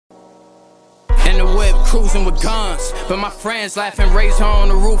cruising with guns, but my friends laughing razor on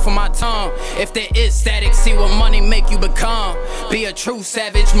the roof of my tongue. If there is static, see what money make you become. Be a true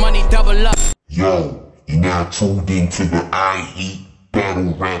savage, money double up. Yo, you now tuned into the IH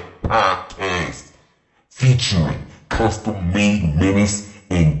Battle Rap Podcast, featuring custom-made menace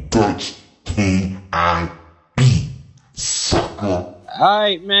and Dutch KIB. Sucker.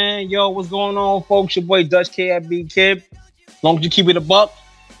 Alright, man. Yo, what's going on, folks? Your boy Dutch KIB Kid. Long as you keep it a buck.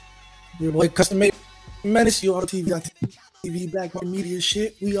 Your boy Custom Made Menace, you on TV back on media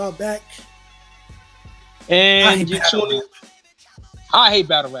shit. We are back. And you're tuning. I hate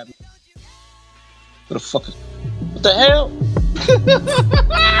battle rap. What the fuck is... What the hell?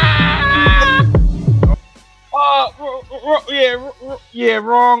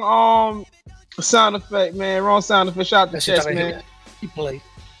 Wrong sound effect, man. Wrong sound effect. Shout out to Chess, man. Replay.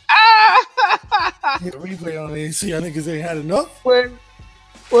 Hit a replay on there. See, y'all niggas ain't had enough. Word.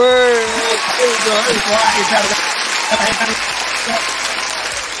 Here we go.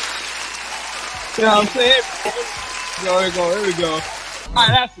 You know what I'm saying? Here we go. All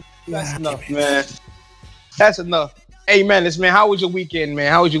right, that's enough, man. That's enough. Hey, man, how was your weekend,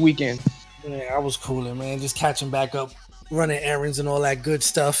 man? How was your weekend? Man, I was cooling, man. Just catching back up, running errands and all that good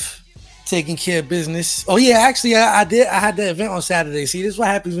stuff, taking care of business. Oh yeah, actually, I did. I had the event on Saturday. See, this is what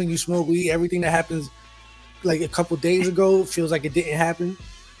happens when you smoke weed. Everything that happens like a couple days ago feels like it didn't happen.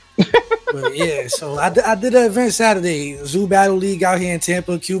 But yeah, so I did an event Saturday. Zoo Battle League out here in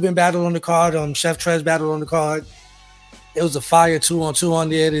Tampa. Cuban battle on the card. Chef Trez battle on the card. It was a fire 2-on-2 on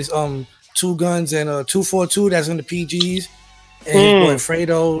there. There's 2 guns and a 242 that's in the PGs. And his boy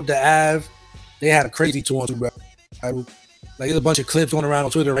Fredo, the Av, they had a crazy 2-on-2 battle. Like there's a bunch of clips going around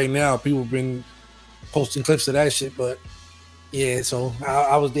on Twitter right now. People have been posting clips of that shit. But yeah, so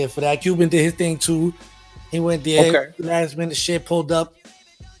I was there for that. Cuban did his thing too. He went there. Okay. Last minute shit, pulled up,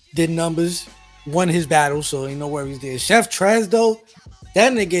 did numbers, won his battle. So ain't no worries there. Chef Trez though,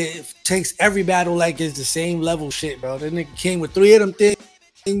 that nigga takes every battle like it's the same level shit, bro. That nigga came with 3 of them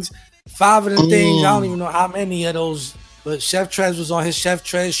things, 5 of them things. I don't even know how many of those. But Chef Trez was on his Chef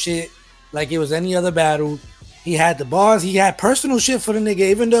Trez shit like it was any other battle. He had the bars. He had personal shit for the nigga.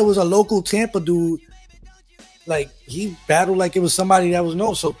 Even though it was a local Tampa dude, like he battled like it was somebody that was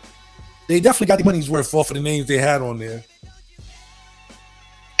known. So they definitely got the money's worth off of the names they had on there.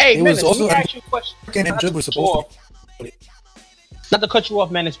 Hey, Menace, let me ask you a question. Not to cut you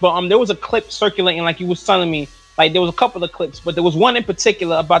off, Menace, but there was a clip circulating, like you was telling me. Like there was a couple of clips, but there was one in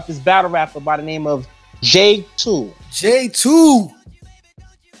particular about this battle rapper by the name of J2. J2.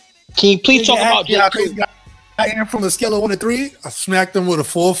 Can you please talk about J2? I am from a scale of 1 to 3. I smacked him with a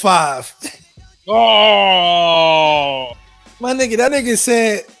 4 or 5. Oh, my nigga, that nigga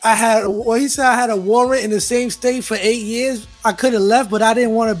said he said I had a warrant in the same state for 8 years. I could have left, but I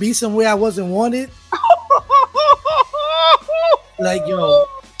didn't want to be somewhere I wasn't wanted. Like, yo.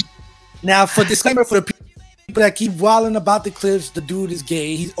 Now, for disclaimer for the people that keep wilding about the clips, the dude is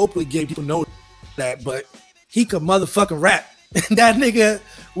gay. He's openly gay. People know that, but he could motherfucking rap. That nigga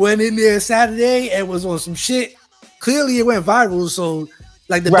went in there Saturday and was on some shit. Clearly, it went viral. So,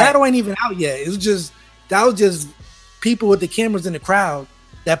 like, the battle ain't even out yet. It was just people with the cameras in the crowd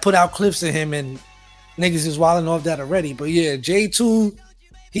that put out clips of him, and niggas is wilding off that already. But yeah, J2,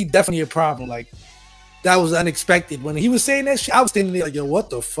 he definitely a problem. Like, that was unexpected. When he was saying that shit, I was standing there like, yo, what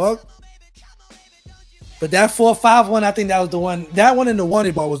the fuck? But that 4-5 one, I think that was the one. That one and the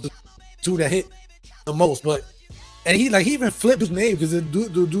wanted bar was the 2 that hit the most. But and he even flipped his name because the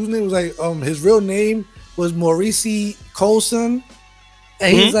dude's name was like his real name was Maurice Colson,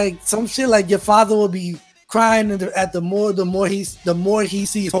 and he's like some shit like your father will be crying at the more he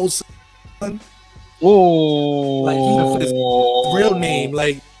sees Colson. Oh, like he even flipped his real name.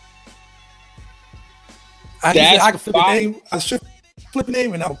 Like I can flip the name. I should flip the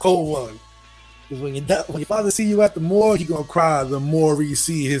name and I'm a cold one. Because when your father see you at the more, he gonna cry the more he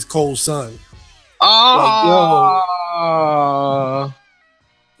see his cold son.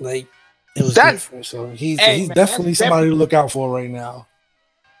 Like it was different. So he's definitely somebody to look out for right now.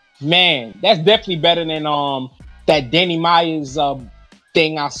 Man, that's definitely better than that Danny Myers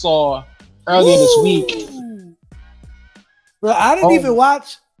thing I saw earlier this week. Bro, I didn't even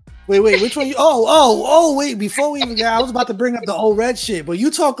watch. Wait, which one? Wait, before we even got, I was about to bring up the old red shit, but you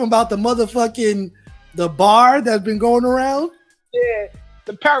talking about the motherfucking the bar that's been going around? Yeah,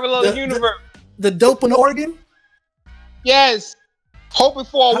 the parallel universe. The dope in Oregon? Yes. Hoping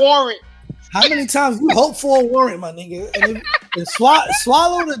for a warrant. How many times you hope for a warrant, my nigga? And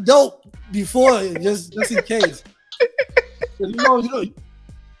swallow the dope before, just in case. You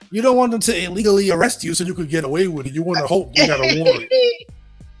don't want them to illegally arrest you so you could get away with it. You want to hope you got a warrant.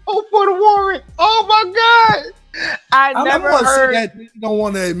 vote for the warrant. Oh my God. I never heard that. You don't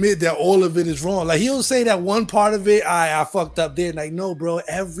want to admit that all of it is wrong. Like he'll say that one part of it, I fucked up there. Like, no, bro,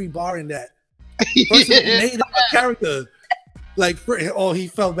 every bar in that. First made up a character. Like, he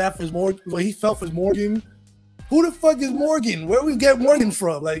felt bad for his Morgan. Well, he felt for his Morgan. Who the fuck is Morgan? Where we get Morgan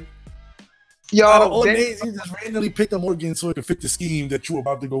from? Like, yo, out of all names, he just randomly picked a Morgan so it could fit the scheme that you were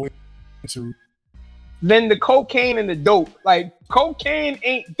about to go into. Then the cocaine and the dope. Like, cocaine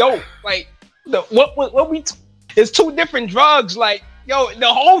ain't dope. Like, it's two different drugs. Like, yo, the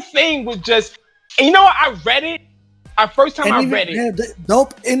whole thing was just. And you know what? I read it. First time I read it. Yeah, the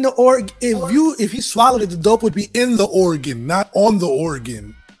dope in the organ. If you swallowed it, the dope would be in the organ, not on the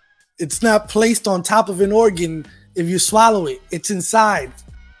organ. It's not placed on top of an organ. If you swallow it, it's inside.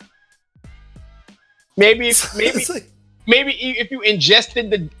 Maybe if you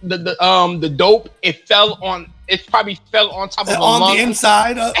ingested the dope, it probably fell on top of the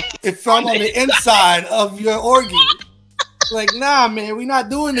inside. It fell on the inside of your organ. Like, nah, man, we're not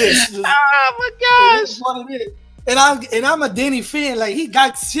doing this. Oh my gosh. What it is. And I'm a Denny fan. Like, he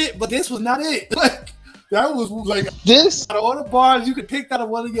got shit, but this was not it. Like, that was like this. Out of all the bars you could pick out of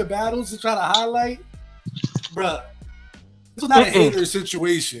one of your battles to try to highlight, bruh. This was not a hater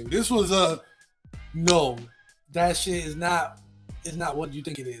situation. This was no. That shit is not what you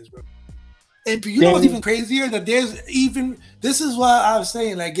think it is, bro. And you know what's even crazier? That this is what I was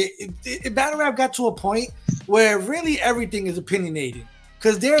saying. Like, battle rap got to a point where really everything is opinionated.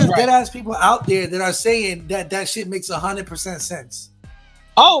 Because there's dead ass people out there that are saying that shit makes 100% sense.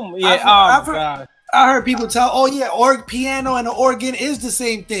 Oh yeah, I heard people tell, oh yeah, piano and the organ is the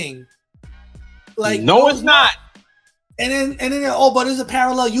same thing. Like, no, it's not. And then oh, but it's a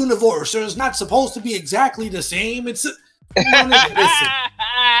parallel universe, so it's not supposed to be exactly the same. It's listen,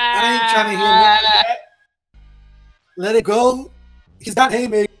 I ain't trying to hear none of that. Let it go. He's not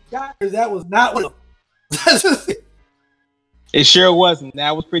haymakers. That was not one of them. It sure wasn't.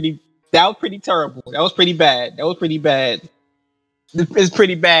 That was pretty terrible. That was pretty bad. It's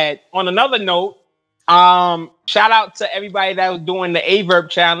pretty bad. On another note, shout out to everybody that was doing the A-Verb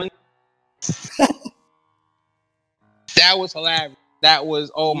challenge. That was hilarious. That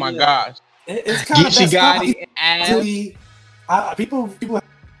was, oh my gosh. It's kind of people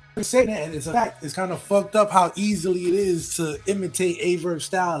say that, and it's a fact. It's kind of fucked up how easily it is to imitate A-Verb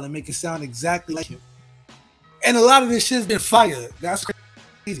style and make it sound exactly like him. And a lot of this shit's been fired. That's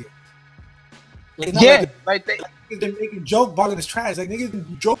crazy. Like, they're making joke bargain is trash. Like, niggas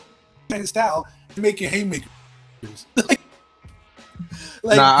been joke style making haymakers.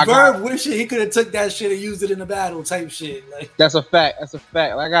 Verb wishing he could have took that shit and used it in a battle type shit. Like, that's a fact.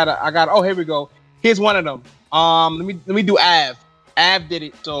 I got. Oh, here we go. Here's one of them. Let me do Av. Av did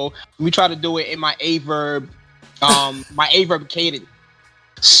it. So let me try to do it in my A-Verb. My A-Verb cadence.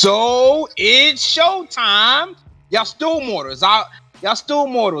 So it's showtime. Y'all still mortals. Y'all still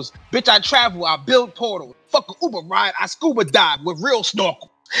mortals. Bitch, I travel. I build portals. Fuck a Uber ride. I scuba dive with real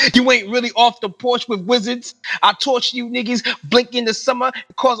snorkel. You ain't really off the porch with wizards. I torch you niggas. Blink in the summer.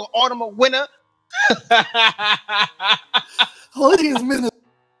 Cause an autumn or winter. All he is missing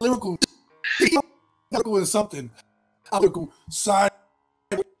lyrical. Lyrical is something. Lyrical side.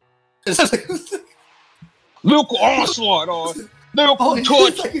 Lyrical onslaught or lyrical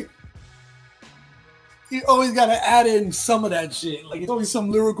torch. You always gotta add in some of that shit. Like, it's always some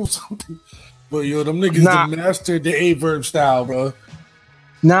lyrical something. But yo, them niggas mastered the A-Verb style, bro.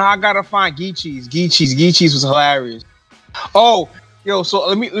 Nah, I gotta find Geechees. Geechees was hilarious. Oh, yo, so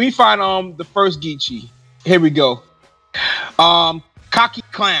let me find the first Geechee. Here we go. Cocky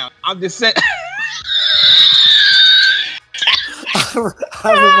clown. I'm just saying. I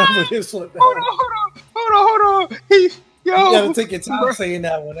remember this one. Hold on. You gotta take your time saying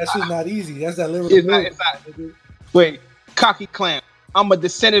that one. That shit's not easy. That's that lyrical. It's not. Wait, cocky clown. I'm a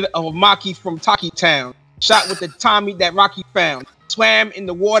descendant of a Maki from Taki Town. Shot with the Tommy that Rocky found. Swam in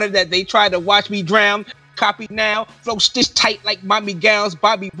the water that they tried to watch me drown. Copy now. Flow stitched tight like mommy gowns.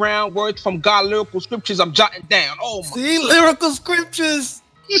 Bobby Brown. Words from God lyrical scriptures I'm jotting down. Oh my. See, lyrical scriptures.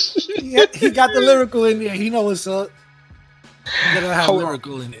 He got the lyrical in there. He knows what's up. You gotta have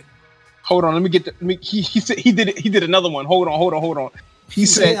lyrical in it. Hold on, let me get the. He said he did it. He did another one. Hold on. He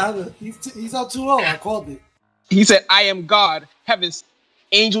said he's up 2-0. I called it. He said, "I am God. Heavens,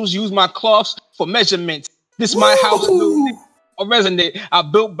 angels use my cloths for measurements. This my house, a resident. I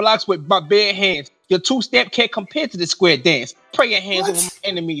built blocks with my bare hands. Your two-step can't compare to the square dance. Pray your hands over my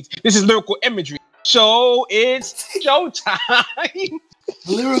enemies. This is lyrical imagery. So it's showtime.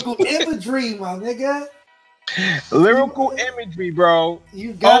 Lyrical imagery, my nigga. Lyrical imagery, bro.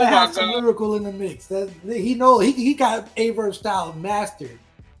 You gotta have some lyrical in the mix. He got A-Verb style mastered.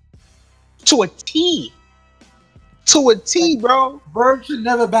 to a T. To a T, bro. Bird should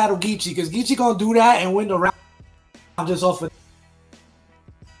never battle Geechee because Geechee gonna do that and win the round just off of.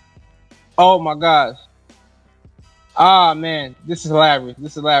 Oh my gosh. Ah man, this is hilarious.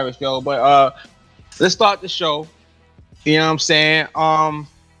 This is hilarious, yo. But let's start the show. You know what I'm saying?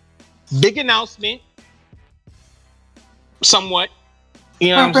 Big announcement. Somewhat. You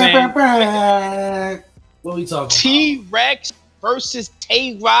know what I'm saying? What are we talking T-Rex versus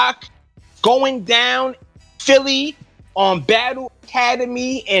Tay Roc going down Philly on Battle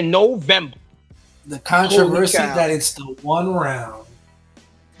Academy in November. The controversy that it's the one round.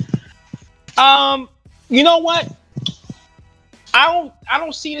 You know what? I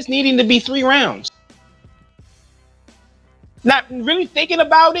don't see this needing to be 3 rounds. Not really thinking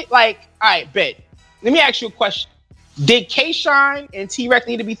about it. Like, all right, bet. Let me ask you a question. Did K-Shine and T-Rex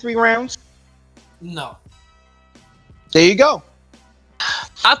need to be 3 rounds? No. There you go.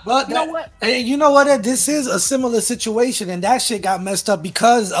 But you know what? You know what? This is a similar situation, and that shit got messed up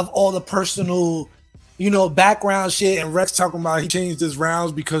because of all the personal, you know, background shit. And Rex talking about he changed his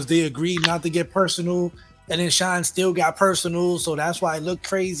rounds because they agreed not to get personal, and then Shine still got personal, so that's why it looked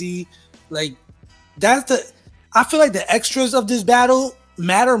crazy. Like, that's the. I feel like the extras of this battle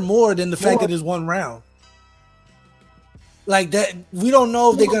matter more than the fact that it's 1 round. Like that, we don't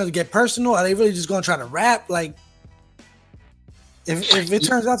know if they're gonna get personal. Are they really just gonna try to rap? Like, if it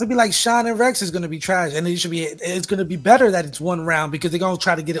turns out to be like Shine and Rex is gonna be trash, and it's gonna be better that it's 1 round because they're gonna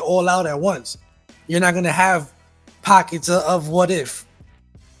try to get it all out at once. You're not gonna have pockets of what if.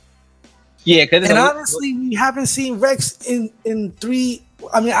 Yeah, and honestly, we haven't seen Rex in 3.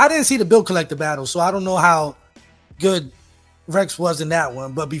 I mean, I didn't see the Bill Collector battle, so I don't know how good Rex was in that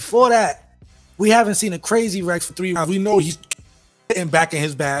one. But before that, we haven't seen a crazy Rex for 3 rounds. We know he's getting back in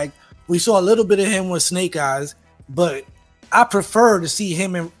his bag. We saw a little bit of him with Snake Eyes, but I prefer to see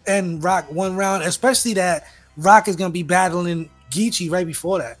him and Roc 1 round, especially that Roc is going to be battling Geechee right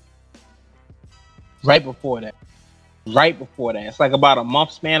before that. Right before that. It's like about a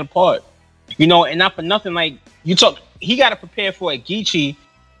month span apart. You know, and not for nothing, like you talk, he got to prepare for a Geechee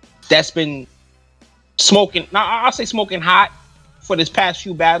that's been smoking. Now I'll say smoking hot for this past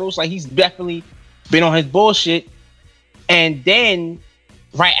few battles. Like he's definitely been on his bullshit. And then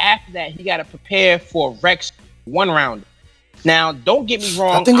right after that, he got to prepare for Rex 1 round. Now, don't get me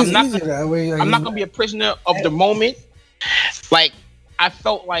wrong. I'm not going to be a prisoner of the moment. Like, I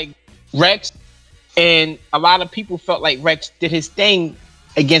felt like Rex, and a lot of people felt like Rex did his thing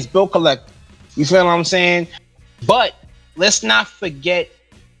against Bill Collector. You feel what I'm saying? But let's not forget,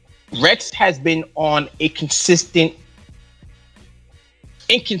 Rex has been on a inconsistent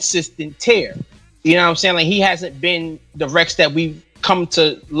tear. You know what I'm saying? Like, he hasn't been the Rex that we've come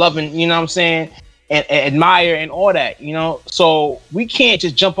to love and, you know what I'm saying, and admire and all that, you know? So we can't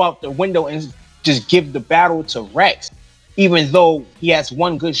just jump out the window and just give the battle to Rex, even though he has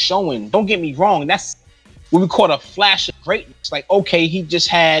 1 good showing. Don't get me wrong. That's what we call a flash of greatness. Like, okay, he just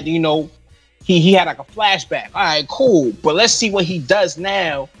had, you know, he had like a flashback. All right, cool. But let's see what he does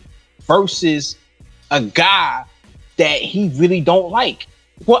now versus a guy that he really don't like.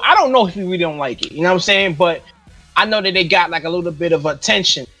 Well, I don't know if he really don't like it. You know what I'm saying? But I know that they got like a little bit of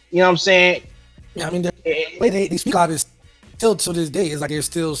attention. You know what I'm saying? Yeah, I mean, the way they speak out is still to this day. It's like there's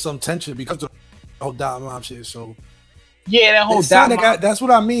still some tension because of the whole Dot Mob shit. So yeah, that whole Dot Mob. That's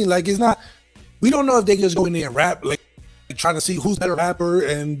what I mean. Like, it's not. We don't know if they just go in there and rap, like trying to see who's better rapper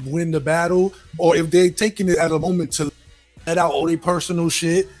and win the battle, or if they're taking it at a moment to let out all their personal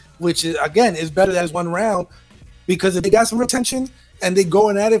shit, which is, again, is better as 1 round, because if they got some retention and they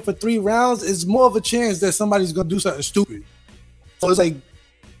going at it for 3 rounds, it's more of a chance that somebody's gonna do something stupid. So it's like,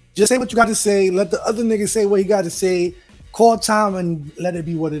 just say what you got to say, let the other nigga say what he got to say, call time and let it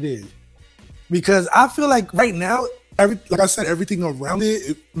be what it is. Because I feel like right now, like I said, everything around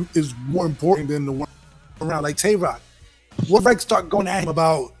it is more important than the 1 round. Like Tay Roc, what Rex start going at him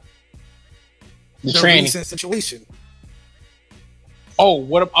about the training recent situation? Oh,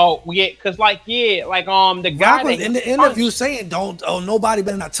 what? Oh, yeah, because the guy was in the interview saying, nobody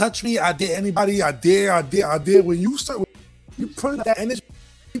better not touch me. I did anybody. I did. When you start, you put that energy,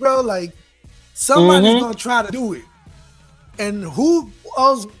 bro. Like, somebody's gonna try to do it, and who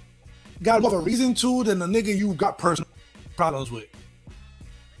else got more of a reason to than the nigga you got personal problems with?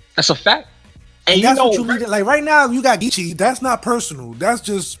 That's a fact. And that's what you need. Like right now, you got Geechee. That's not personal. That's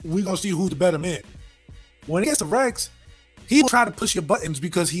just we gonna see who's the better man. When it gets to Rex, he will try to push your buttons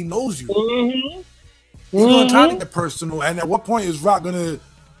because he knows you. He's gonna try to get personal. And at what point is Roc gonna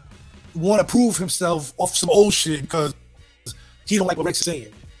want to prove himself off some old shit because he don't like what Rex is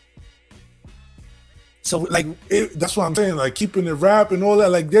saying? So like that's what I'm saying. Like keeping it rap and all that.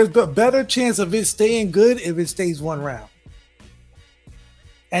 Like there's a better chance of it staying good if it stays one round.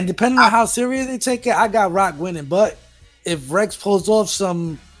 And depending on how serious they take it, I got Roc winning. But if Rex pulls off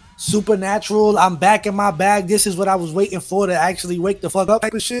some supernatural, I'm back in my bag, this is what I was waiting for to actually wake the fuck up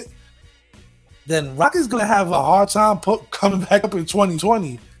type of shit, then Roc is gonna have a hard time coming back up in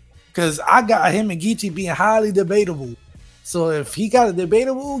 2020. Because I got him and Geechee being highly debatable. So if he got a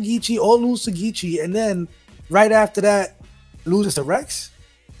debatable Geechee or lose to Geechee, and then right after that loses to Rex,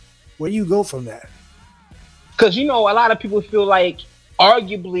 where you go from that? Because you know, a lot of people feel like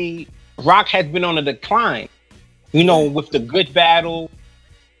arguably Roc has been on a decline. You know, with the good battle,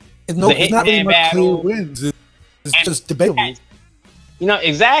 it's not really much clear wins. It's just debatable. You know,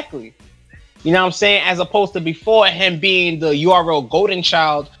 exactly. You know what I'm saying? As opposed to before him being the URL golden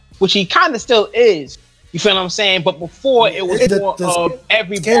child, which he kind of still is. You feel what I'm saying? But before it was more of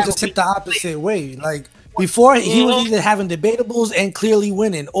every battle. Just tipped the opposite way. Like before, he was either having debatables and clearly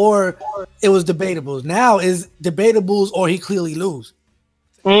winning, or it was debatables. Now is debatables or he clearly lose.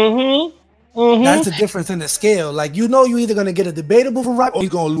 That's the difference in the scale. Like you know, you're either gonna get a debatable from Roc or he's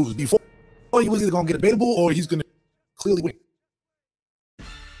gonna lose. Before, he was either gonna get a debatable or he's gonna clearly win.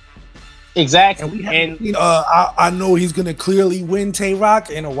 Exactly. And I know he's gonna clearly win Tay Roc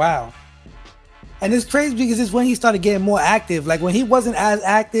in a while. And it's crazy because it's when he started getting more active. Like when he wasn't as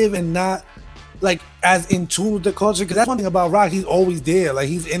active and not like as in tune with the culture. Because that's one thing about Roc, he's always there. Like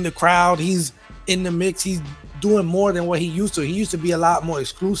he's in the crowd, he's in the mix, he's doing more than what he used to. He used to be a lot more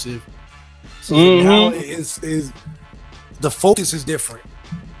exclusive. So now is the focus is different.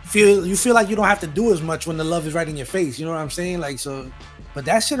 You feel like you don't have to do as much when the love is right in your face. You know what I'm saying? Like so, but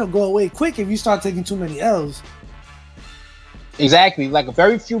that shit'll go away quick if you start taking too many L's. Exactly, like a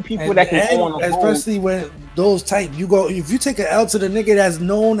very few people that can go on a especially when those type if you take an L to the nigga that's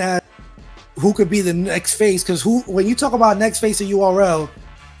known as who could be the next face, because when you talk about next face of URL,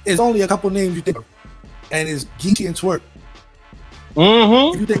 it's only a couple names you think of, and it's Geechee and Twerk.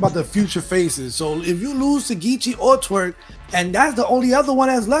 If you think about the future faces, so if you lose to Geechee or Twerk, and that's the only other one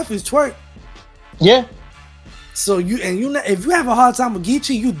that's left is Twerk. Yeah. So if you have a hard time with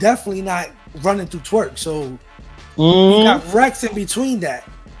Geechee, you definitely not running through Twerk. So. You got Rex in between that.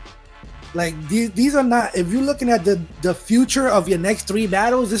 Like these are not. If you're looking at the future of your next 3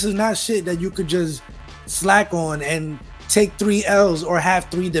 battles, this is not shit that you could just slack on and take 3 L's or have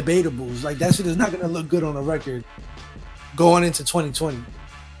 3 debatables. Like that shit is not gonna look good on a record going into 2020.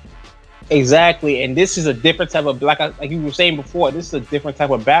 Exactly, and this is a different type of like you were saying before. This is a different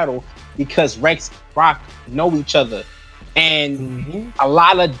type of battle because Rex and Roc know each other. And a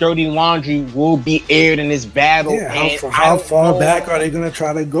lot of dirty laundry will be aired in this battle. Yeah, how far back are they gonna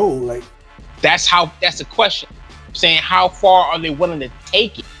try to go? Like that's the question. I'm saying how far are they willing to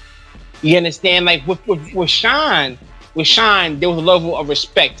take it? You understand? Like with Shine, there was a level of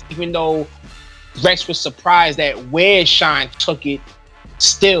respect, even though Rex was surprised at where Shine took it.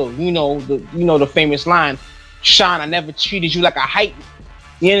 Still, you know the famous line, "Shine, I never treated you like a hype."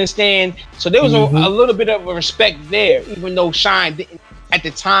 You understand? So there was a little bit of a respect there, even though Shine didn't at the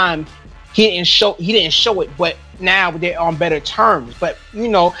time. He didn't show it, but now they're on better terms. But you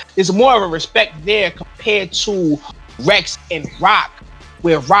know, there's more of a respect there compared to Rex and Roc,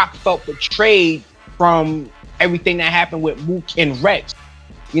 where Roc felt betrayed from everything that happened with Mook and Rex.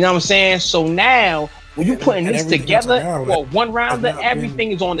 You know what I'm saying? So now when you putting this together for one round,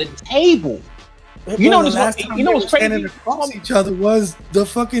 everything is on the table. You know what's crazy? Across each other was the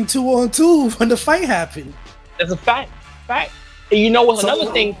fucking 2-on-2 when the fight happened. That's a fact. And you know what's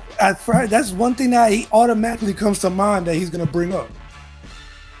another thing? That's one thing that he automatically comes to mind that he's gonna bring up.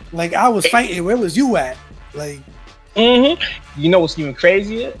 Like I was fighting, where was you at? Like, you know what's even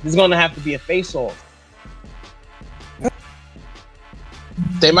crazier? There's gonna have to be a face-off.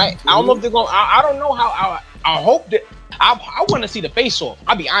 They might. I don't know if they're gonna. I don't know how. I hope that. I want to see the face-off.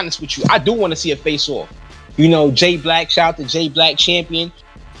 I'll be honest with you. I do want to see a face-off. You know, Jay Black, shout out to Jay Black Champion.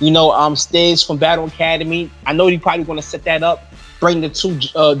 You know, Stiz from Battle Academy. I know you probably want to set that up. Bring the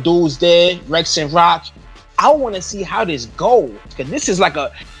 2 dudes there, Rex and Roc. I want to see how this goes. Cause this is like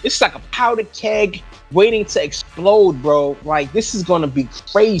a powder keg waiting to explode, bro. Like this is gonna be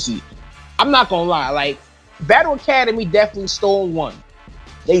crazy. I'm not gonna lie. Like Battle Academy definitely stole one.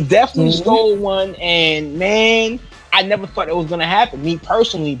 They definitely stole one, and man, I never thought it was gonna happen, me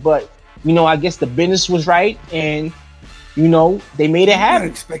personally. But you know, I guess the business was right, and you know, they made it happen.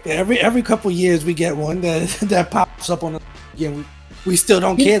 I expect that every couple years we get one that pops up on the again. We still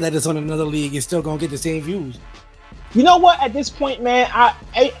don't care that it's on another league. It's still gonna get the same views. You know what? At this point, man,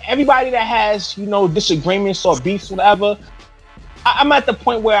 everybody that has disagreements or beefs, whatever, I'm at the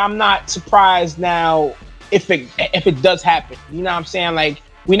point where I'm not surprised now if it does happen. You know what I'm saying? Like,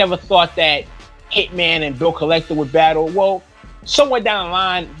 we never thought that Hitman and Bill Collector would battle. Well, somewhere down the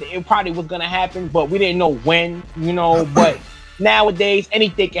line, it probably was gonna happen, but we didn't know when. You know, but nowadays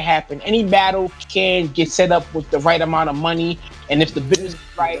anything can happen. Any battle can get set up with the right amount of money, and if the business is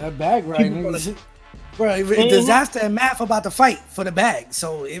right, that bag right, niggas. Bro, Disaster and Math about to fight for the bag.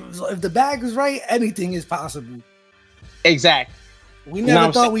 So if the bag is right, anything is possible. Exactly. We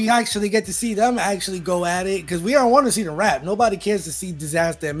never thought we actually get to see them actually go at it, because we don't want to see them rap. Nobody cares to see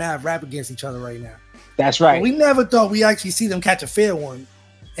Disaster and Math rap against each other right now. That's right. But we never thought we actually see them catch a fair one,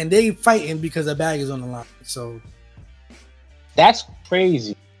 and they fighting because the bag is on the line. So that's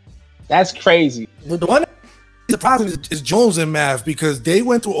crazy. That's crazy. But the one surprising is Jones and Math, because they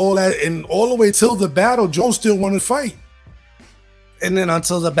went through all that, and all the way till the battle, Jones still wanted to fight. And then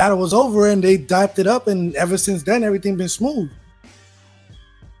until the battle was over, and they diped it up, and ever since then, everything been smooth.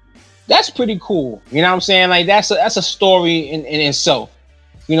 That's pretty cool. You know what I'm saying? Like, that's a story in itself.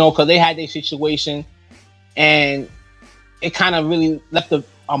 You know, because they had their situation, and it kind of really left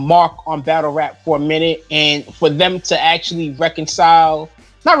a mark on battle rap for a minute. And for them to actually reconcile,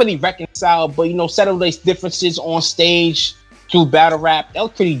 not really reconcile, but, you know, settle these differences on stage through battle rap, that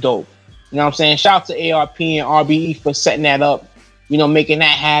was pretty dope. You know what I'm saying? Shout out to ARP and RBE for setting that up, you know, making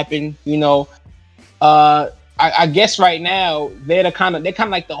that happen. You know, I guess right now they're kind of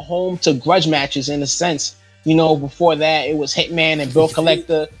like the home to grudge matches in a sense. You know, before that it was Hitman and Bill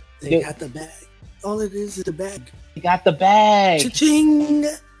Collector. They got the bag. All it is the bag. They got the bag. Cha-ching.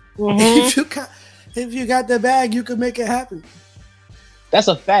 If you got the bag, you can make it happen. That's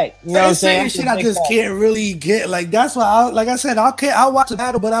a fact. You know what I'm saying? Shit, I just can't really get, like, that's why like I said, I'll watch the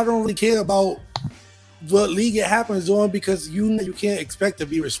battle, but I don't really care about what league it happens on, because you can't expect to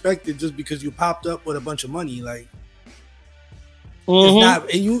be respected just because you popped up with a bunch of money. Like,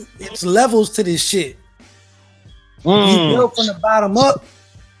 it's levels to this shit. You build from the bottom up,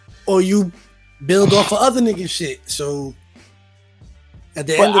 or you build off of other niggas shit. So at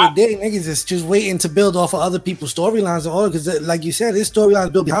the end of the day, niggas is just waiting to build off of other people's storylines and all, because like you said, this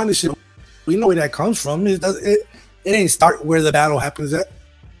storyline built behind this shit. We know where that comes from. It ain't start where the battle happens at.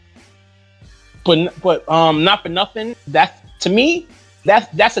 But not for nothing, to me,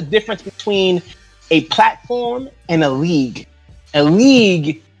 that's a difference between a platform and a league. A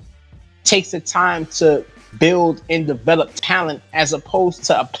league takes the time to build and develop talent, as opposed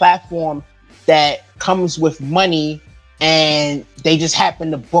to a platform that comes with money and they just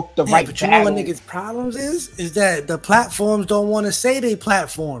happen to book the right battle. You know what niggas' problems is that the platforms don't want to say they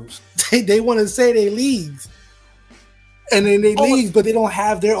platforms. They want to say they leagues. And then they leagues, but they don't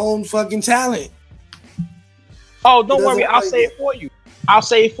have their own fucking talent. Oh, don't worry, I'll say it for you. I'll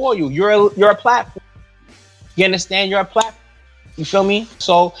say it for you. You're a platform. You understand? You're a platform. You feel me?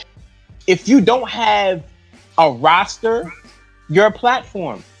 So if you don't have a roster, you're a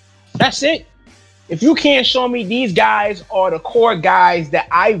platform. That's it. If you can't show me these guys are the core guys that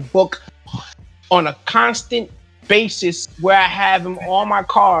I book on a constant basis, where I have them on my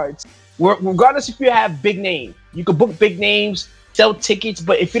cards, regardless if you have big names, you can book big names, sell tickets,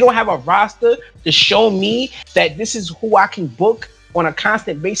 but if you don't have a roster to show me that this is who I can book on a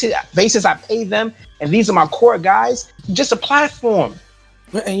constant basis, I pay them, and these are my core guys, just a platform.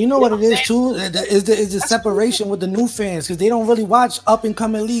 And you know what it is too, is the separation with the new fans, because they don't really watch up and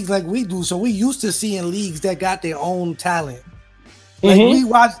coming leagues like we do. So we used to seeing leagues that got their own talent. Like we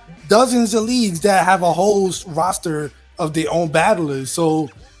watch dozens of leagues that have a whole roster of their own battlers. So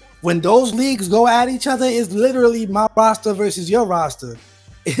when those leagues go at each other, it's literally my roster versus your roster.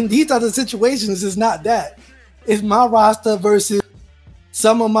 In these other situations, it's not that. It's my roster versus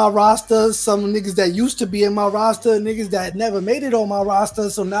some of my rosters, some niggas that used to be in my roster, niggas that never made it on my roster,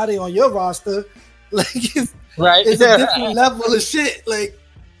 so now they on your roster. Like, it's a different level of shit. Like,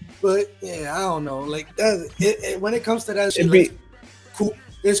 but yeah, I don't know. Like, when it comes to that shit, like, cool.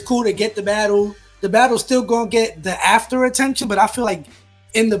 It's cool to get the battle. The battle's still gonna get the after attention, but I feel like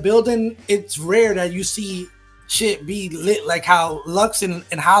in the building, it's rare that you see shit be lit like how Lux and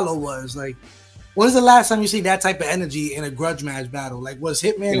Hollow was. Like, when's the last time you see that type of energy in a grudge match battle? Like, was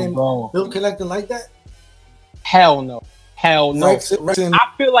Hitman and Bill Collector like that? Hell no. Rex I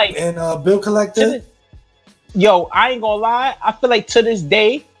feel like Bill Collector. Yo, I ain't gonna lie. I feel like to this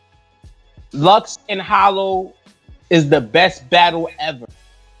day, Lux and Hollow is the best battle ever.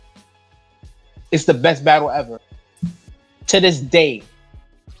 It's the best battle ever. To this day.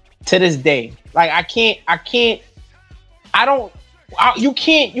 Like, I don't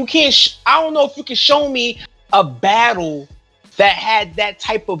know if you can show me a battle that had that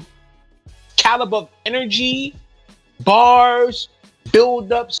type of caliber of energy bars,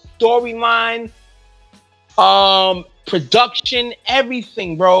 build up, storyline, production,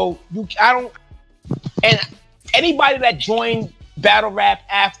 everything, bro. And anybody that joined battle rap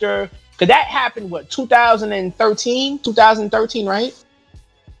after, because that happened, what, 2013, right?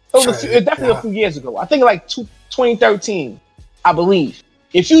 It was definitely a few years ago. I think like 2013, I believe.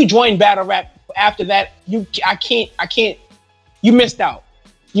 If you joined battle rap after that, you missed out.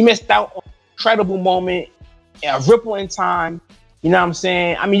 You missed out on an incredible moment, a ripple in time. You know what I'm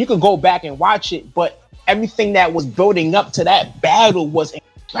saying? I mean, you could go back and watch it, but everything that was building up to that battle was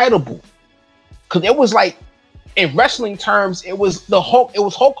incredible. Because it was like, in wrestling terms, it was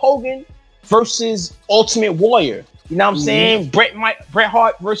Hulk Hogan versus Ultimate Warrior. You know what I'm saying? Bret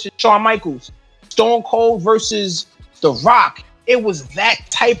Hart versus Shawn Michaels. Stone Cold versus The Rock. It was that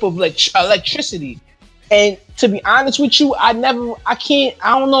type of electricity. And to be honest with you, I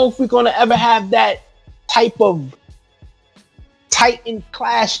don't know if we're gonna ever have that type of Titan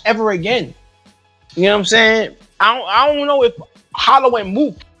clash ever again. You know what I'm saying? I don't know if Hollow and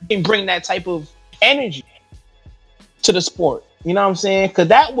Mook can bring that type of energy to the sport. You know what I'm saying? Because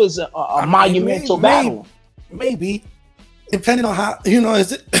that was a monumental battle. Maybe. Depending on how,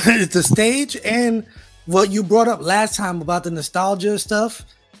 it's the stage and what you brought up last time about the nostalgia stuff.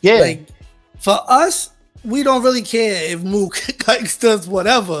 Yeah. Like, for us, we don't really care if Mook does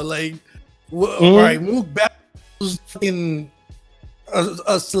whatever. Like, right, Mook battles fucking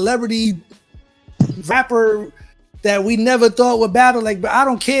a celebrity rapper that we never thought would battle. Like, but I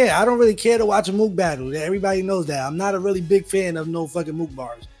don't care. I don't really care to watch a Mook battle. Everybody knows that. I'm not a really big fan of no fucking Mook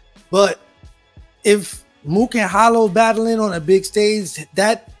bars. But if Mook and Hollow battling on a big stage,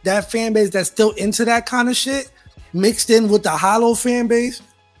 that fan base that's still into that kind of shit mixed in with the Hollow fan base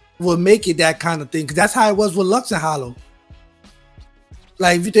will make it that kind of thing. Because that's how it was with Lux and Hollow.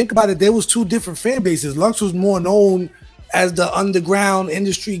 Like, if you think about it, there was two different fan bases. Lux was more known as the underground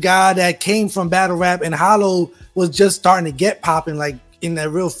industry guy that came from battle rap, and Hollow was just starting to get popping, like in that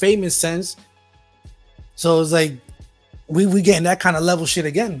real famous sense. So it's like we getting that kind of level shit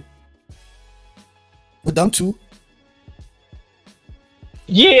again with them two.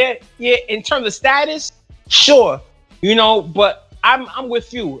 Yeah. In terms of status, sure, but I'm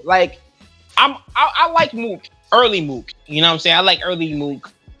with you. Like, I like Mook, early Mook. You know what I'm saying? I like early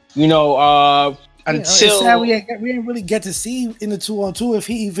Mook. Until it's sad we didn't really get to see in the 2-on-2 if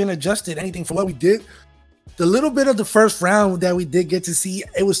he even adjusted anything from what we did. The little bit of the first round that we did get to see,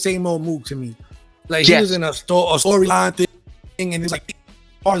 it was same old Mook to me. Like, he was in a storyline thing, and it's like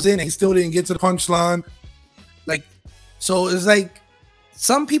bars in, and he still didn't get to the punchline. Like, so it's like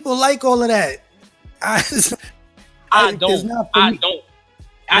some people like all of that. I don't.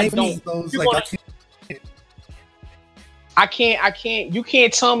 I can't. You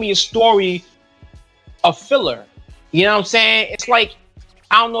can't tell me a story of filler. You know what I'm saying? It's like,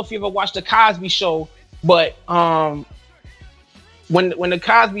 I don't know if you ever watched the Cosby Show, but when the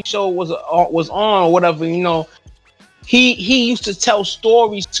Cosby Show was on or whatever, he used to tell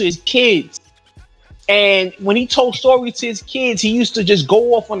stories to his kids, and when he told stories to his kids, he used to just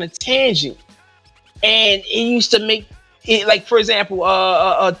go off on a tangent, and it used to make it, like, for example,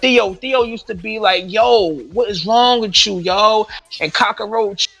 Theo used to be like, "Yo, what is wrong with you, yo?" And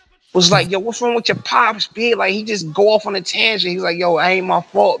Cockroach was like, "Yo, what's wrong with your pops, B?" Like, he just go off on a tangent. He's like, "Yo, I ain't my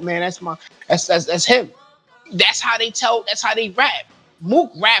fault, man. That's him." That's how they rap.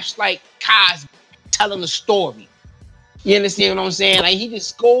 Mook raps like Cosby, telling a story. You understand what I'm saying? Like, he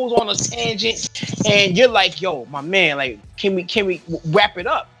just goes on a tangent, and you're like, "Yo, my man, like, can we wrap it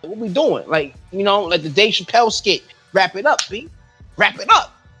up? What we doing? Like, like the Dave Chappelle skit, wrap it up, B. Wrap it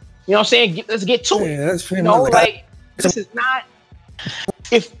up." You know what I'm saying? Let's get to it. That's pretty much like this is not.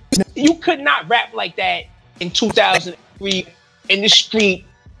 If you could not rap like that in 2003 in the street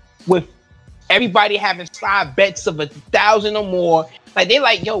with everybody having side bets of 1,000 or more, like, they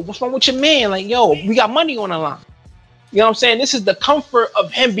like, "Yo, what's wrong with your man? Like, yo, we got money on the line." You know what I'm saying? This is the comfort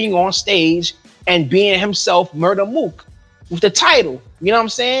of him being on stage and being himself, Murder Mook, with the title. You know what I'm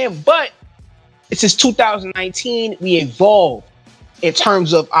saying? But it's since 2019, we evolved in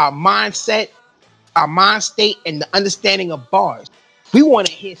terms of our mindset, our mind state, and the understanding of bars. We want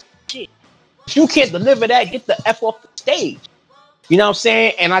to hear shit. If you can't deliver that, get the F off the stage. You know what I'm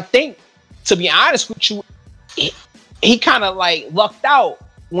saying? And I think, to be honest with you, he kind of like lucked out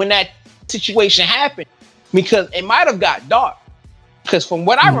when that situation happened, because it might have got dark. Because from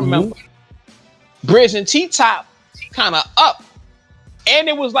what I remember, Briz and T-Top kind of up. And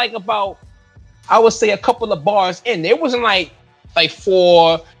it was like about, I would say, a couple of bars in. It wasn't like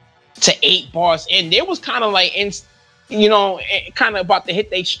 4 to 8 bars in. There was kind of like, kind of about to hit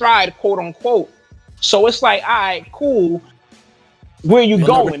their stride, quote unquote. So it's like, all right, cool. Where you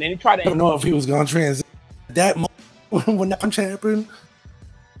going? And he tried to. I don't know if he was gonna transit that moment when that punch happened.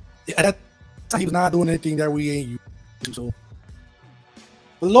 At that time, he was not doing anything that we ain't used to. So,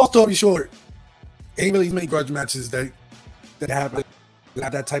 but long story short, ain't really many grudge matches that happen.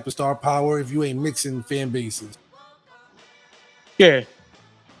 Got that type of star power if you ain't mixing fan bases. Yeah,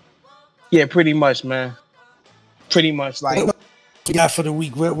 pretty much, man. Pretty much, like. What we got for the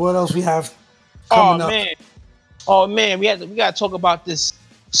week? What else we have coming up? Oh man, we gotta talk about this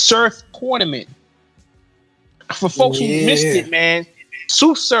surf tournament. For folks who missed it, man,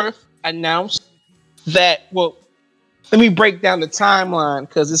 Sue Surf announced that. Well, let me break down the timeline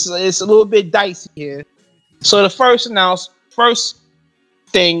because it's a little bit dicey here. So the first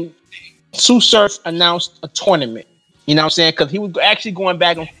thing, Sue Surf announced a tournament. You know what I'm saying? Because he was actually going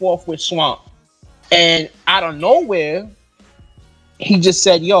back and forth with Swamp, and out of nowhere, he just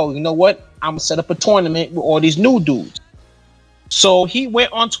said, "Yo, you know what? I'm gonna set up a tournament with all these new dudes." So he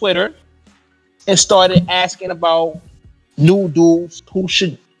went on Twitter and started asking about new dudes who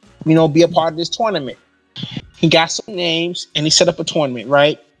should, be a part of this tournament. He got some names and he set up a tournament,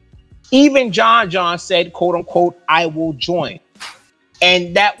 right? Even John said, quote unquote, "I will join."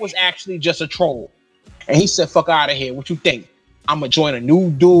 And that was actually just a troll. And he said, "Fuck out of here. What you think? I'm gonna join a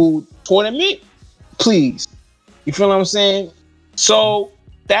new dude tournament? Please." You feel what I'm saying? So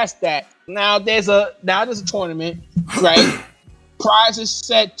that's that. Now there's a tournament, right? Prize is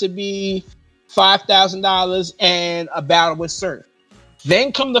set to be $5,000 and a battle with Surf.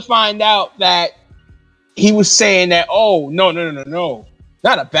 Then come to find out that he was saying that, oh, no,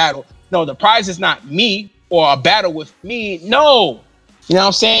 not a battle. No, the prize is not me or a battle with me. No, you know what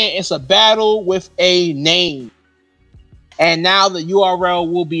I'm saying? It's a battle with a name. And now the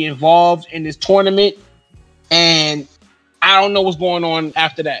URL will be involved in this tournament. And I don't know what's going on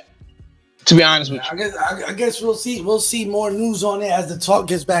after that, to be honest with you. I guess we'll see. We'll see more news on it as the talk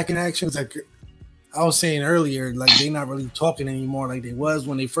gets back in action. Like I was saying earlier, like they're not really talking anymore like they was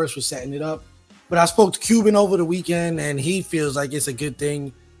when they first were setting it up. But I spoke to Cuban over the weekend, and he feels like it's a good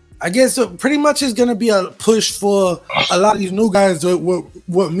thing. I guess pretty much it's gonna be a push for a lot of these new guys.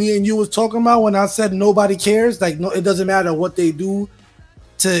 What me and you was talking about when I said nobody cares. Like, no, it doesn't matter what they do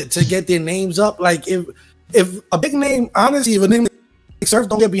to get their names up. Like if a big name, honestly, if a name like Surf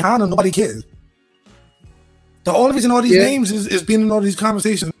don't get behind them, nobody cares. The only reason all these names is being in all these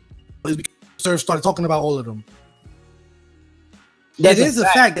conversations is because Surf started talking about all of them. It is a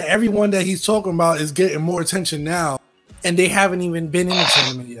fact that everyone that he's talking about is getting more attention now, and they haven't even been in the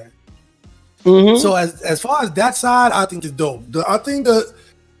tournament yet. Mm-hmm. So as far as that side, I think it's dope. I think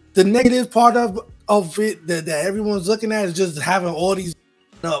the negative part of it that everyone's looking at is just having all these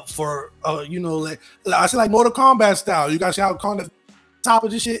up for like I said, like Mortal Kombat style. You got Shao Kahn at the top of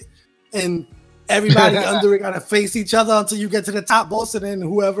this shit, and everybody under it gotta face each other until you get to the top boss, and then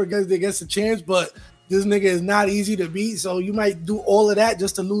whoever gets a chance. But this nigga is not easy to beat, so you might do all of that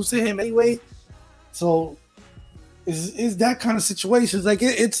just to lose to him anyway. So is that kind of situations. Like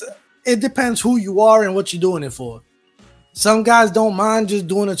it depends who you are and what you're doing it for. Some guys don't mind just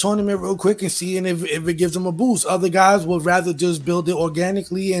doing a tournament real quick and seeing if it gives them a boost. Other guys would rather just build it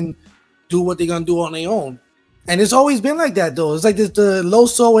organically and do what they're gonna do on their own. And it's always been like that though. It's like this the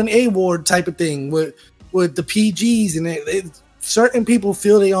LOSO and A-Ward type of thing with the PGs, and certain people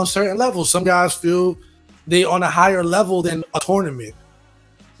feel they on certain levels. Some guys feel they on a higher level than a tournament.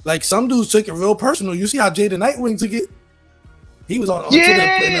 Like some dudes took it real personal. You see how Jada Nightwing took it? He was on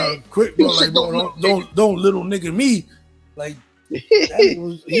Twitter putting a quick, bro, like, bro, don't little nigga me. Like he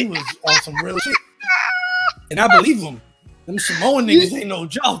was on some real shit. And I believe him. Them Samoan niggas ain't no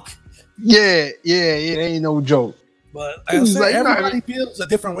joke. Yeah, they ain't no joke. But I said, like, everybody feels a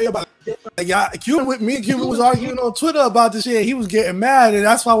different way about it. Like, Cuban was arguing on Twitter about this shit. He was getting mad, and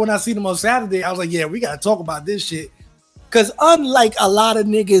that's why when I seen him on Saturday, I was like, yeah, we gotta talk about this shit. Because unlike a lot of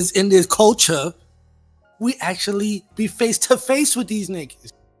niggas in this culture, we actually be face to face with these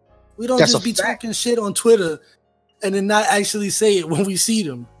niggas. We don't just be talking shit on Twitter and then not actually say it when we see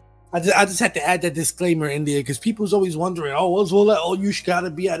them. I just had to add that disclaimer in there because people's always wondering, you gotta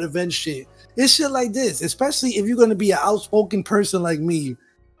be at event shit. It's shit like this, especially if you're gonna be an outspoken person like me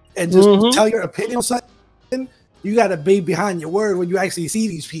and just tell your opinion on something. You gotta be behind your word when you actually see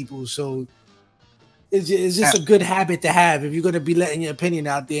these people. So it's just a good habit to have if you're gonna be letting your opinion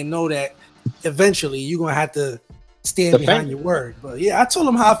out there and know that eventually you're gonna have to stand behind your word. But yeah, I told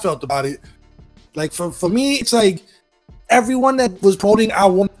him how I felt about it. Like for me, it's like everyone that was promoting our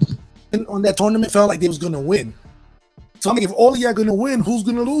woman on that tournament felt like they was gonna win. So I'm like, if all of y'all gonna win, who's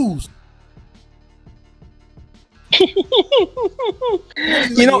gonna lose?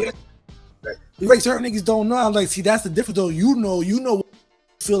 Like certain niggas don't know. I'm like, see, that's the difference though. You know what you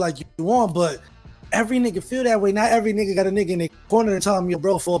feel like you want, but every nigga feel that way. Not every nigga got a nigga in the corner and tell him, yo,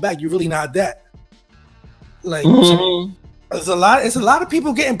 bro, fall back. You're really not that. Like, so it's a lot of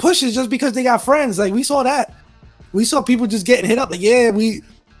people getting pushes just because they got friends. Like, we saw that. We saw people just getting hit up. Like, yeah, we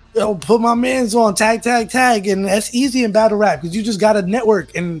put my mans on tag, and that's easy in battle rap because you just got to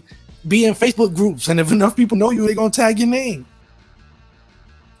network and be in Facebook groups. And if enough people know you, they're gonna tag your name.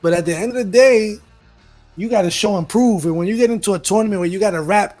 But at the end of the day, you got to show and prove. And when you get into a tournament where you got to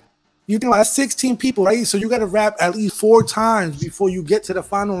rap, you think about 16 people, right? So you got to rap at least 4 times before you get to the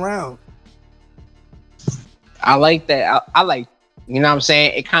final round. I like that. I like, you know what I'm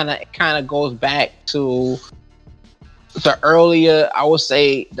saying? It kind of goes back to the earlier, I would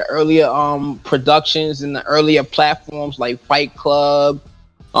say, the earlier productions and the earlier platforms like Fight Club,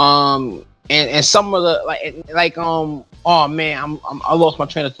 and some of the oh man, I lost my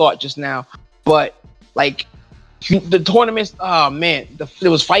train of thought just now. But like the tournaments, oh man,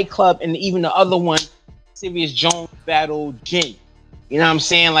 there was Fight Club and even the other one, Serious Jones Battle Jin. You know what I'm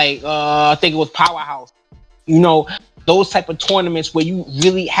saying? Like I think it was Powerhouse. You know, those type of tournaments where you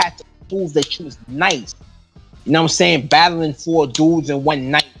really had to prove that you was nice. You know what I'm saying? Battling 4 dudes in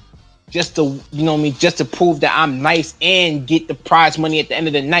one night. Just to, you know what I mean, just to prove that I'm nice and get the prize money at the end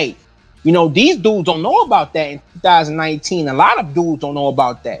of the night. You know, these dudes don't know about that in 2019. A lot of dudes don't know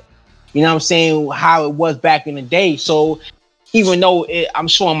about that. You know what I'm saying? How it was back in the day. So even though I'm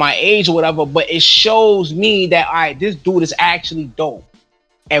showing my age or whatever, but it shows me that, all right, this dude is actually dope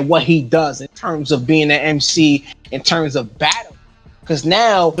at what he does in terms of being an MC, in terms of battle. Because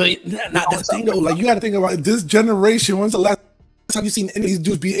now, but not that thing though. Like, you got to think about this generation. When's the last time you seen any of these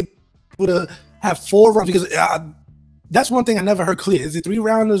dudes be able to have 4 rounds? Because that's one thing I never heard clear. Is it 3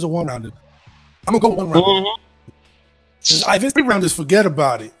 rounders or 1 rounder? I'm gonna go 1 rounder. If it's 3 rounders, forget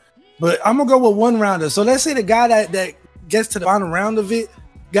about it. But I'm gonna go with 1 rounder. So let's say the guy that gets to the final round of it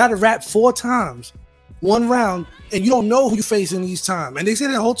got to rap 4 times, 1 round, and you don't know who you're facing each time. And they say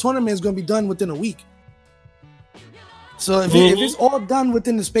the whole tournament is gonna be done within a week. So if it's all done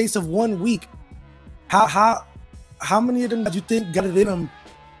within the space of 1 week, how many of them do you think got it in them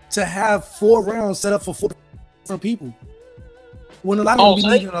to have 4 rounds set up for 4 different people? When a lot of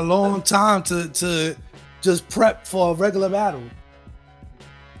them be needing a long time to just prep for a regular battle.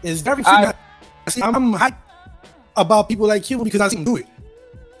 It's very few. I'm hyped about people like Cuban because I seen him do it.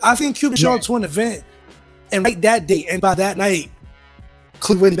 I seen Cuban show up to an event and right that day, and by that night,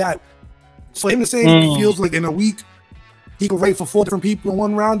 Cleveland back. For him to say he feels like in a week he can rate for 4 different people in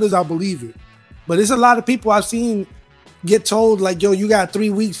 1 rounders, I believe it. But there's a lot of people I've seen get told like, yo, you got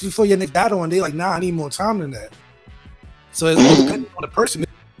 3 weeks before your next battle, and they like, nah, I need more time than that. So it's depending on the person. And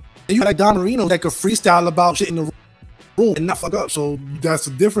you got like Don Marino that could freestyle about shit in the room and not fuck up. So that's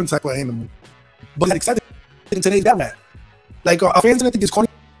a different type of animal. But like, excited in today's battle rap. Like, our fans don't think it's corny.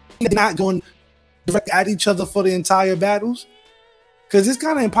 They're not going direct at each other for the entire battles. Because it's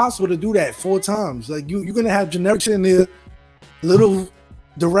kind of impossible to do that 4 times. Like, you're going to have generic shit in there, little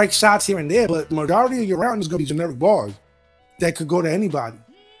direct shots here and there, but the majority of your round is going to be generic bars that could go to anybody.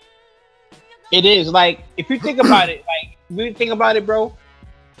 It is. Like, if you think about it, like, really think about it, bro,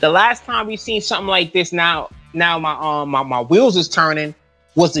 the last time we seen something like this, now my wheels is turning,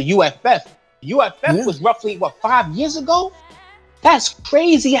 was the UFF. UFF was roughly, what, 5 years ago? That's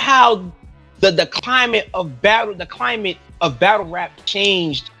crazy how the climate of battle rap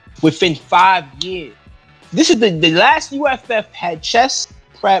changed within 5 years. This is the last UFF had Chess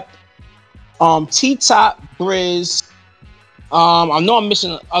Prep, T-Top, Grizz. I know I'm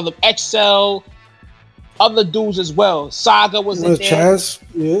missing other XL, other dudes as well. Saga was in there. Chess,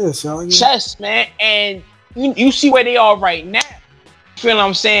 yeah, Saga. Chess, man, and you see where they are right now. You feel what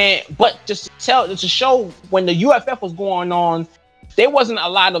I'm saying? But just to show when the UFF was going on, there wasn't a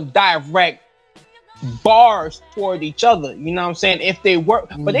lot of direct bars toward each other. You know what I'm saying? If they were,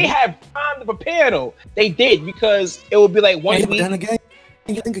 but they had time to prepare though. They did, because it would be like 1 week. Then again,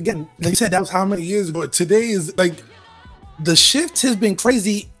 you think again, like you said, that was how many years ago. Today is like the shift has been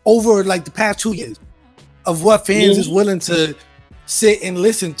crazy over like the past 2 years of what fans is willing to sit and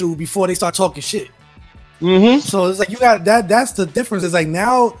listen through before they start talking shit. So it's like you got that. That's the difference. It's like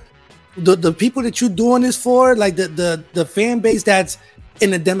now the people that you're doing this for, like the fan base that's in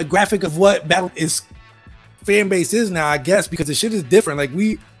the demographic of what battle is fan base is now, I guess, because the shit is different. Like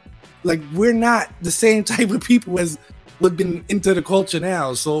we're not the same type of people as we've been into the culture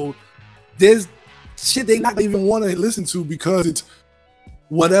now. So there's shit they not even want to listen to because it's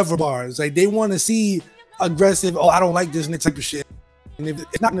whatever bars. Like they want to see aggressive, oh, I don't like this type of shit. And if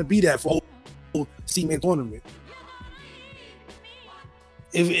it's not gonna be that for a whole C-man tournament.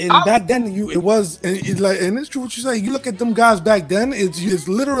 Back then it was and it's true what you say. You look at them guys back then, it's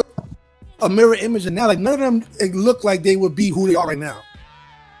literally a mirror image, and now like none of them look like they would be who they are right now.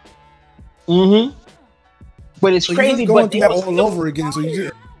 But it's crazy. Going through that all over again. So you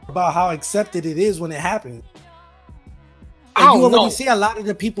just about how accepted it is when it happens. And you already see a lot of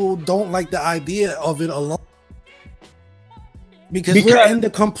the people don't like the idea of it alone. Because we're in the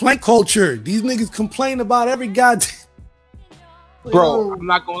complaint culture. These niggas complain about every goddamn. Bro, I'm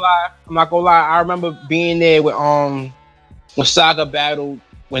not gonna lie. I remember being there with when Saga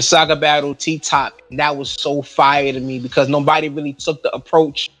battled T-Top. That was so fire to me because nobody really took the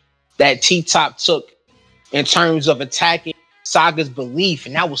approach that T-Top took in terms of attacking Saga's belief,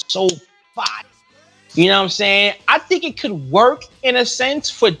 and that was so fire. You know what I'm saying? I think it could work in a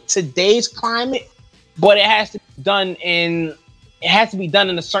sense for today's climate, but it has to be done in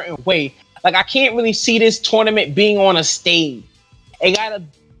a certain way. Like I can't really see this tournament being on a stage. It gotta be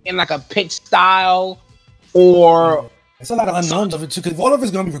in like a pitch style, or it's a lot of unknowns of it too. Because all of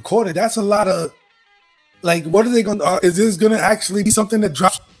it's gonna be recorded. That's a lot of like. What are they gonna? Is this gonna actually be something that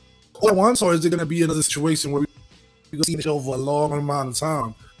drops all at once, or is it gonna be another situation where we're gonna see this over a long amount of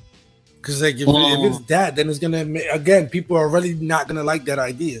time? Because like if it's that, then it's gonna again people are really not gonna like that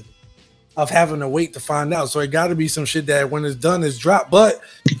idea of having to wait to find out. So it got to be some shit that when it's done is dropped. But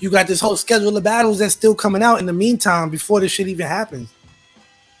you got this whole schedule of battles that's still coming out in the meantime before this shit even happens.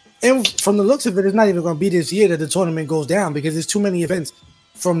 And from the looks of it, it's not even going to be this year that the tournament goes down because there's too many events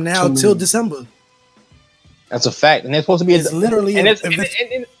from now till December. That's a fact, and it's supposed to be literally and it's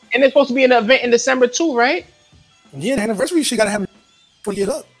supposed to be an event in December too, right? Yeah, the anniversary shit got to happen before you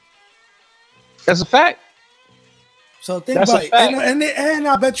get up. That's a fact. So think about it. And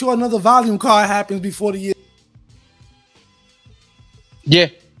I bet you another volume card happens before the year. Yeah.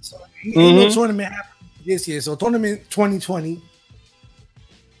 So no tournament happens this year. So tournament 2020.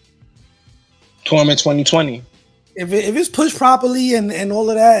 Tournament 2020. If it's pushed properly and all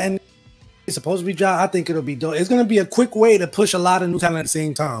of that, and it's supposed to be dropped, I think it'll be dope. It's gonna be a quick way to push a lot of new talent at the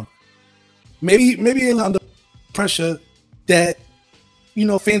same time. Maybe under pressure that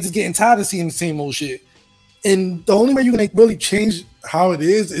fans is getting tired of seeing the same old shit. And the only way you can really change how it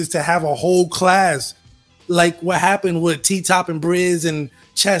is to have a whole class, like what happened with T-Top and Briz and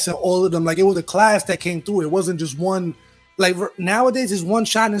Chess and all of them. Like it was a class that came through. It wasn't just one. Like nowadays, it's one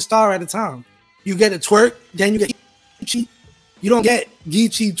shining star at a time. You get a Twerk, then you get Geechee. You don't get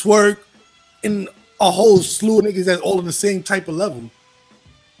Geechee, Twerk, and a whole slew of niggas that's all on the same type of level.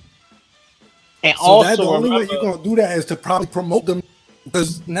 And so also, the only way you're gonna do that is to probably promote them.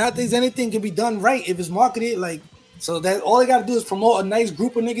 Because nowadays anything can be done right if it's marketed like so that all they gotta do is promote a nice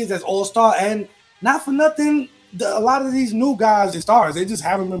group of niggas that's all star, and not for nothing, a lot of these new guys are stars. They just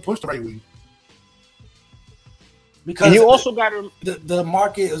haven't been pushed the right way. Because and you also gotta the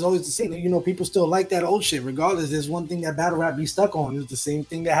market is always the same. People still like that old shit. Regardless, there's one thing that battle rap be stuck on. It's the same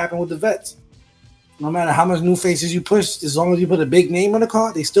thing that happened with the vets. No matter how much new faces you push, as long as you put a big name on the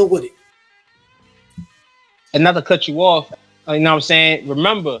card, they still with it. And not to cut you off. You know what I'm saying?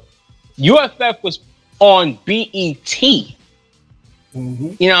 Remember, UFF was on BET. You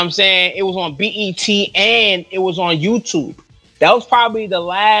know what I'm saying? It was on BET and it was on YouTube. That was probably the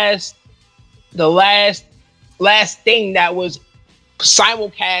last thing that was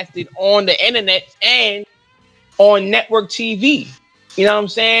simulcasted on the internet and on network TV. You know what I'm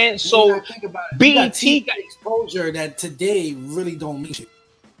saying? So BET got exposure that today really don't mean shit.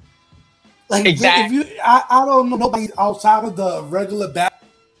 Like exactly. I don't know nobody outside of the regular battle.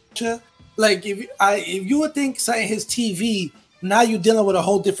 Like if you would think saying his TV, now you're dealing with a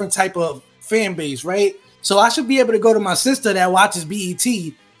whole different type of fan base, right? So I should be able to go to my sister that watches BET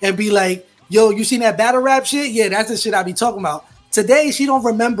and be like, "Yo, you seen that battle rap shit? Yeah, that's the shit I be talking about." Today she don't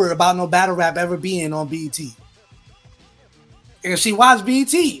remember about no battle rap ever being on BET. And she watched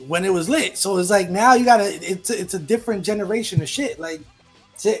BET when it was lit. So it's like now you gotta. It's a different generation of shit. Like.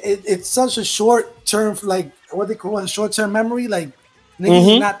 It's such a short term, like what they call it, short term memory. Like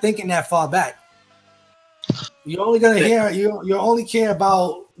niggas is not thinking that far back. You're only gonna hear you only care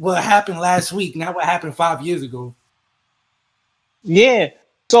about what happened last week, not what happened 5 years ago. Yeah.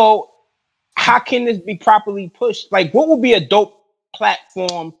 So how can this be properly pushed? Like, what would be a dope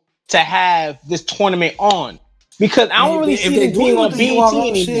platform to have this tournament on? Because I don't really see it being on BET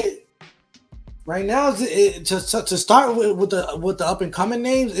anymore. Right now, to start with the up and coming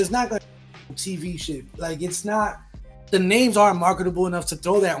names, it's not like TV shit. Like it's not, the names aren't marketable enough to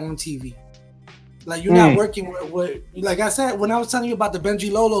throw that on TV. Like you're not working with like I said when I was telling you about the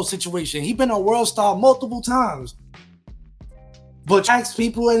Benji Lolo situation. He been a world star multiple times, but tracks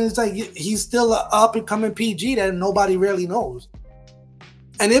people and it's like he's still an up and coming PG that nobody really knows.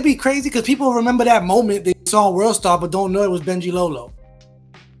 And it'd be crazy because people remember that moment they saw World Star but don't know it was Benji Lolo.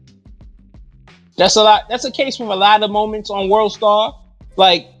 That's a lot. That's a case with a lot of moments on World Star.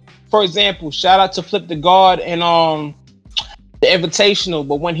 Like, for example, shout out to Flip the Guard and the Invitational.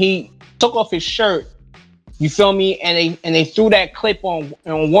 But when he took off his shirt, you feel me? And they threw that clip on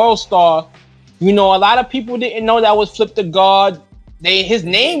World Star. You know, a lot of people didn't know that was Flip the Guard. His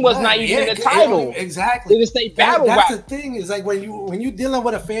name was not even in the title. Exactly. They just say battle rap. That's the thing. Is like when you dealing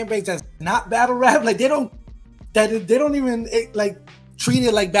with a fan base that's not battle rap, like they don't even like treat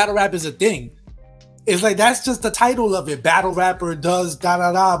it like battle rap is a thing. It's like that's just the title of it. Battle rapper does da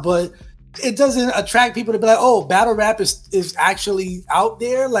da da, but it doesn't attract people to be like, oh, battle rap is actually out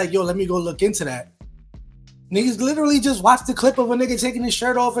there. Like, yo, let me go look into that. Niggas literally just watch the clip of a nigga taking his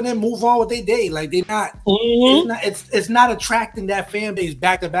shirt off and then move on with their day. Like they're not, it's not attracting that fan base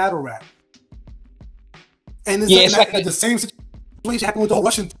back to battle rap. And it's like the same situation happened with the whole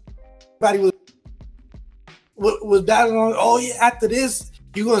Russian. Everybody was battling on. Oh yeah, after this,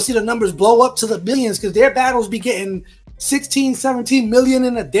 you're gonna see the numbers blow up to the millions because their battles be getting 16, 17 million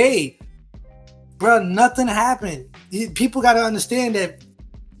in a day. Bro, nothing happened. People gotta understand that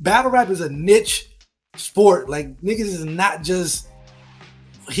battle rap is a niche sport. Like niggas is not just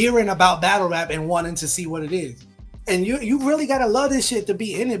hearing about battle rap and wanting to see what it is. And you really gotta love this shit to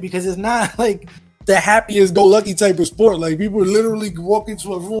be in it because it's not like the happiest go lucky type of sport. Like people literally walk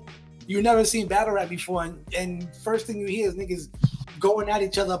into a room, you never seen battle rap before, and first thing you hear is niggas going at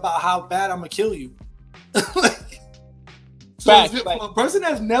each other about how bad I'm gonna kill you. For a person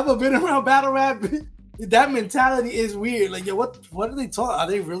that's never been around battle rap, that mentality is weird. Like, yo, what are they talking? Are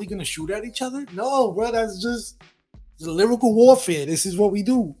they really gonna shoot at each other? No, bro, that's just lyrical warfare. This is what we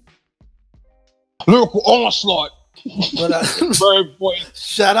do. Lyrical onslaught. But, Verb boy.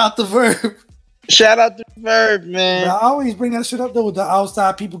 Shout out to Verb. Shout out to Verb, man. But I always bring that shit up though with the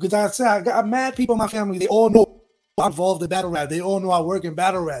outside people because I say I got mad people in my family. They all know I'm involved in battle rap. They all know I work in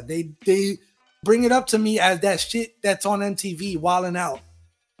battle rap. They bring it up to me as that shit that's on MTV wilding out.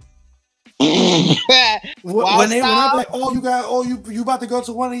 when I'm like, oh, you about to go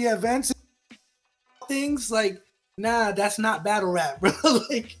to one of the events, things like, nah, that's not battle rap, bro.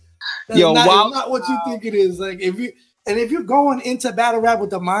 Like, that's not what you think it is. Like, if you're going into battle rap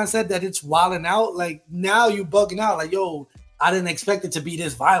with the mindset that it's wilding out, like now you bugging out. Like, yo, I didn't expect it to be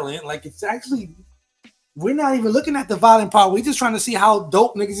this violent. Like, it's actually, we're not even looking at the violent part. We're just trying to see how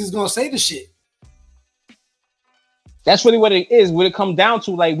dope niggas is gonna say the shit. That's really what it is. What it comes down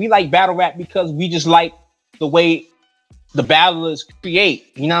to, like, we like battle rap because we just like the way the battlers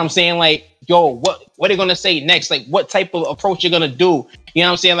create. You know what I'm saying? Like, yo, what are they gonna say next? Like, what type of approach you're gonna do? You know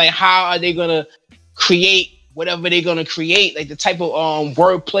what I'm saying? Like, how are they gonna create whatever they're gonna create? Like the type of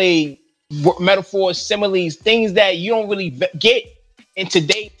wordplay, metaphors, similes, things that you don't really get in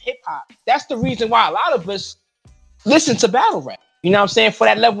today's hip hop. That's the reason why a lot of us listen to battle rap. You know what I'm saying? For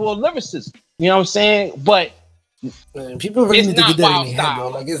that level of lyricism. You know what I'm saying? But man, people really need to get that in their head, bro.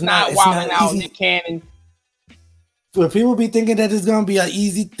 Like it's not out Nick Cannon. But people be thinking that it's gonna be an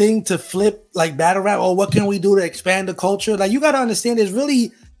easy thing to flip like battle rap, or what can we do to expand the culture? Like you gotta understand, there's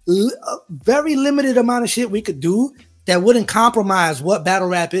really a very limited amount of shit we could do that wouldn't compromise what battle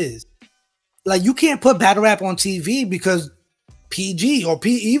rap is. Like you can't put battle rap on TV because PG or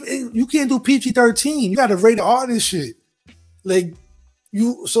you can't do PG-13. You gotta rate R this shit. Like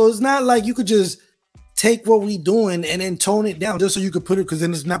so it's not like you could just take what we doing and then tone it down just so you could put it, because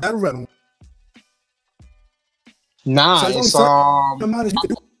then it's not battle rap. Nah, so it's to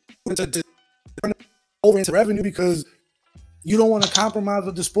turn over into revenue because you don't want to compromise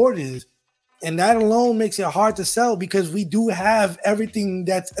what the sport is, and that alone makes it hard to sell because we do have everything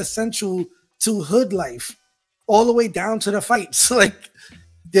that's essential to hood life, all the way down to the fights. Like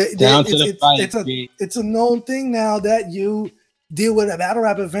it's a known thing now that you deal with a battle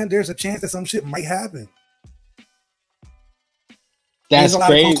rap event, there's a chance that some shit might happen. That's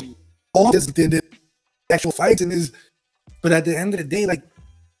crazy. The actual fights but at the end of the day, like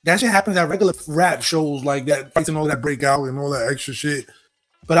that shit happens at regular rap shows, like that fights and all that breakout and all that extra shit.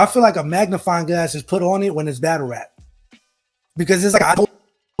 But I feel like a magnifying glass is put on it when it's battle rap, because it's like I told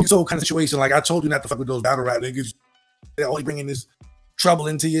you so kind of situation. Like I told you not to fuck with those battle rap niggas. They're only bringing this trouble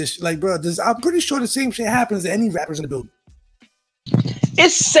into your like, bro. I'm pretty sure the same shit happens to any rappers in the building.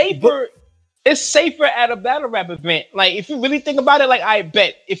 It's safer. It's safer at a battle rap event. Like if you really think about it, like I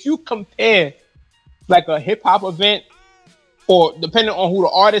bet if you compare like a hip hop event, or depending on who the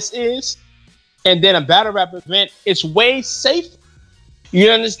artist is, and then a battle rap event, it's way safer. You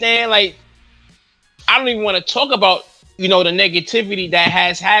understand? Like I don't even want to talk about, you know, the negativity that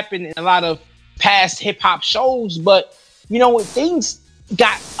has happened in a lot of past hip hop shows, but you know, when things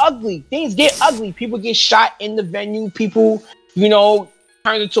got ugly. Things get ugly. People get shot in the venue. People, you know,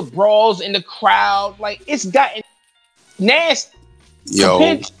 turn into brawls in the crowd. Like, it's gotten nasty.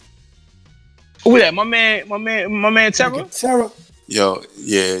 Yo. Who that? My man Terra? Terra. Yo,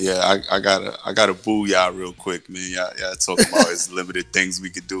 yeah. I gotta boo y'all real quick, man. Y'all talking about it's limited things we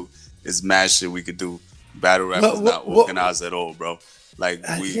could do. It's mad shit we could do. Battle rap is not organized at all, bro. Like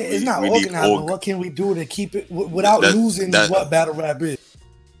it's not organized. But what can we do to keep it without losing what battle rap is?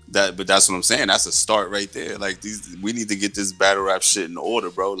 But that's what I'm saying. That's a start right there. Like we need to get this battle rap shit in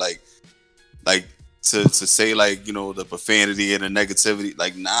order, bro. Like to say like, you know, the profanity and the negativity.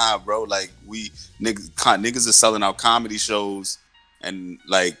 Like, nah, bro. Like niggas are selling out comedy shows, and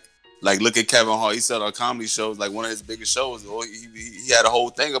like look at Kevin Hart. He sold out comedy shows. Like one of his biggest shows. He had a whole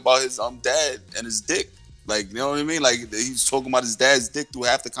thing about his dad and his dick. Like, you know what I mean? Like he's talking about his dad's dick through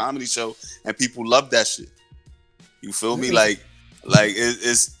half the comedy show, and people love that shit. You feel me? Like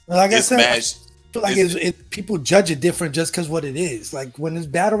it's like it's I said, mad. I feel like people judge it different just because what it is. Like when it's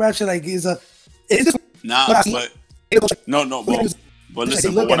battle rap shit, like it's just but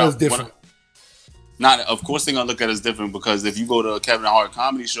listen, look at us different. Of course they're gonna look at us different, because if you go to a Kevin Hart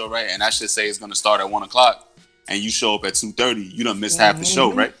comedy show, right, and that shit say it's gonna start at 1:00, and you show up at 2:30, you done missed half the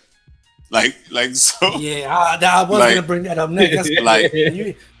show, right? Like so. Yeah, I was gonna bring that up next.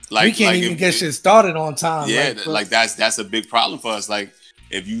 We can't even get shit started on time. Yeah, like that's a big problem for us. Like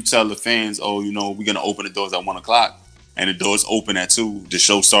if you tell the fans, oh, you know, we're gonna open the doors at 1:00, and the doors open at 2, the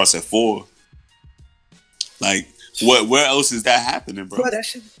show starts at 4. Like, where else is that happening, bro? That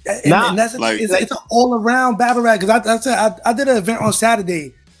shit, and that's it's an all around battle rap. Because I did an event on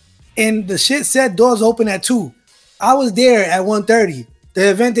Saturday, and the shit said doors open at 2. I was there at 1:30. The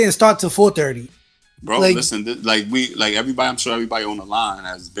event didn't start till 4:30. Bro, listen, everybody, I'm sure everybody on the line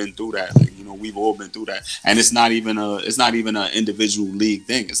has been through that. Like, you know, we've all been through that, and it's not even an individual league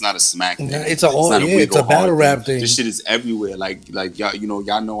thing. It's not a smack thing. It's a battle rap thing. This shit is everywhere. Like y'all,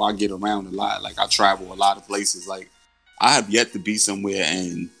 y'all know I get around a lot. Like I travel a lot of places. Like I have yet to be somewhere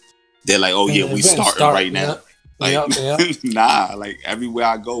and they're like, oh yeah, we starting right now. Nah, like everywhere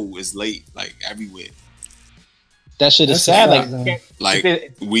I go is late. Like everywhere. That shit is sad.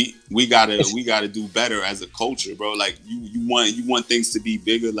 We gotta do better as a culture, bro. Like you want things to be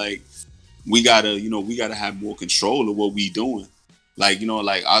bigger. Like we gotta have more control of what we doing. Like,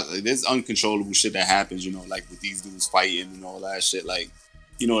 there's uncontrollable shit that happens, like with these dudes fighting and all that shit. Like,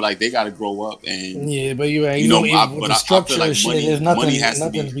 like they gotta grow up and but you're right. But the structure like shit, there's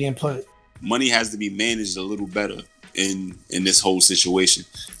nothing's being put. Money has to be managed a little better in this whole situation,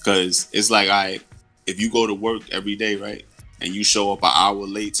 because it's like if you go to work every day, right, and you show up an hour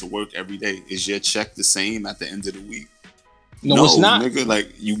late to work every day, is your check the same at the end of the week? No, it's not. Nigga,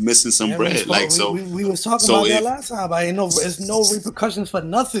 like you missing some bread. We was talking about that last time. There's no repercussions for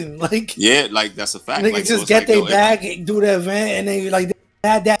nothing. Like like that's a fact. Niggas just get their bag, do the event, and then like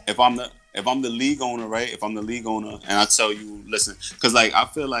that. If I'm the league owner, right? If I'm the league owner, and I tell you, listen, because like I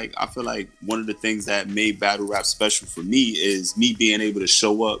feel like one of the things that made battle rap special for me is me being able to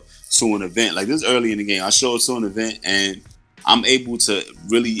show up to an event. Like this early in the game, I show up to an event and I'm able to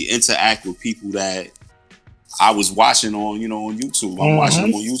really interact with people that I was watching on YouTube. I'm watching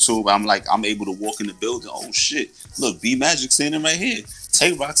them on YouTube. I'm able to walk in the building. Oh shit! Look, B Magic standing right here.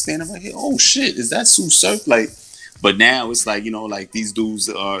 Tay Roc standing right here. Oh shit! Is that Sue Surf? Like. But now it's like, like these dudes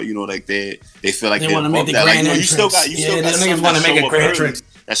are, like they feel like they want to make the grand entrance. You still got niggas want to make a grand entrance.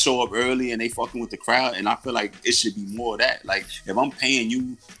 That show up early and they fucking with the crowd, and I feel like it should be more of that. Like if I'm paying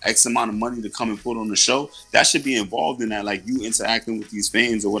you X amount of money to come and put on the show, that should be involved in that. Like you interacting with these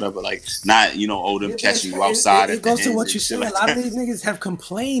fans or whatever. Like not them catching you outside. It goes to what you said. A lot of these niggas have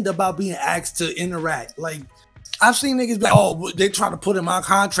complained about being asked to interact. Like I've seen niggas be like, they try to put in my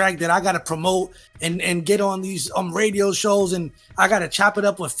contract that I got to promote and get on these radio shows, and I got to chop it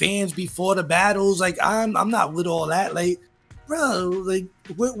up with fans before the battles. Like I'm not with all that. Like, bro, like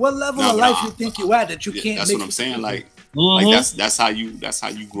what level of life you think you at that you can't? That's what I'm saying. Like that's how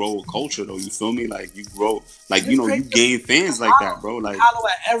you grow a culture, though. You feel me? Like you grow, like you gain fans like that, bro. Like follow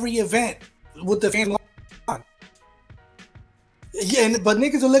at every event with the fans on. Yeah, but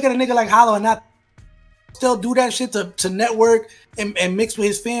niggas will look at a nigga like Hollow and not still do that shit to network and mix with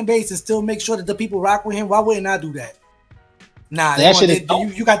his fan base and still make sure that the people rock with him. Why wouldn't I do that? Nah,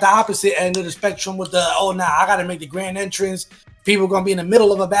 you got the opposite end of the spectrum with I gotta make the grand entrance. People gonna be in the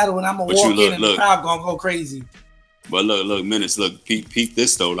middle of a battle and I'm gonna walk in and the crowd gonna go crazy. But look, Menace, peep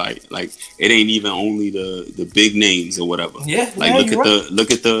this though. Like it ain't even only the big names or whatever. Yeah. Like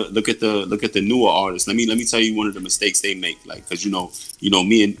look at the newer artists. Let me tell you one of the mistakes they make. Like, cause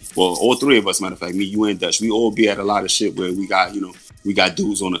me and all three of us, matter of fact, me, you, and Dutch, we all be at a lot of shit where we got we got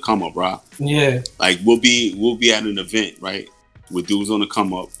dudes on the come up, bro. Yeah. Like we'll be at an event, right, with dudes on the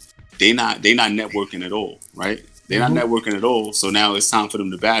come up. They not networking at all, right? They're not networking at all. So now it's time for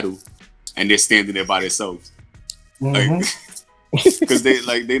them to battle, and they're standing there by themselves, like, because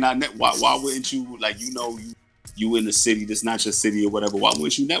they not why wouldn't you, like, you in the city, that's not your city or whatever. Why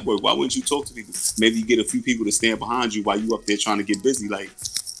wouldn't you network? Why wouldn't you talk to people? Maybe you get a few people to stand behind you while you up there trying to get busy, like.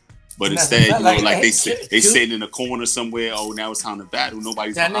 But instead, you know, like they sitting in a corner somewhere. Oh, now it's time to battle.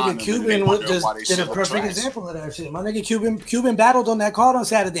 Nobody's that nigga Cuban did a perfect example of that shit. My nigga Cuban battled on that card on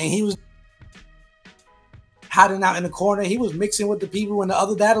Saturday, and he was hiding out in the corner. He was mixing with the people when the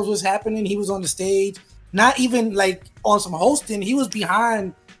other battles was happening. He was on the stage, not even like on some hosting. He was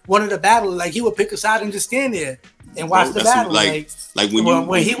behind one of the battles. Like he would pick a side and just stand there and watch the battle. Like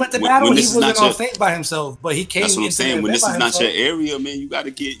when he went to battle, he wasn't on stage by himself, but he came. That's what I'm saying. When this is not your area, man, you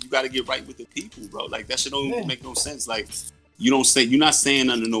gotta get right with the people, bro. Like that shit don't make no sense. Like you're not saying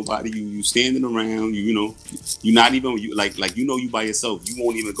nothing to nobody. You standing around. You're not even you by yourself. You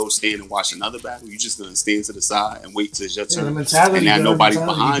won't even go stand and watch another battle. You just gonna stand to the side and wait till it's your turn. And now nobody's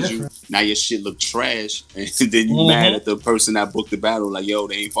behind you. Now your shit look trash, and then you mad at the person that booked the battle. Like, yo,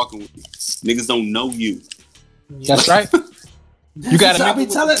 they ain't fucking with you. Niggas don't know you. That's right. You gotta. I be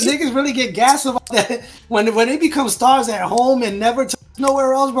telling niggas really get gas about that when they become stars at home and never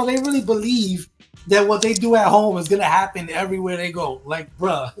nowhere else, bro. They really believe that what they do at home is gonna happen everywhere they go. Like,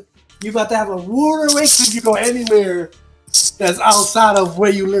 bruh, you about to have a rude awakening if you go anywhere that's outside of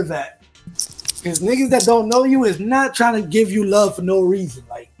where you live at. Because niggas that don't know you is not trying to give you love for no reason.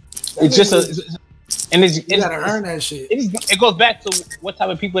 Like, it's just you gotta earn that shit. It goes back to what type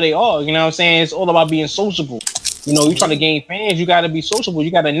of people they are. You know what I'm saying? It's all about being sociable. You know, you trying to gain fans, you got to be sociable. You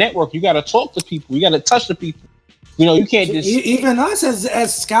got to network. You got to talk to people. You got to touch the people. You know, you can't just... Even us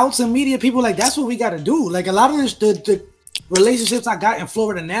as scouts and media people, like, that's what we got to do. Like, a lot of the relationships I got in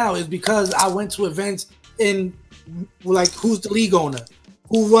Florida now is because I went to events in, like, who's the league owner?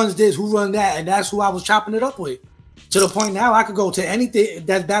 Who runs this? Who runs that? And that's who I was chopping it up with. To the point now I could go to anything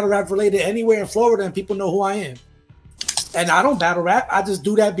that's battle rap related anywhere in Florida and people know who I am. And I don't battle rap. I just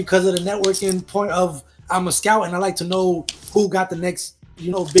do that because of the networking point of I'm a scout and I like to know who got the next,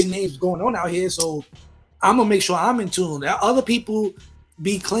 big names going on out here. So I'm gonna make sure I'm in tune. Other people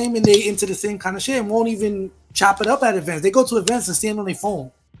be claiming they into the same kind of shit and won't even chop it up at events. They go to events and stand on their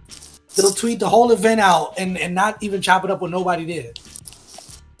phone. They'll tweet the whole event out and not even chop it up with nobody there.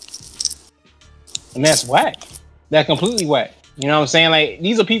 And that's whack. That's completely whack. You know what I'm saying? Like,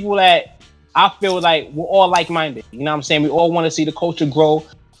 these are people that I feel like we're all like-minded. You know what I'm saying? We all want to see the culture grow.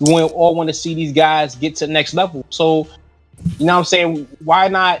 We all want to see these guys get to the next level. So, you know what I'm saying? Why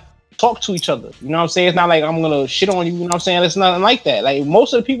not talk to each other? You know what I'm saying? It's not like I'm going to shit on you. You know what I'm saying? It's nothing like that. Like,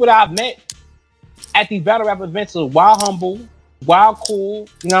 most of the people that I've met at these battle rap events are wild humble, wild cool.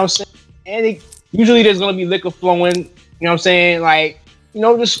 You know what I'm saying? And usually there's going to be liquor flowing. You know what I'm saying? Like,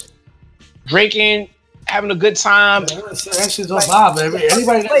 just drinking, having a good time. Yeah, that shit's all vibe.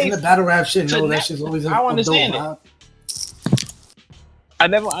 Everybody that's in the battle rap shit know that shit's always I understand it. I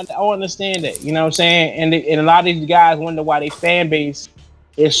don't understand that. You know what I'm saying? And a lot of these guys wonder why their fan base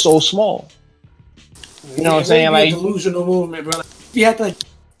is so small. You know what I'm saying? Like, delusional movement, bro. You have to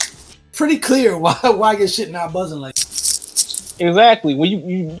pretty clear why your shit not buzzing like. Exactly. When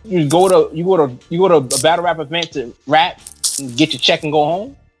you go to a battle rap event to rap and get your check and go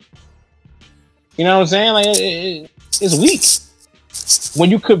home. You know what I'm saying? Like, it's weak. When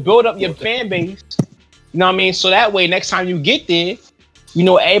you could build up your fan base, you know what I mean? So that way, next time you get there,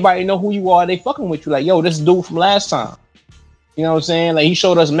 everybody know who you are. They fucking with you. Like, yo, this dude from last time. You know what I'm saying? Like, he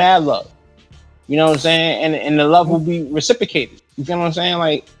showed us mad love. You know what I'm saying? And the love will be reciprocated. You feel what I'm saying?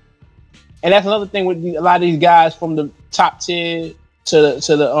 Like, and that's another thing with a lot of these guys from the top tier to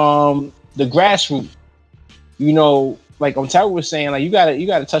the grassroots. Like Terra was saying, like, you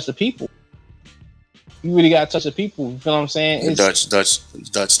gotta touch the people. You really gotta touch the people. You feel what I'm saying? Dutch,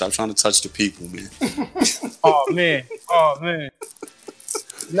 stop trying to touch the people, man. Oh man.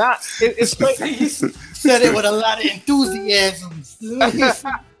 It's crazy. He said it with a lot of enthusiasm.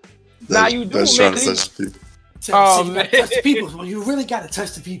 Nah, you do, man. Trying to touch the people. Man. Touch the people. Well, you really gotta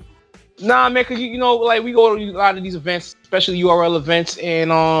touch the people. Nah, man, cause like we go to a lot of these events, especially URL events,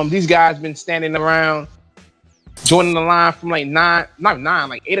 and these guys been standing around, joining the line from like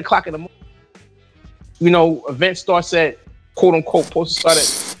 8 o'clock in the morning. Event starts at quote unquote supposed to start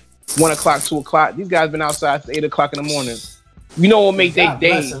at 1 o'clock, 2 o'clock. These guys been outside since 8 o'clock in the morning. What make their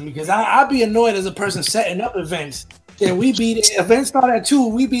day? Because I'd be annoyed as a person setting up events. Then we be there. Events start at 2.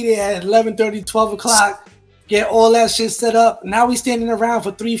 We be there at 11:30, 12 o'clock. Get all that shit set up. Now we standing around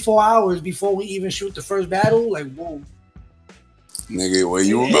for 3-4 hours before we even shoot the first battle. Like, whoa. Nigga, well,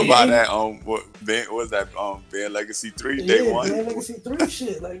 you remember how that what was that Band Legacy 3 day one? Band Legacy 3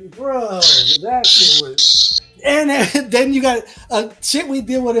 shit, like bro, that shit was. And then you got shit we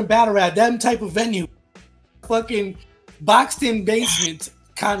deal with in battle rap, that type of venue, fucking boxed in basement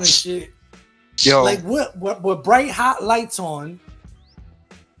kind of shit. Yo, like with bright hot lights on,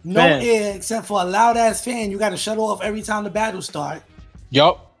 no air except for a loud ass fan. You got to shut off every time the battle start.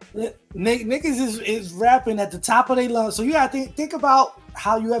 Yup. Niggas is rapping at the top of their lungs. So you gotta think about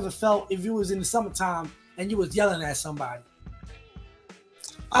how you ever felt if you was in the summertime and you was yelling at somebody.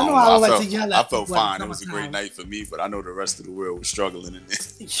 I know I don't like to yell at. I felt fine. It was a great night for me, but I know the rest of the world was struggling in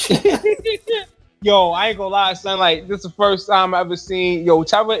there. Yo, I ain't gonna lie, son. Like, this is the first time I ever seen. Yo,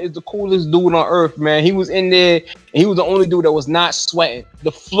 Terra is the coolest dude on earth, man. He was in there, and he was the only dude that was not sweating.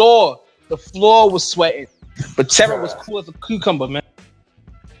 The floor was sweating, but Terra was cool as a cucumber, man.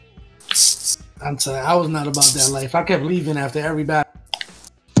 I'm telling you, I was not about that life. I kept leaving after every battle.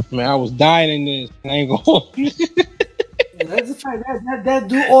 Man, I was dying in this. I ain't gonna. That's the fact that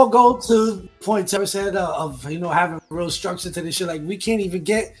do all go to the point Terra said of having real structure to this shit. Like, we can't even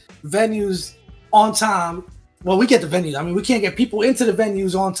get venues on time. Well, we get the venues. I mean, we can't get people into the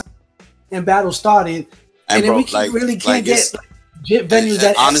venues on time. And battle started, and then we can't get venues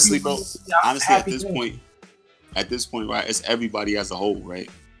that honestly, bro. Honestly, at this point, right? It's everybody as a whole, right?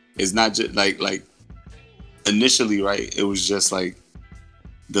 It's not just like initially, right? It was just like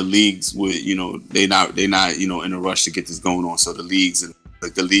the leagues would, they not in a rush to get this going on. So the leagues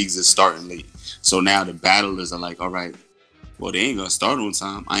is starting late. So now the battlers are like, all right, well, they ain't gonna start on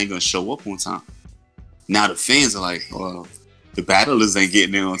time. I ain't gonna show up on time. Now the fans are like, well, the battlers ain't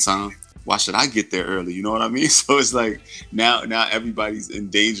getting there on time. Why should I get there early? You know what I mean? So it's like now everybody's in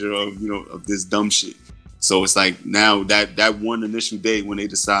danger of of this dumb shit. So it's like now that one initial day when they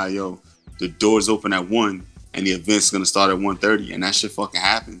decide, yo, the doors open at 1 and the event's gonna start at 1:30, and that shit fucking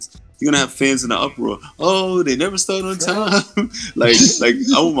happens. You're gonna have fans in the uproar. Oh, they never start on time. like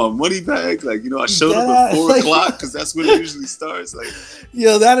I want my money back. Like, I showed up at 4 o'clock because that's when it usually starts. Like,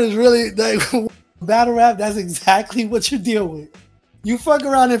 yo, that is really like battle rap. That's exactly what you deal with. You fuck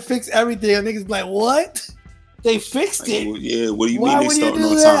around and fix everything, and niggas be like, what? They fixed it. Well, yeah, what do you mean they starting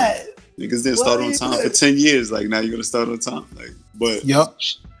on time? Niggas didn't start on time for 10 years. Like, now you're gonna start on time. Like, but yup.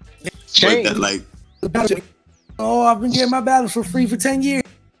 But that, like, oh, I've been getting my battles for free for 10 years.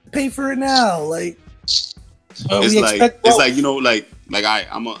 Pay for it now. Like, it's like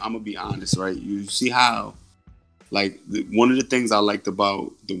I'm gonna be honest, right? You see how, like, one of the things I liked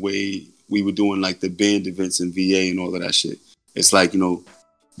about the way we were doing like the band events in VA and all of that shit. It's like, you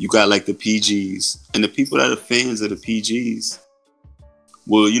got like the PGs, and the people that are fans of the PGs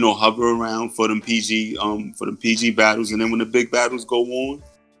will, hover around for them PG battles, and then when the big battles go on,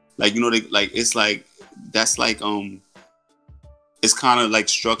 like, it's like that's like it's kind of like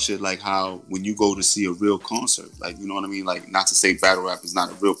structured like how when you go to see a real concert, like, you know what I mean? Like, not to say battle rap is not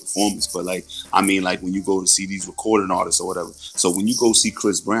a real performance, but like, I mean, like when you go to see these recording artists or whatever. So when you go see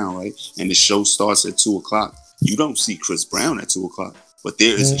Chris Brown, right, and the show starts at 2 o'clock, you don't see Chris Brown at 2 o'clock, but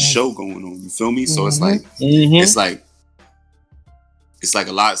there is a show going on. You feel me? So it's like, it's like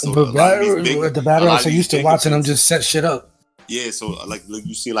a lot. So the battle raps are used to watching them just set shit up. Yeah. So like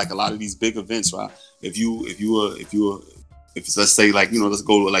you see like a lot of these big events, right? If let's say like, let's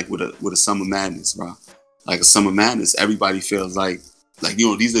go like with a Summer Madness, right? Like a Summer Madness, everybody feels like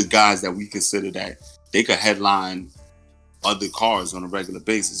these are guys that we consider that they could headline other cars on a regular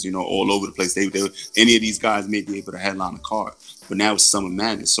basis, all over the place. They any of these guys may be able to headline a car, but now it's Summer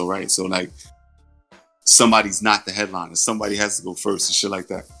Madness. So right, so like somebody's not the headliner, somebody has to go first and shit like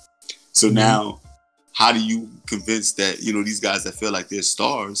that. So now, how do you convince that these guys that feel like they're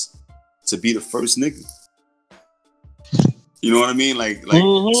stars to be the first nigga? You know what I mean? Like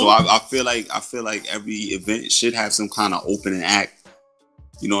so I feel like every event should have some kind of opening act.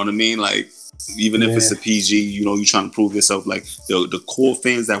 You know what I mean? Like, even if it's a PG, you're trying to prove yourself. Like, the core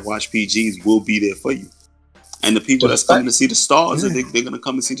fans that watch PGs will be there for you. And the people that's coming to see the stars, they're going to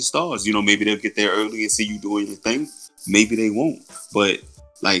come and see the stars. Maybe they'll get there early and see you doing your thing. Maybe they won't. But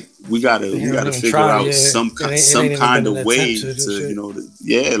like, we gotta figure out some kind of way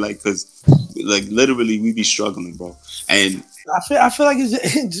to, like, because like literally we be struggling, bro. And I feel like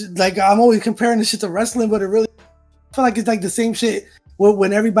it's like, I'm always comparing this shit to wrestling, but I feel like it's like the same shit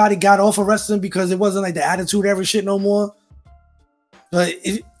when everybody got off of wrestling because it wasn't like the Attitude Era shit no more. But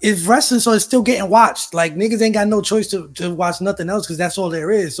it's wrestling, so it's still getting watched. Like, niggas ain't got no choice to watch nothing else because that's all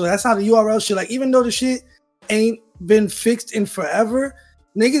there is. So that's how the URL shit, like, even though the shit ain't been fixed in forever,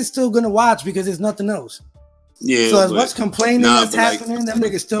 niggas still gonna watch because there's nothing else. Yeah. So as much complaining that's like, happening, them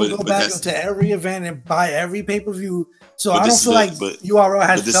niggas still go back into every event and buy every pay-per-view. So I don't feel like URL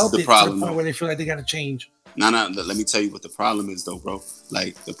has felt it to the point where they feel like they got to change. No. Let me tell you what the problem is, though, bro.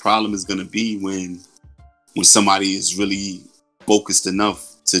 Like the problem is gonna be when somebody is really focused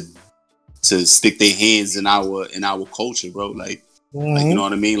enough to stick their hands in our culture, bro. Like, like, you know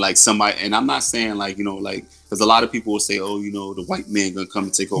what I mean? Like somebody, and I'm not saying like, you know, like, because a lot of people will say, oh, you know, the white man gonna come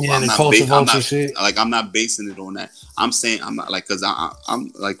and take over. Yeah, I'm not basing it on that. I'm saying I'm not like, because I'm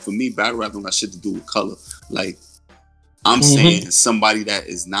like, for me, battle rap don't got shit to do with color. Like, I'm saying somebody that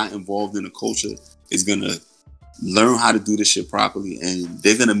is not involved in the culture is gonna learn how to do this shit properly, and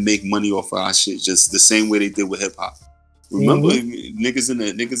they're gonna make money off of our shit just the same way they did with hip hop. Remember, niggas in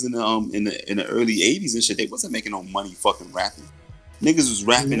the early '80s and shit, they wasn't making no money fucking rapping. Niggas was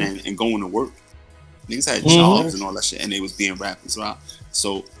rapping and going to work. Niggas had jobs and all that shit, and they was being rappers, right?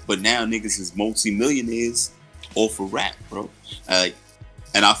 So, but now niggas is multi-millionaires off of rap, bro. Like,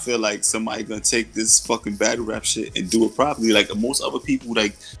 and I feel like somebody gonna take this fucking battle rap shit and do it properly. Like most other people,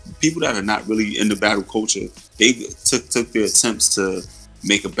 like people that are not really in the battle culture, they took their attempts to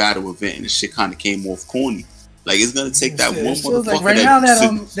make a battle event, and the shit kind of came off corny. Like it's gonna take that one motherfucker. Like right now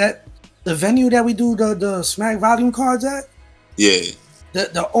that the venue that we do the Smack Volume cards at. Yeah.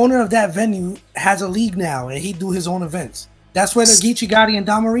 The owner of that venue has a league now, and he do his own events. That's where the Geechee Gotti and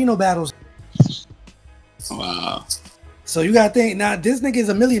Don Marino battles. Wow. So you gotta think now. This nigga is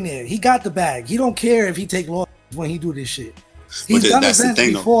a millionaire. He got the bag. He don't care if he take losses when he do this shit. He's done events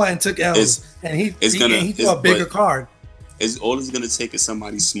before and took L's, and he threw a bigger card. All it's gonna take is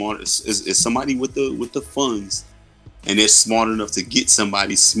somebody smart. Is somebody with the funds, and they're smart enough to get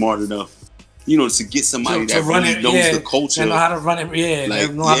somebody smart enough. You know, to get somebody that really knows the culture, and know how to run it. Yeah,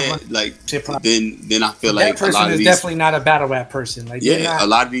 then I feel like that person is definitely not a battle rap person. Like, a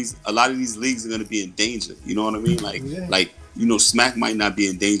lot of these leagues are gonna be in danger. You know what I mean? Like you know, Smack might not be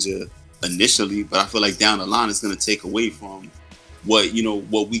in danger initially, but I feel like down the line it's gonna take away from what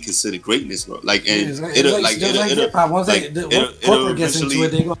we consider greatness, bro. Like, and it'll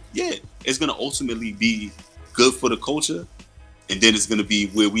it's gonna ultimately be good for the culture. And then it's gonna be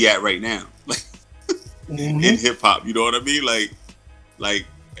where we at right now, like in hip hop. You know what I mean? Like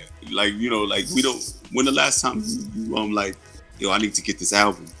you know, like we don't. When the last time you like, yo, I need to get this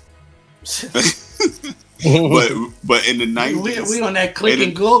album. but in the 90s, we on that click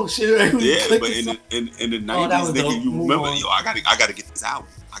and go shit. Right? Yeah, but in the 90s, nigga, you remember? Yo, I gotta get this album.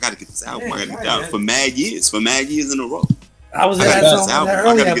 I gotta get this album. I gotta get that for mad years in a row. I was at something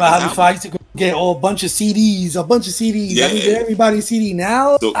earlier about how before I used to go get a bunch of CDs. Yeah. I need everybody's CD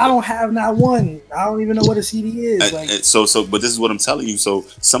now. So, I don't have not one. I don't even know what a CD is. But this is what I'm telling you. So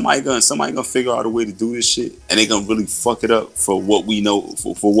somebody gonna figure out a way to do this shit, and they gonna really fuck it up for what we know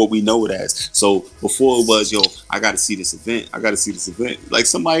for what we know it as. So before it was, yo, I gotta see this event. Like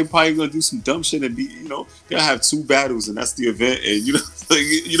somebody probably gonna do some dumb shit and be, you know, they'll have 2 battles and that's the event, and you know, like,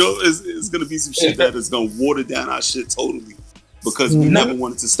 you know, it's gonna be some shit that is gonna water down our shit totally. Because we never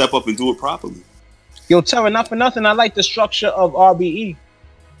wanted to step up and do it properly. Yo, Terra, not for nothing, I like the structure of RBE.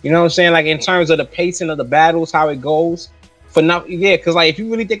 You know what I'm saying? Like in terms of the pacing of the battles, how it goes. Because like if you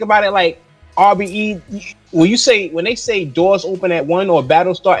really think about it, like RBE, when they say doors open at 1 or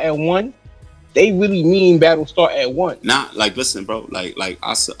battle start at 1, they really mean battle start at 1. Nah, like listen, bro, like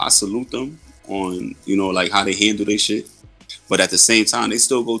I salute them on, you know, like how they handle their shit. But at the same time, they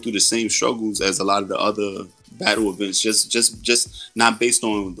still go through the same struggles as a lot of the other battle events, just not based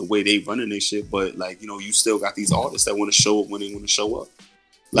on the way they running their shit, but like, you know, you still got these artists that want to show up when they want to show up,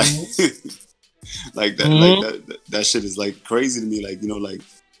 like like that that shit is like crazy to me. Like, you know, like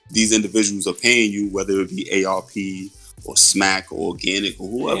these individuals are paying you, whether it be ARP or Smack or Organic or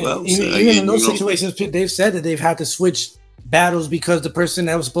whoever else. Even in those situations, they've said that they've had to switch battles because the person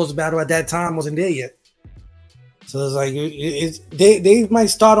that was supposed to battle at that time wasn't there yet. So it's like they might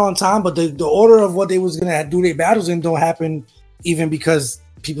start on time, but the order of what they was gonna do their battles in don't happen even because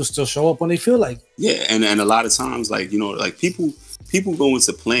people still show up when they feel like. Yeah, and a lot of times, like, you know, like people go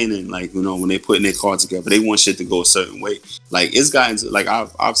into planning, like, you know, when they putting their cards together, they want shit to go a certain way. Like it's gotten like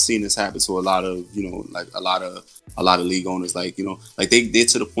I've seen this happen to a lot of, you know, like a lot of league owners, like, you know, like they're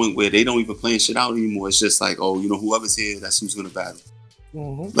to the point where they don't even plan shit out anymore. It's just like, oh, you know, whoever's here, that's who's gonna battle.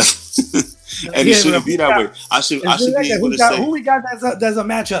 And it shouldn't be that way. I should be able to say who we got that's a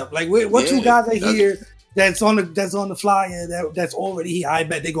matchup. Like what 2 guys are here that's on the flyer that's already here. I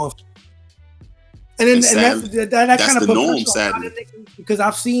bet they're going. And then that kind of the norm, sadly. Because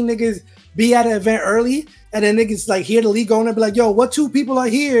I've seen niggas be at an event early, and then niggas like hear the league owner be like, "Yo, what 2 people are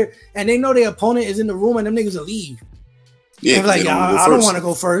here?" And they know their opponent is in the room, and them niggas will leave. Yeah, like I don't want to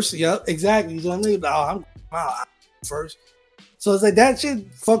go first. Yep, exactly. So I'm like, out first. So it's like that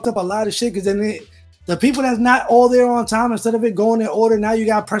shit fucked up a lot of shit because then the people that's not all there on time, instead of it going in order, now you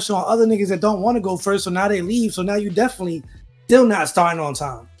got pressure on other niggas that don't want to go first, so now they leave. So now you definitely still not starting on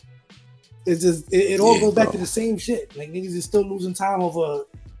time. It's just it all goes back to the same shit. Like niggas is still losing time over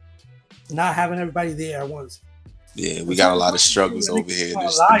not having everybody there at once. Yeah, we got a lot of struggles over here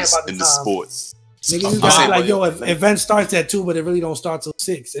in the sports. Niggas just got like, yo, event starts at 2, but it really don't start till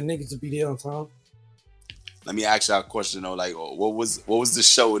 6, and niggas will be there on time. Let me ask y'all a question though. Like, what was the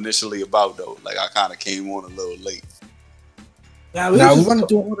show initially about though? Like, I kind of came on a little late. Yeah, we were just running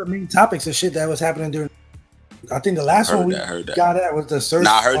through all the main topics and shit that was happening during. I think the last one we got at was the surf.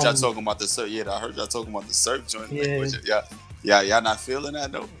 Nah, I heard y'all talking about the surf. Yeah, I heard y'all talking about the surf joint. Yeah. Yeah, y'all not feeling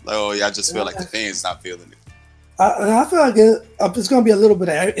that though. Like, oh, y'all just feel like the fans not feeling it. I feel like it's gonna be a little bit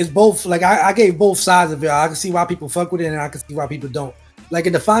of it's both. Like I gave both sides of it. I can see why people fuck with it, and I can see why people don't.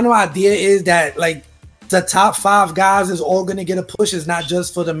 Like, the final idea is that like the top 5 guys is all gonna get a push. It's not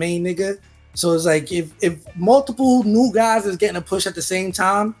just for the main nigga. So it's like if multiple new guys is getting a push at the same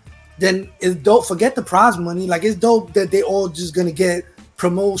time, then it's dope. Forget the prize money. Like, it's dope that they all just gonna get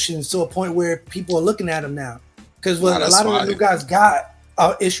promotions to a point where people are looking at them now. Because what a lot of the new guys got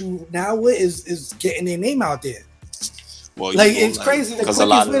an issue now with is getting their name out there. Well, like, it's crazy. The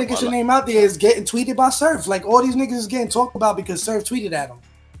quickest way to get your name out there is getting tweeted by Surf. Like, all these niggas is getting talked about because Surf tweeted at them.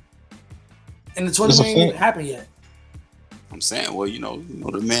 And the tournament ain't even happened yet. I'm saying, well, you know,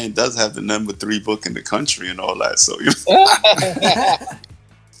 the man does have the number 3 book in the country and all that. So, you know.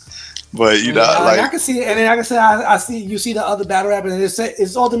 But you know, like I can see it, and then like I said, I see you see the other battle rappers, and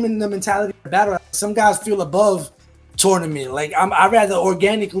it's all the mentality of battle rap. Some guys feel above tournament. Like, I'd rather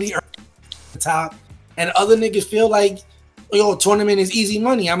organically earn the top, and other niggas feel like, yo, tournament is easy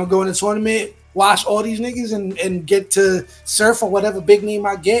money. I'm gonna go in the tournament, watch all these niggas, and get to surf or whatever big name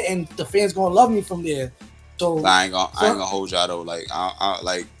I get, and the fans gonna love me from there. So I ain't gonna hold y'all though. Like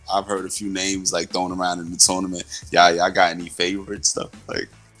I've heard a few names like thrown around in the tournament. Y'all got any favorite stuff? Like,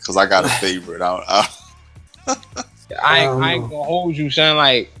 cause I got a favorite. I ain't gonna hold you, son.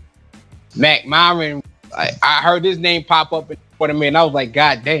 Like Mac Myron, I heard his name pop up in the tournament, and I was like,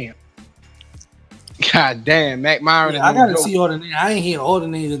 God damn, Mac Myron. Yeah, I gotta see all the names. I ain't hear all the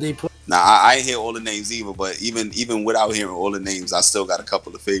names that they put. Nah, I ain't hear all the names either. But even without hearing all the names, I still got a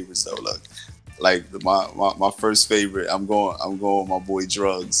couple of favorites though. Look. Like my first favorite, I'm going with my boy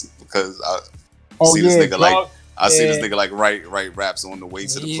Drugs, because I see this nigga like write raps on the way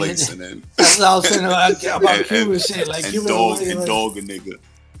to the place, and then that's what I was saying about Cuban shit, like and dog a nigga.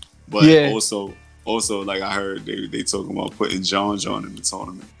 But also like I heard they talking about putting John in the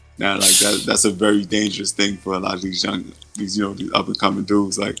tournament. Now like that's a very dangerous thing for a lot of these these up and coming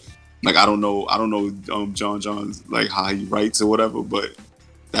dudes. Like I don't know John's like how he writes or whatever, but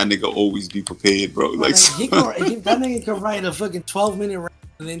that nigga always be prepared, bro. Like that nigga can write a fucking 12-minute rap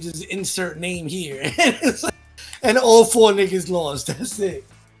and then just insert name here, and all 4 niggas lost. That's it.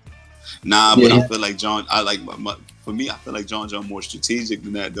 Nah, but I feel like John. For me, I feel like John more strategic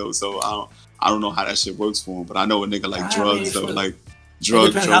than that though. So I don't know how that shit works for him, but I know a nigga like Drugs though. Like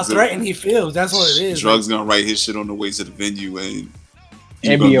Drugs. Depends how threatened he feels. That's what it is. Drugs gonna write his shit on the way to the venue, and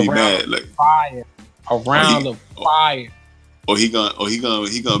he gonna be mad. Like fire, a round of fire. Or he gonna beat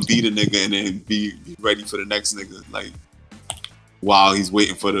a nigga and then be ready for the next nigga, like while he's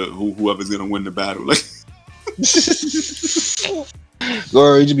waiting for whoever's gonna win the battle. Like,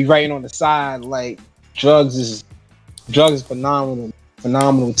 or he just be writing on the side. Like Drugs is phenomenal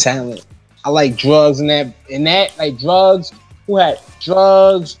talent. I like Drugs in that like Drugs. Who had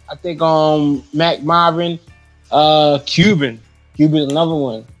Drugs? I think Mac Myron, Cuban another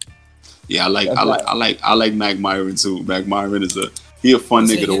one. Yeah, I like Mac Myron too. Mac Myron is a fun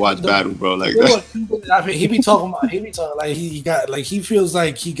nigga to watch battle, bro. Like he be talking like he feels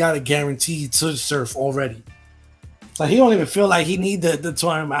like he got a guarantee to surf already. Like he don't even feel like he need the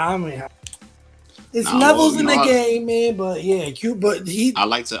tournament. I mean, it's levels in the game, man. But yeah, but he. I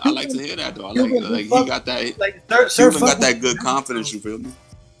like to hear that though. He got that. Like Cuban got that good confidence. You feel me?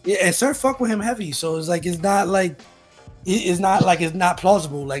 Yeah, and Surf fuck with him heavy, so it's like it's not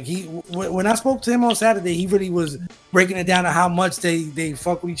plausible. Like when I spoke to him on Saturday, he really was breaking it down to how much they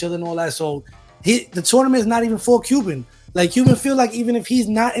fuck with each other and all that. So the tournament is not even for Cuban. Like Cuban feel like even if he's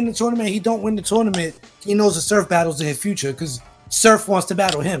not in the tournament, he don't win the tournament, he knows the Surf battles in his future because Surf wants to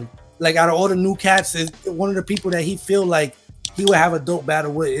battle him. Like out of all the new cats, is one of the people that he feel like he would have a dope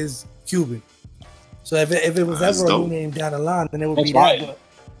battle with is Cuban. So if it was ever a new name down the line, then it would be that. But,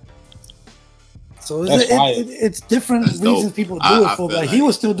 so it's different reasons people do it for. But like he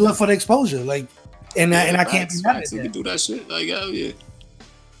was still doing it for the exposure. Like, and I can't be mad at that. He can do that shit. Like, hell yeah.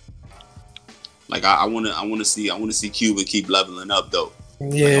 Like I want to see Cuban keep leveling up though.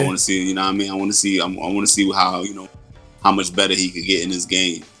 Yeah, like, I want to see, you know what I mean. I want to see how, you know, how much better he could get in this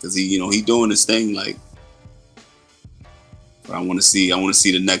game, because he, you know, he doing this thing like. But I want to see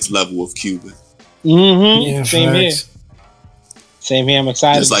the next level of Cuban. Yeah, same here. Same here. I'm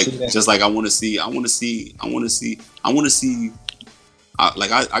excited. Just like I want to see.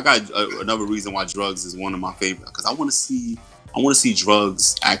 Like I got another reason why Drugs is one of my favorite, because I want to see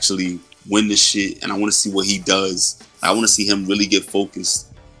Drugs actually win this shit, and I want to see what he does. I want to see him really get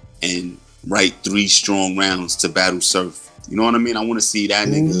focused and write 3 strong rounds to battle Surf. You know what I mean? I want to see that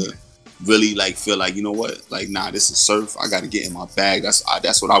nigga really like feel like, you know what, like, nah, this is Surf. I got to get in my bag.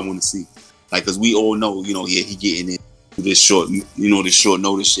 That's what I want to see. Like, cause we all know, you know, yeah, he getting in this short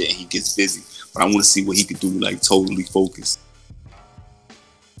notice shit, and he gets busy. But I want to see what he could do, like totally focused.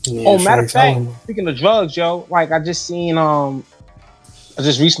 Yeah, matter of fact, speaking of Drugs, yo, like I just recently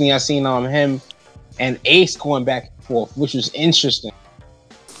seen him and Ace going back and forth, which was interesting.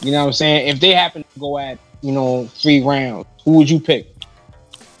 You know what I'm saying? If they happen to go at, you know, 3 rounds, who would you pick?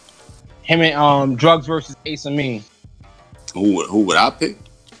 Him and Drugs versus Ace and me. Who would I pick?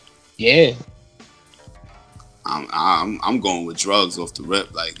 Yeah. I'm going with Drugs off the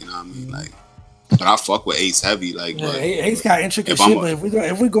rip, like, you know what I mean? Like, but I fuck with Ace heavy, like. Yeah, Ace got intricate shit, but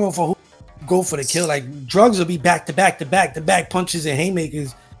if we're going for go for the kill, like Drugs will be back to back punches and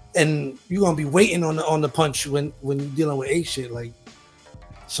haymakers, and you're gonna be waiting on the punch when you're dealing with Ace shit, like.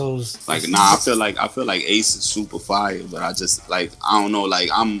 So it's, like, nah, I feel like Ace is super fire, but I just, like, I don't know, like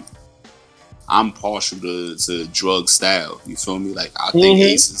I'm partial to Drug style. You feel me? Like, I think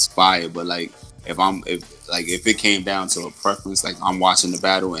Ace is fire, but like if it came down to a preference, like I'm watching the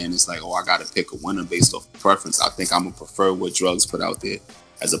battle and it's like, oh, I gotta pick a winner based off preference, I think I'm gonna prefer what Drugs put out there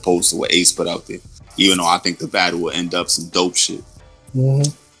as opposed to what Ace put out there. Even though I think the battle will end up some dope shit.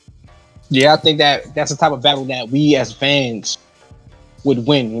 Yeah, I think that's the type of battle that we as fans would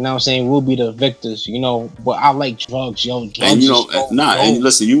win. You know what I'm saying? We'll be the victors, you know. But I like Drugs, yo. Drugs, and you know, and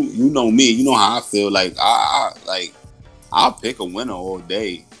listen, you know me, you know how I feel. Like I'll pick a winner all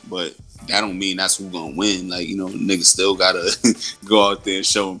day, but that don't mean that's who's gonna win. Like, you know, niggas still gotta go out there and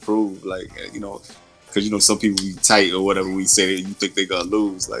show and prove. Like, you know, because, you know, some people be tight or whatever we say that you think they gonna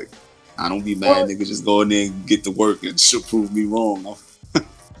lose. Like, I don't be mad, nigga. Just go in there and get to work and should prove me wrong.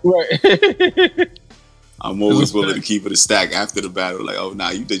 Right. I'm always willing to keep it a stack after the battle. Like, oh,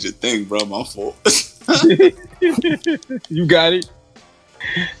 nah, you did your thing, bro. My fault. You got it.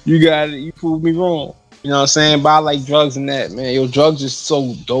 You proved me wrong. You know what I'm saying? But I like Drugs in that, man. Yo, Drugs is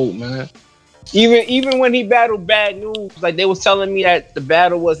so dope, man. Even when he battled Bad News, like, they was telling me that the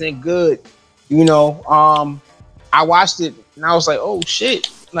battle wasn't good. You know, I watched it and I was like, oh shit!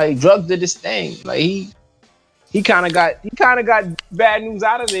 Like, Drugs did this thing. Like, he kind of got Bad News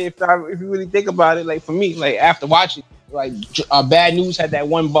out of there. If you really think about it, like, for me, like, after watching, like, Bad News had that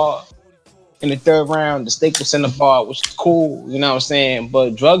one bar in the 3rd round, the Steak was in the bar, which is cool. You know what I'm saying?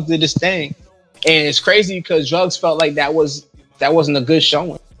 But Drugs did this thing. And it's crazy because Drugs felt like that wasn't a good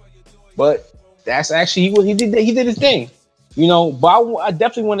showing, but that's actually he did his thing, you know. But I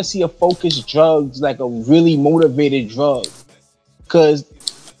definitely want to see a focused Drugs, like a really motivated Drug, because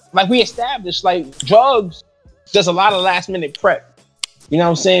like we established, like, Drugs does a lot of last minute prep. You know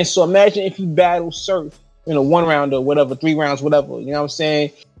what I'm saying? So imagine if he battles Surf in a 1 round or whatever, 3 rounds, whatever. You know what I'm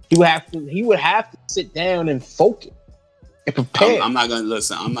saying? He would have to sit down and focus. I'm not gonna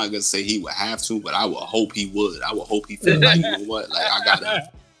say he would have to, but I would hope he would. I would hope he feel like, you know what, like,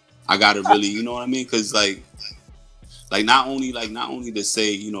 I gotta really, you know what I mean? Because like not only to say,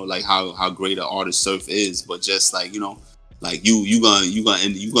 you know, like how great an artist Surf is, but just like, you know, like you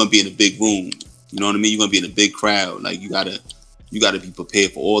gonna be in a big room. You know what I mean? You're gonna be in a big crowd. Like, you gotta be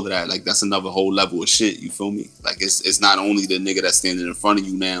prepared for all of that. Like, that's another whole level of shit. You feel me? Like, it's not only the nigga that's standing in front of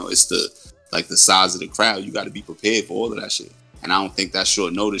you now. It's the size of the crowd. You got to be prepared for all of that shit. And I don't think that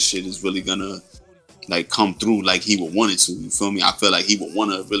short notice shit is really gonna, like, come through like he would want it to. You feel me? I feel like he would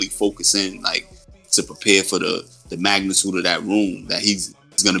want to really focus in, like, to prepare for the magnitude of that room that he's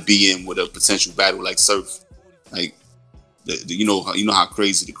gonna be in with a potential battle like Surf. Like, you know how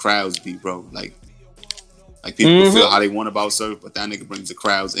crazy the crowds be, bro. Like people feel how they want about Surf, but that nigga brings the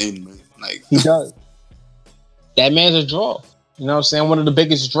crowds in, man. Like, he does. That man's a draw. You know what I'm saying? One of the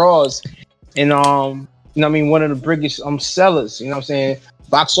biggest draws. And you know what I mean, one of the biggest sellers, you know what I'm saying,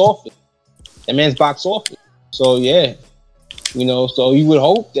 box office. That man's box office. So yeah, you know, so you would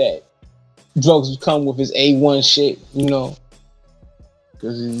hope that Drugs would come with his A1 shit, you know,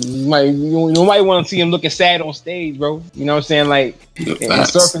 because you might want to see him looking sad on stage, bro. You know what I'm saying? Like, and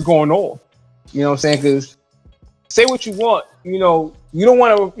Surf is going off. You know what I'm saying? Because say what you want. You know, you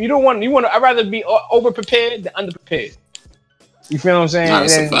want to. I'd rather be over prepared than under prepared. You feel what I'm saying? Nah,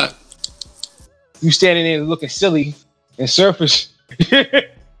 that's a fact. You standing there looking silly, and surfers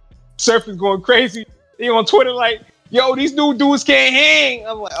going crazy. They on Twitter like, yo, these new dudes can't hang.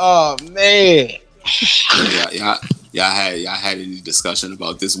 I'm like, oh man. Y'all had any discussion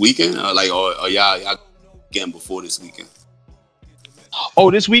about this weekend? Or y'all again before this weekend?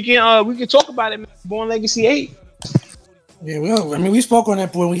 Oh, this weekend, we can talk about it, man. Born Legacy 8. Yeah, we spoke on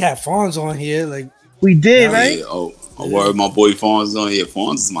that when we had Fonz on here. Like we did, right? Yeah. Oh, word, my boy Fonz is on here.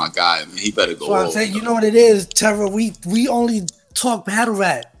 Fonz is my guy, man. He better go. So I'm saying, you know what it is, Terra. We only talk battle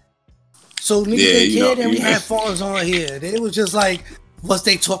rap. So niggas didn't care that we had Fonz on here. They was just like, was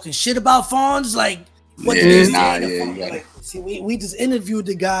they talking shit about Fonz? Like, what did they say? Like, see, we just interviewed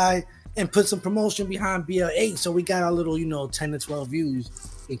the guy and put some promotion behind BL8, so we got our little, 10 to 12 views.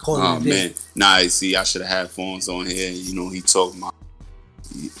 They called it a day. Man, nah, see, I should have had Fonz on here. He talked about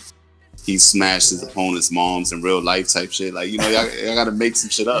he smashed his opponent's moms in real life type shit. Like, y'all got to make some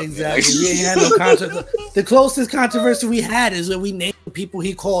shit up. Exactly. We ain't had no controversy. The closest controversy we had is when we named the people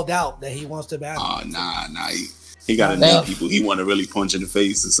he called out that he wants to battle. Oh, nah. He got to name people he want to really punch in the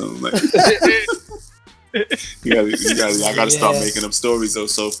face or something. Like, I got to start making up stories though.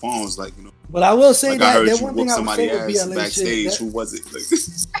 So Fonz, like, But I will say like that I heard that you one thing whoop I would somebody say with ass BLA backstage. shit, Who was it? Like,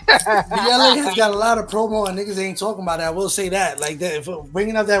 BLA has got a lot of promo and niggas ain't talking about it. I will say that. Like that, if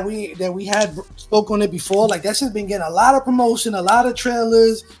bringing up that we had spoke on it before. Like that shit's been getting a lot of promotion, a lot of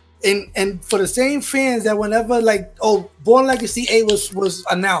trailers, and for the same fans that whenever like Born Legacy 8 was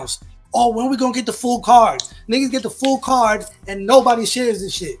announced. Oh, when we gonna get the full card? Niggas get the full card and nobody shares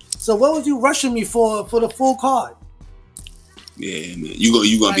this shit. So what was you rushing me for the full card? Yeah, man.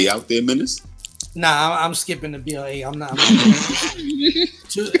 You gonna be out there, Menace? Nah, I'm skipping the BLA. I'm not.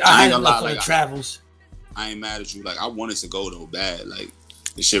 I ain't gonna lie. Like, travels. I ain't mad at you. Like, I wanted to go though bad. Like,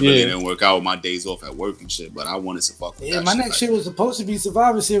 the shit really didn't work out with my days off at work and shit. But I wanted to fuck with that. My next shit was supposed to be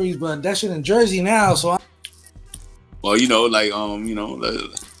Survivor Series, but that shit in Jersey now. So. Well,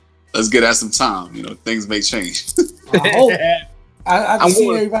 let's get that some time. Things may change. I hope. I can see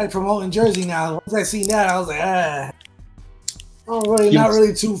everybody promoting Jersey now. Once I seen that, I was like, I'm not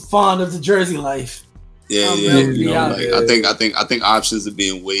really too fond of the Jersey life. Yeah. I think options are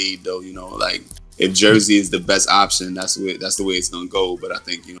being weighed though. Like if Jersey is the best option, that's the way it's gonna go. But I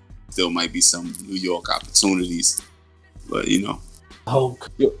think still might be some New York opportunities. But hope.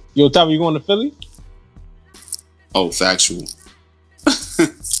 Yo, Tom, you going to Philly? Oh, factual.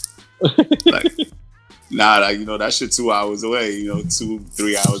 Like, that shit 2 hours away.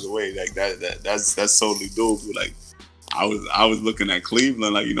 2-3 hours away. Like that's totally doable. Like. I was looking at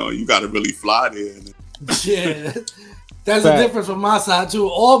Cleveland, like, you got to really fly there. Yeah, that's the difference from my side, too.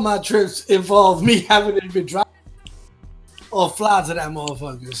 All my trips involve me having to even drive or fly to that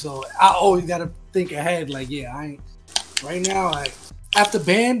motherfucker. So I always got to think ahead, like, I ain't, right now, after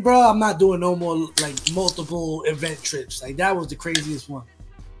band, bro, I'm not doing no more, like, multiple event trips. Like, that was the craziest one.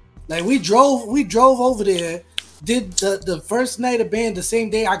 Like, we drove over there. Did the first night of band the same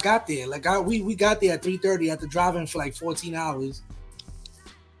day I got there. Like we got there at 3:30 after driving for like 14 hours.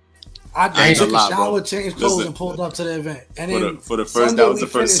 I took a shower, changed clothes, and pulled up to the event. And then for the first, that was the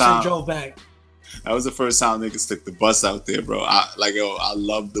first time. Drove back. That was the first time niggas took the bus out there, bro. I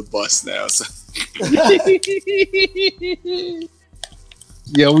love the bus now. So.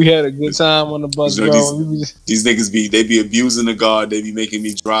 Yeah, we had a good time on the bus, bro. These niggas be abusing the guard. They be making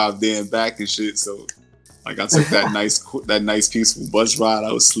me drive there and back and shit. So. Like I took that nice peaceful bus ride.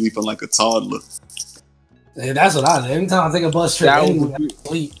 I was sleeping like a toddler. Yeah, that's what I did. Every time I take a bus trip, I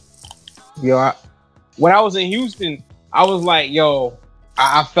sleep. Yo, when I was in Houston, I was like, yo,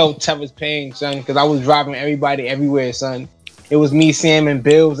 I felt Terra's pain, son, because I was driving everybody everywhere, son. It was me, Sam, and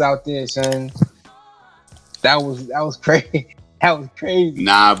Bills out there, son. That was crazy. That was crazy.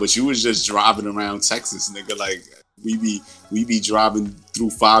 Nah, but you was just driving around Texas, nigga. Like we be driving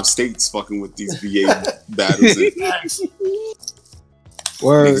through 5 states, fucking with these VA battles.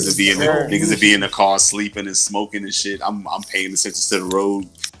 Niggas would be in the car sleeping and smoking and shit. I'm paying attention to the road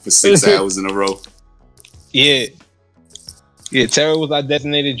for 6 hours in a row. Yeah, Terra was our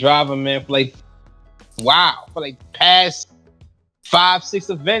designated driver, man, for like past 5-6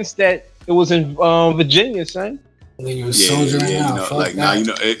 events that it was in Virginia, son. Because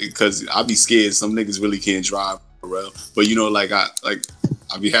I be scared. Some niggas really can't drive around, but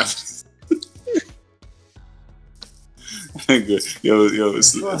I be having. Yo,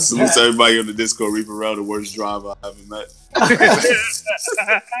 salute to everybody on the Discord. Reaper Rel, the worst driver I ever met.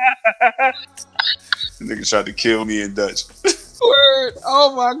 Nigga tried to kill me in Dutch. Word.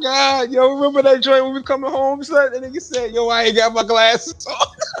 Oh my god. Yo, remember that joint when we coming home, son? And nigga said, yo, I ain't got my glasses on.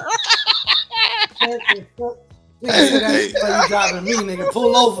 Nigga said that you driving me, nigga.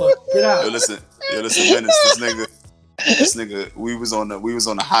 Pull over. Get out. Yo, listen, Menace, this nigga, we was on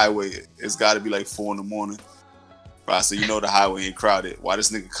the highway. It's gotta be like 4 a.m. Right, so you know the highway ain't crowded. Why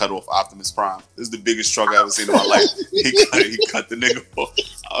this nigga cut off Optimus Prime? This is the biggest truck I ever seen in my life. He cut the nigga off.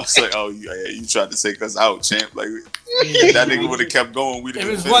 I was like, oh yeah, you tried to take us out, champ. Like if that nigga would have kept going, we'd have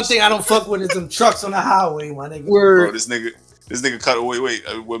been If there's finished. one thing I don't fuck with is them trucks on the highway, my nigga. Word. Bro, this nigga cut away. Wait,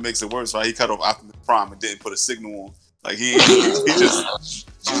 what makes it worse? Right, he cut off Optimus Prime and didn't put a signal on. Like he just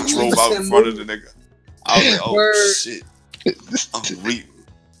drove out in front of the nigga. I was like, oh Word. shit.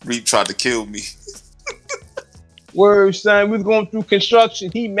 Reap tried to kill me. Word, son. We was going through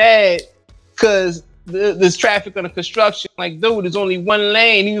construction. He mad because there's traffic on the construction. Like, dude, there's only one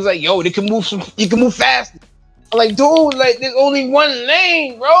lane. He was like, yo, you can move faster. I'm like, dude, like, there's only one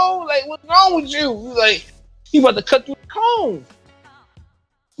lane, bro. Like, what's wrong with you? He was like, he about to cut through the cone.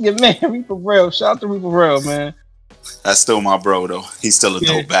 Yeah, man, Reaper Real. Shout out to Reaper Real, man. That's still my bro, though. He's still a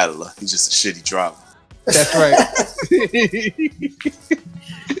dope battler. He's just a shitty driver. That's right.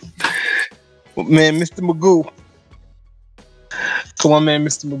 Man, Mr. Magoo. Come on, man,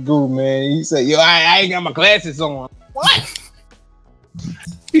 Mr. Magoo, man. He said, yo, I ain't got my glasses on. What?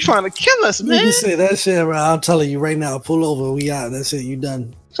 You trying to kill us, man. You say that shit, bro. I'm telling you right now, pull over, we out. That's it, you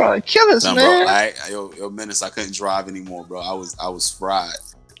done. Trying to kill us, Nah, man. bro, yo, Menace, I couldn't drive anymore, bro. I was fried.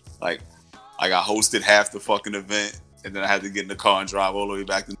 Like I hosted half the fucking event, and then I had to get in the car and drive all the way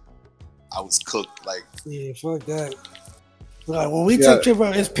back to. I was cooked. Like, yeah, fuck that. Like, when we take trip,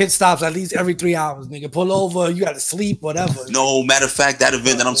 it's pit stops at least every 3 hours, nigga. Pull over, you gotta sleep, whatever. no, matter of fact, that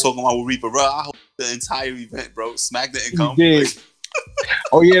event that I'm talking about with Reaper, bro, I hosted the entire event, bro. Smack didn't come. Did.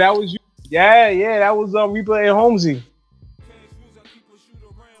 Oh yeah, that was you. Yeah, that was Reaper and Holmesy.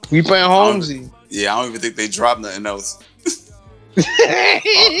 Reaper and Holmesy. Yeah, I don't even think they dropped nothing else.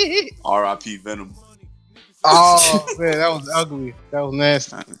 R.I.P. Venom. Oh man, that was ugly. That was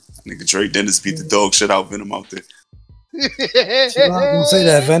nasty. Nigga Dre Dennis beat the dog shit out Venom out there. I'm gonna say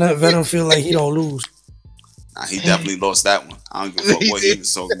that Venom feel like he don't lose. Nah, he definitely lost that one. I don't give a fuck what he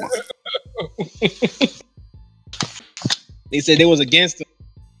was talking about. They said they was against him.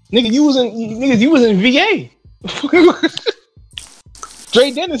 Nigga, you was in VA.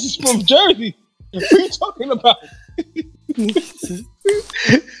 Dre Dennis is from Jersey. What are you talking about?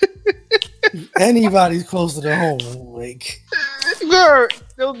 Anybody's closer to home, like. Girl,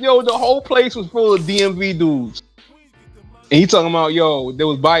 yo, the whole place was full of DMV dudes. And he talking about, yo, there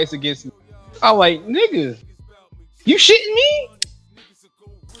was bias against me. I'm like, nigga, you shitting me?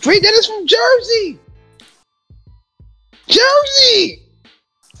 Dre Dennis from Jersey. Jersey.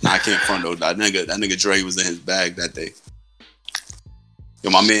 Nah, I can't front though. That nigga Dre was in his bag that day. Yo,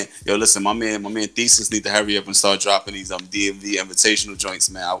 my man, Thesis need to hurry up and start dropping these DMV invitational joints,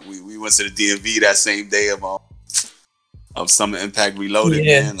 man. We went to the DMV that same day of Summer Impact Reloaded,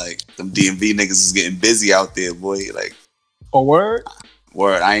 man. Like them DMV niggas is getting busy out there, boy. Like, a word.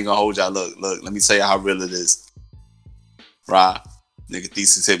 I ain't gonna hold y'all. Look. Let me tell you how real it is. Right, nigga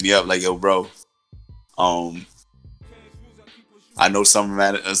Thesis hit me up like, yo, bro. I know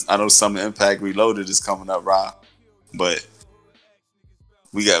Summer Impact Reloaded is coming up, right? But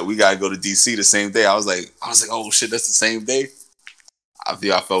we gotta go to DC the same day. I was like, oh shit, that's the same day. I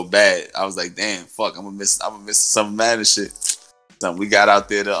felt bad. I was like, damn, fuck, I'm gonna miss Summer Madness shit. So we got out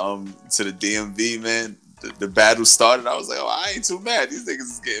there to the DMV, man. The battle started. I was like, oh, I ain't too mad. These niggas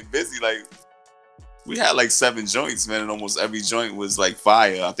is getting busy. Like, we had like 7 joints, man, and almost every joint was like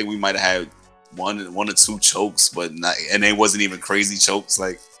fire. I think we might have had one or two chokes, but not, and they wasn't even crazy chokes.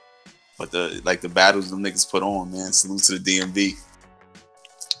 Like, but the battles them niggas put on, man. Salute to the DMV.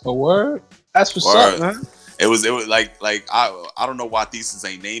 A word? That's what's up, man. It was like I don't know why Thesis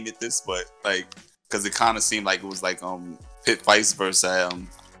ain't named it this, but like, because it kind of seemed like it was like pit fights versus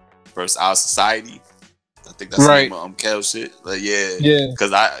our society. I think that's right. The name of Kel shit. Like, yeah.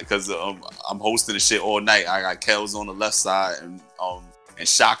 Because I'm hosting the shit all night. I got Kel's on the left side and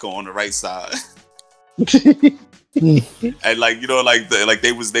Shaka on the right side. And like, you know, like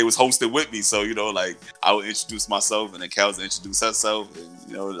they was hosting with me, so you know, like I would introduce myself and then Kel's introduce herself, and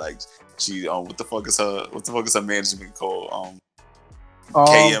you know, like she what the fuck is her management called?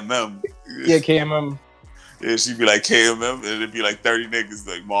 KMM. Yeah, KMM. Yeah, she'd be like KMM, and it'd be like 30 niggas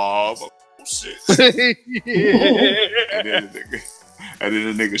like, mom, oh shit. And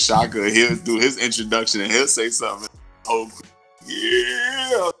then the nigga Shaka, he'll do his introduction and he'll say something. Oh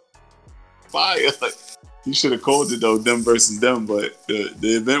yeah, fire! Like, he should have called it though, them versus them. But the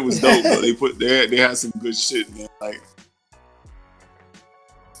event was dope. Though. They had some good shit, man. Like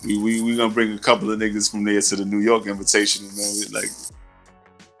We gonna bring a couple of niggas from there to the New York Invitational, man. Like,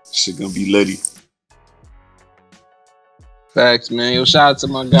 shit gonna be litty. Facts, man. Yo, shout out to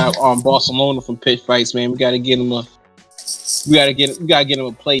my guy Barcelona from Pitch Fights, man. We gotta get him a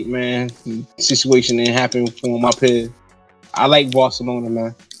plate, man. Situation didn't happen for him up here. I like Barcelona,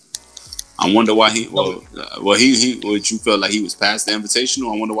 man. I wonder why he what you felt like he was past the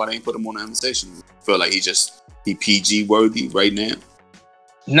Invitational? I wonder why they ain't put him on the Invitational. Feel like he PG worthy right now.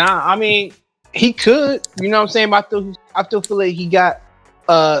 Nah, I mean, he could, you know what I'm saying? But I still feel like he got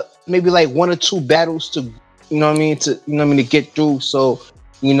maybe like 1 or 2 battles to, you know what I mean, to get through, so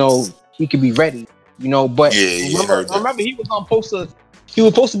you know he could be ready, you know. But remember he was supposed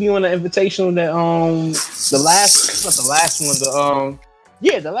to be on the Invitational that the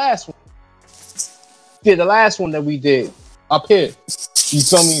last one that we did up here. You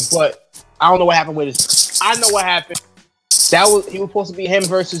feel me? But I don't know what happened with it. I know what happened. He was supposed to be him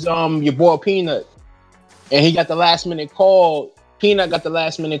versus your boy Peanut, and he got the last minute call. Peanut got the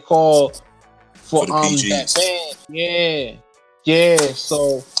last minute call for that band. Yeah.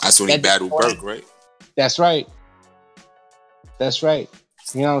 So that's when he battled Burke, right? That's right. You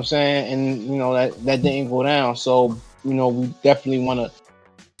know what I'm saying? And you know that didn't go down. So you know we definitely want to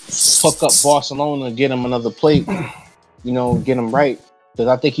hook up Barcelona, get him another plate. You know, get him right, because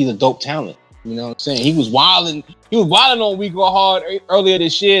I think he's a dope talent. You know what I'm saying? He was wilding on We Go Hard earlier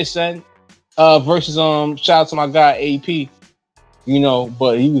this year, son. Versus shout out to my guy AP. You know,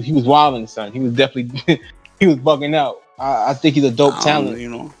 but he was wilding, son. He was definitely he was bugging out. I think he's a dope talent. You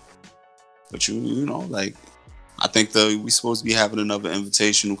know, but you know, like I think we supposed to be having another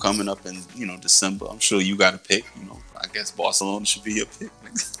Invitational coming up in December. I'm sure you got a pick. You know, I guess Barcelona should be your pick.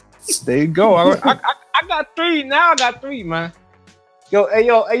 There you go. I got 3 now. I got 3, man. Yo,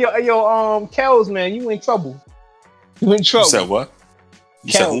 Kels, man, you in trouble. You said what?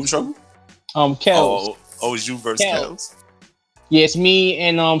 You said who in trouble? Kels. Oh, it's you versus Kels? Yeah, it's me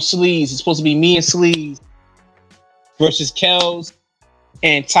and Sleaze. It's supposed to be me and Sleaze versus Kels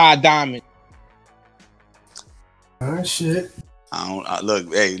and Ty Diamond. Oh shit.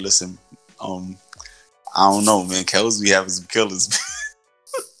 Look, hey, listen. I don't know, man. Kels be having some killers.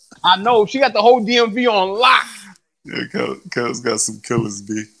 I know. She got the whole DMV on lock. Yeah, Kels got some killers,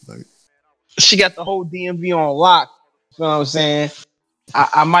 B. Like, she got the whole DMV on lock. You know what I'm saying?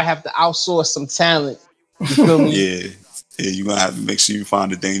 I might have to outsource some talent. You feel me? Yeah, you gonna have to make sure you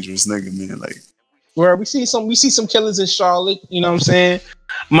find a dangerous nigga, man. Like, where we see some killers in Charlotte. You know what I'm saying?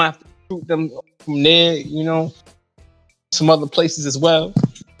 Might have to shoot them from there. You know, some other places as well.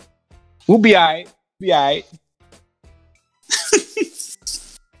 We'll be alright. You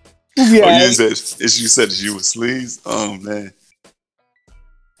said you were Sleaze? Oh man.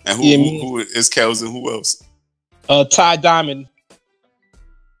 And who is Kels and who else? Ty Diamond.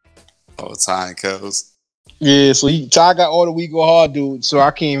 Oh, Ty and Kels. Yeah, so Ty got all the We Go Hard dudes, so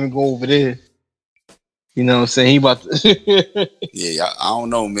I can't even go over there. You know what I'm saying? He about to Yeah, I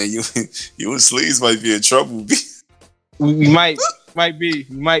don't know, man. You and Sleaze might be in trouble. we might be.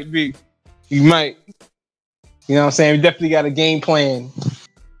 You might. You know what I'm saying? We definitely got a game plan.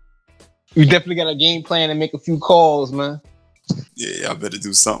 And make a few calls, man. Yeah, I better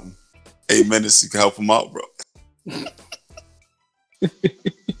do something. 8 minutes, you can help him out, bro.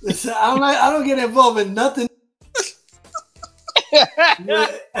 Listen, I don't get involved in nothing.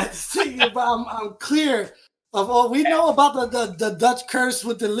 I'm clear of all we know about the Dutch curse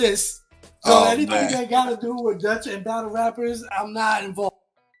with the list. So anything that got to do with Dutch and battle rappers, I'm not involved.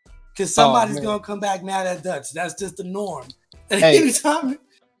 Because somebody's going to come back mad at Dutch. That's just the norm. And anytime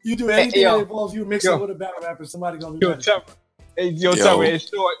you do anything that involves you mixing with a battle rapper, somebody's going to be mad. Tell me,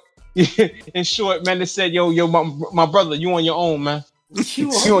 in short, man, they said, yo, my brother, you on your own, man. You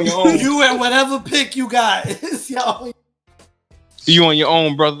on your own. You and whatever pick you got. You on your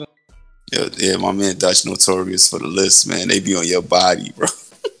own, brother. Yeah, my man Dutch notorious for the list, man. They be on your body, bro.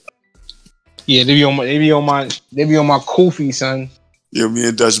 Yeah, they be on my koofy, son. Yeah, me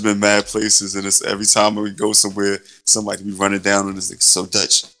and Dutch been mad places, and it's every time we go somewhere, somebody be running down on us like, so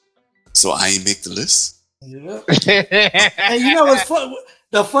Dutch, so I ain't make the list. Yeah. And you know what's fun?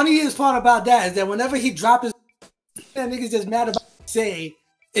 The funniest part about that is that whenever he drops his, niggas just mad about saying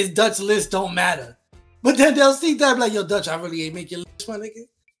his Dutch list don't matter. But then they'll see that like, yo, Dutch, I really ain't make your list, my nigga.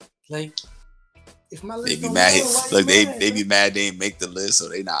 Like, if my list they be mad, like they be mad they ain't make the list, so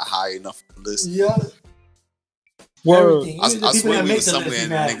they not high enough for the list. Yeah. Word. I swear we was somewhere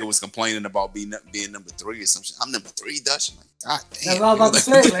and the nigga was complaining about being number 3 or some shit. I'm number 3, Dutch. I'm like, God damn. That's what I was about to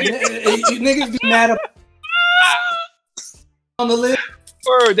say. Like, you niggas be mad on the list.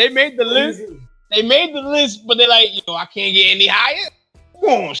 Word. They made the list. But they're like, I can't get any higher. Come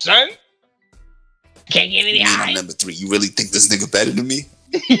on, son. Can't get any higher. I'm number 3. You really think this nigga better than me?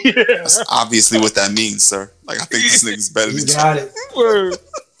 Yeah. That's obviously what that means, sir. Like, I think this nigga's better than you. Got it. Word.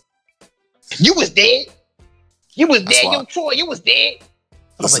 You was dead. You was That's dead. why. Yo, Troy, you was dead.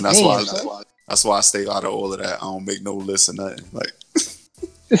 Listen, like, that's why I stay out of all of that. I don't make no lists or nothing. Like,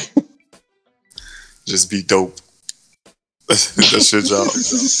 just be dope. That's your job.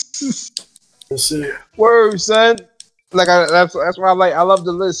 That's it. Word, son. Like that's why I love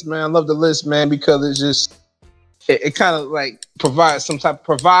the list, man. I love the list, man, because it's just it kind of like provides some type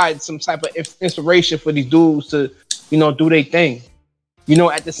of inspiration for these dudes to, you know, do their thing. You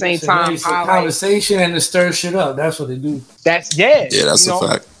know, at the same time, conversation and to stir shit up. That's what they do. That's that's a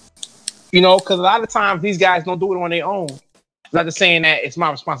fact. You know, because a lot of times these guys don't do it on their own. Not to saying that it's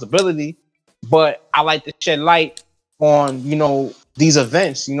my responsibility, but I like to shed light on, you know, these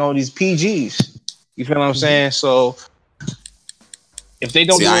events, you know, these PGs. You feel what I'm saying? So if they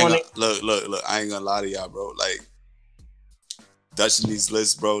don't do it on it, look, I ain't gonna lie to y'all, bro. Like, Dutch in these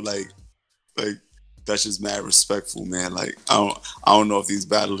lists, bro, like Dutch is mad respectful, man. Like, I don't know if these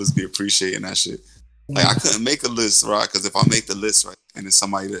battlers be appreciating that shit. Like, I couldn't make a list, right? Because if I make the list, right, and then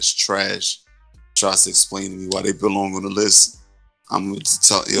somebody that's trash tries to explain to me why they belong on the list, I'm going to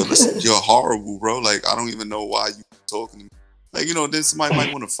tell, yo, listen, you're horrible, bro. Like, I don't even know why you talking to me. Like, you know, then somebody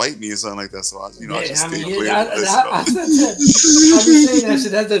might want to fight me or something like that. So, I just stay clear of the list. I've been saying that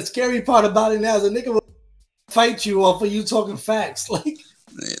shit. That's the scary part about it now. Is a nigga will fight you off of you talking facts. Like, man,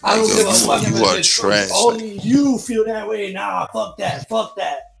 I don't give a fuck. You are trash. Only you feel that way. Nah, fuck that. Fuck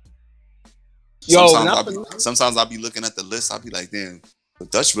that. yo, Sometimes I'll be looking at the list. I'll be like, damn,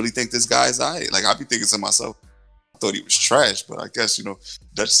 but Dutch really think this guy's alright. Like, I'll be thinking to myself, I thought he was trash, but I guess, you know,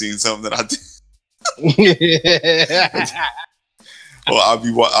 Dutch seen something that I did. Or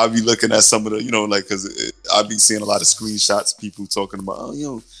I'll be looking at some of the, you know, like, because I'll be seeing a lot of screenshots, people talking about, oh, you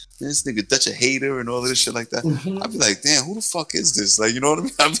know, this nigga Dutch a hater and all of this shit like that. I'll be like, damn, who the fuck is this? Like, you know what I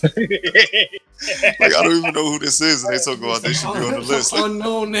mean? Like, I don't even know who this is, and they talk about they should be on the list. Like,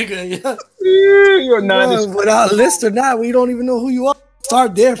 Unknown nigga, yeah. You're not without a list or not, we don't even know who you are.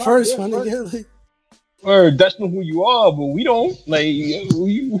 Start there first, my nigga. Like, or Dutch know who you are, but we don't. Like, who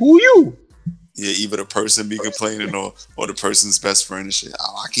you? yeah, either the person be complaining or the person's best friend and shit.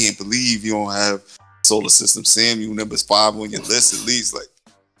 Oh, I can't believe you don't have Solar System Samuel number 5 on your list at least. Like,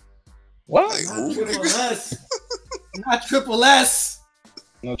 what? Like, who? Triple S. Not Triple S.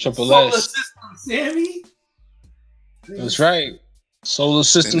 No Triple Solar S. System Sammy. That's right. Solar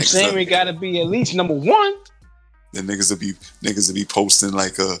System Sammy got to be at least number 1. Then niggas will be posting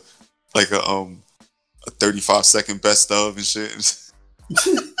like a 35-second best of and shit.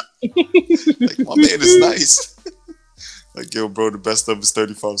 Like, my man is nice. Like, yo, bro, the best of is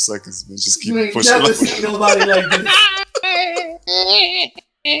 35 seconds, man. Just keep pushing. Never seen nobody like this.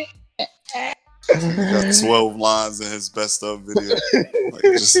 Got 12 lines in his best of video. Like,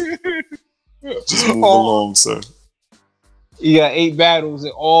 just move along, sir. You got 8 battles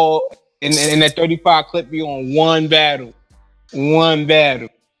and all, and that 35 clip be on one battle. One battle.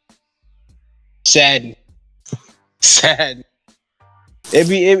 Sad.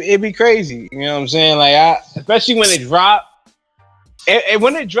 It'd be crazy. You know what I'm saying? Like, especially when it drop. And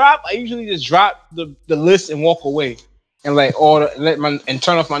when it drop, I usually just drop the list and walk away, and like and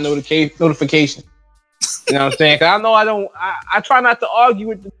turn off my notification. You know what I'm saying? Cause I try not to argue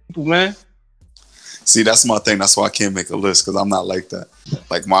with the people, man. See, that's my thing. That's why I can't make a list, because I'm not like that.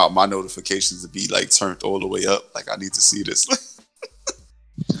 Like, my notifications would be like turned all the way up. Like, I need to see this.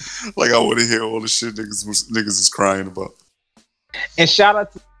 Like, I want to hear all the shit niggas is crying about. And shout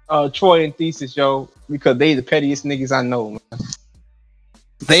out to Troy and Thesis, yo, because they the pettiest niggas I know, man.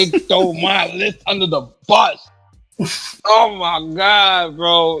 They throw my list under the bus. Oh my god,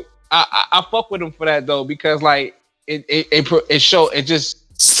 bro! I fuck with them for that though, because like it just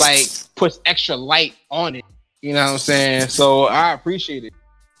like puts extra light on it. You know what I'm saying? So I appreciate it.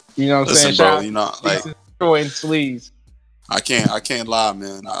 You know what I'm saying? Bro, you know, like Troy and Sleaze. I can't lie,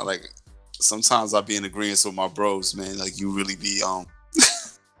 man. I like sometimes I be in agreement with my bros, man. Like, you really be you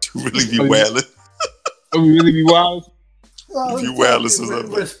really be wailing. You really be wild. You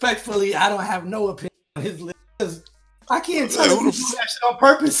wailing. Respectfully, I don't have no opinion on his list. I can't tell if you do that shit on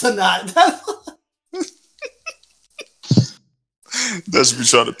purpose or not. That should be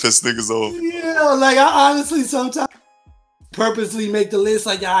trying to piss niggas off. Yeah, like, I honestly sometimes purposely make the list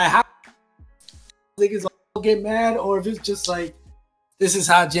like, how niggas all get mad, or if it's just like, this is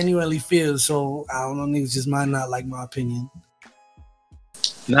how I genuinely feel. So I don't know, niggas just might not like my opinion.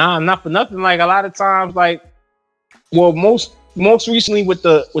 Nah, not for nothing. Like, a lot of times, like, well, most recently with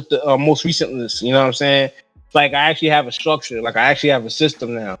the most recent list, you know what I'm saying? like I actually have a structure, like I actually have a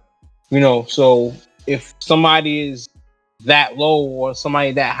system now. You know, so if somebody is that low or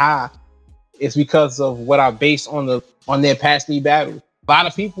somebody that high, it's because of what I base on their past league battles. A lot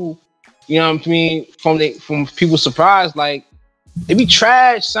of people, you know what I mean, from people surprised, like they be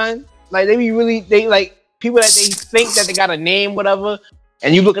trash, son. Like they like people that they think that they got a name, whatever,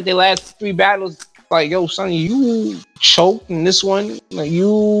 and you look at their last 3 battles, like, yo, son, you choked in this one, like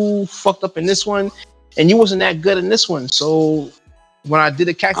you fucked up in this one, and you wasn't that good in this one. So when I did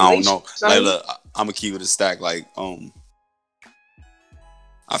a calculation, I don't know. Like, look, I'm gonna keep it a stack. Like,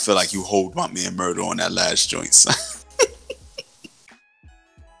 I feel like you hold my man Murder on that last joint, son.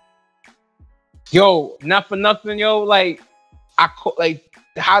 Yo, not for nothing, yo. Like,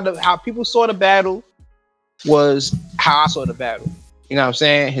 how people saw the battle was how I saw the battle. You know what I'm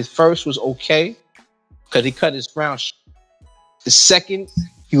saying? His first was okay because he cut his round. The second,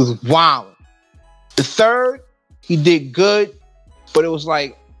 he was wild. The third, he did good, but it wasn't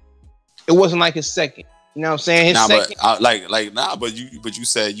like his second. You know what I'm saying? His second, but you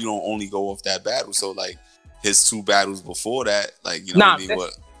said you don't only go off that battle. So like his 2 battles before that, like, you know what I mean?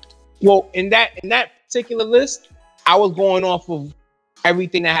 What? Well, in that particular list, I was going off of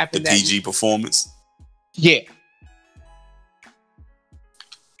everything that happened. The PG performance. Yeah.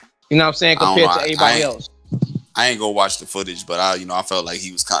 You know what I'm saying? Compared to everybody else. I ain't gonna watch the footage, but I felt like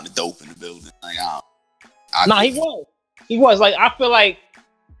he was kind of dope in the building. Like, he was. Like, I feel like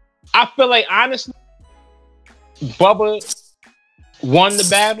honestly, Bubba won the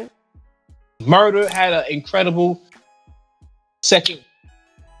battle. Murder had an incredible second.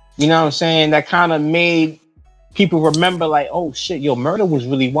 You know what I'm saying? That kind of made people remember, like, oh shit, yo, Murder was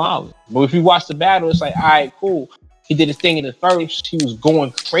really wild. But if you watch the battle, it's like, all right, cool. He did his thing in the first. He was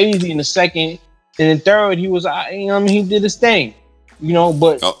going crazy in the second. And the third, he was, you know what I mean? He did his thing. You know,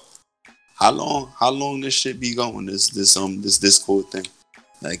 but how long this shit be going? This Discord thing.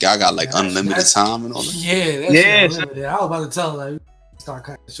 Like, I got like unlimited time and all that. Yeah, that's unlimited. I was about to tell, like, start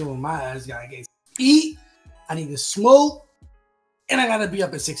kind of showing my ass. Gotta get eat. I need to smoke, and I gotta be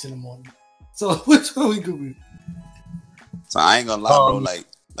up at 6 in the morning. So which one we could be? So I ain't gonna lie, bro.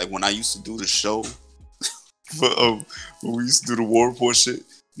 Like when I used to do the show, when we used to do the War Report shit,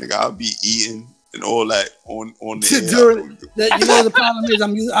 nigga, I'll be eating and all that on the air. You know the problem is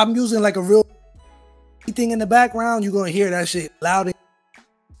I'm using like a real thing in the background. You're gonna hear that shit loud.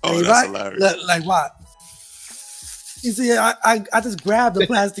 Oh, that's hilarious. Like what? You see, I just grabbed the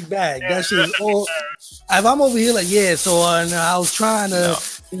plastic bag. That shit is all. If I'm over here, like, yeah, so I was trying to.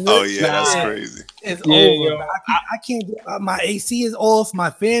 Oh yeah, that's crazy. It's over. I can't. My AC is off. My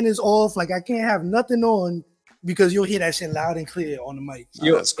fan is off. Like, I can't have nothing on because you'll hear that shit loud and clear on the mic.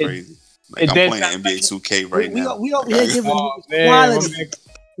 Oh, that's crazy. Like, I'm playing NBA 2K right now. We over here giving quality.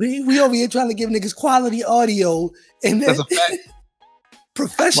 We over here trying to give niggas quality audio and then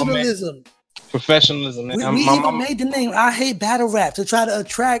professionalism. Professionalism. We even made the name I Hate Battle Rap to try to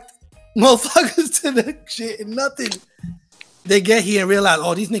attract motherfuckers to the shit, and nothing. They get here and realize,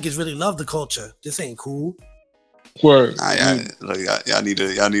 oh, these niggas really love the culture. This ain't cool. Word. Y'all need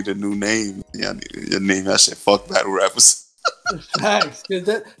a new name. Y'all need to name that shit. Fuck battle rappers. Facts.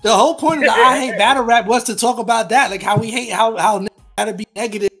 The whole point of the I Hate Battle Rap was to talk about that, like how we hate how niggas gotta be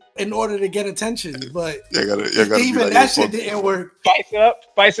negative in order to get attention. But gotta even like, that shit didn't work.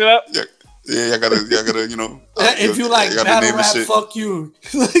 Spice it up. Yeah, y'all gotta, you know. If you like battle rap, fuck you.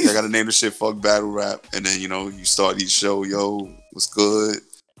 I gotta name the shit fuck battle rap, and then, you know, you start each show, yo, what's good?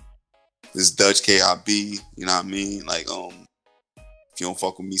 This Dutch KIB, you know what I mean? Like, if you don't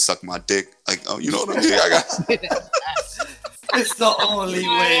fuck with me, suck my dick. Like, you know what I mean? It's the only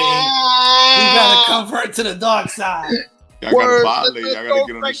way. You gotta convert to the dark side. Y'all gotta violate. Y'all gotta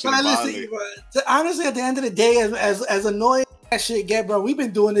get on the shit and violate. Honestly, at the end of the day, as annoying that shit get, bro, we've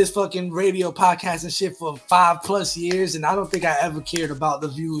been doing this fucking radio podcast and shit for 5+ years, and I don't think I ever cared about the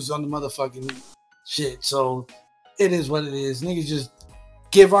views on the motherfucking shit. So it is what it is. Niggas just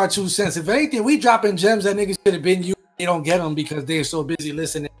give our 2 cents. If anything, we dropping gems that niggas should have been you. They don't get them because they're so busy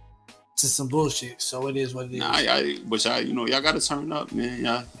listening to some bullshit. So it is what it is. But y'all, you know, y'all gotta turn up,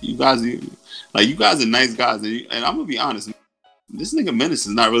 man. You guys are nice guys, and I'm gonna be honest. This nigga Menace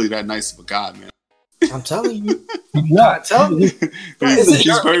is not really that nice of a guy, man. I'm telling you. I'm telling you.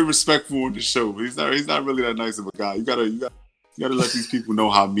 He's very respectful on the show, but he's not really that nice of a guy. You gotta let these people know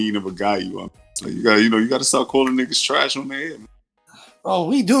how mean of a guy you are. Like, you gotta start calling niggas trash on their head, man. Oh,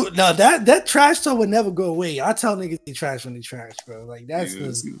 we do. No, that trash talk would never go away. I tell niggas they trash when they trash, bro. Like, that's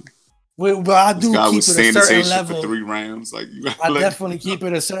But I do guy keep was it a certain sanitation level. for 3 rounds. Like you I definitely keep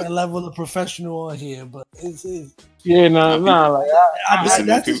it a certain level of professional on here, but it's Yeah, nah. Like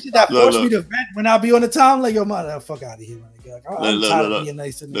that's the shit that forced me to vent when I be on the time. Like, yo, mother, fuck out of here, man. Like, I'm tired of being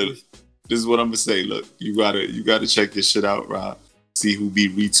nice to niggas. This is what I'm gonna say. Look, you gotta check your shit out, Rob. See who be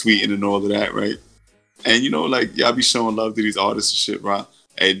retweeting and all of that, right? And you know, like y'all be showing love to these artists and shit, Rob.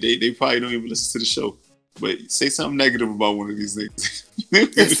 And they probably don't even listen to the show. But say something negative about one of these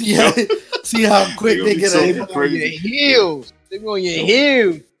niggas. See how quick they get on your heels. They be on your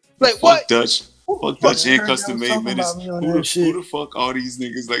heels. Like what? Fuck Dutch and Custom Made Menace. Who the fuck are these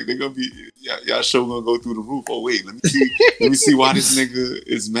niggas? Like they gonna be y'all show gonna go through the roof. Oh wait, let me see why this nigga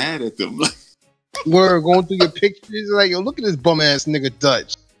is mad at them. Like we're going through your pictures. Like yo, look at this bum ass nigga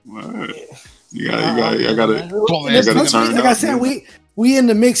Dutch. Word. You gotta turn like I said, we in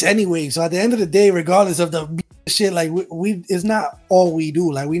the mix anyway. So at the end of the day, regardless of the shit, like we it's not all we do.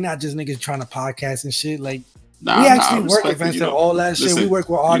 Like we not just niggas trying to podcast and shit. Like we actually work events and all that shit. We work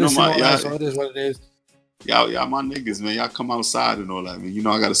with artists and all that. So it is what it is. Y'all my niggas, man. Y'all come outside and all that, man. You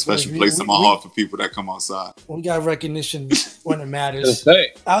know I got a special place in my heart for people that come outside. We got recognition when it matters.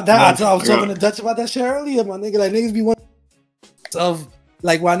 I was talking to Dutch about that shit earlier, my nigga. Like niggas be one of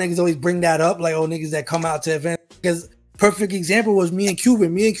like why niggas always bring that up, like niggas that come out to events. Because perfect example was me and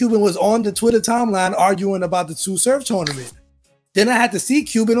Cuban. Me and Cuban was on the Twitter timeline arguing about the 2 Surf tournament. Then I had to see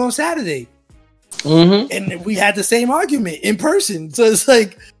Cuban on Saturday. And we had the same argument in person. So it's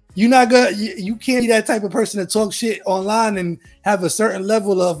like you can't be that type of person to talk shit online and have a certain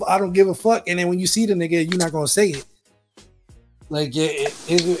level of I don't give a fuck. And then when you see the nigga, you're not gonna say it. Like it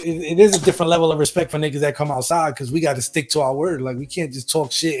is a different level of respect for niggas that come outside because we got to stick to our word. Like we can't just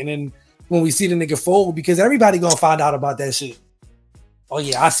talk shit and then when we see the nigga fold because everybody gonna find out about that shit. Oh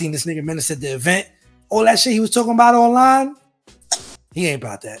yeah, I seen this nigga Menace at the event. All that shit he was talking about online, he ain't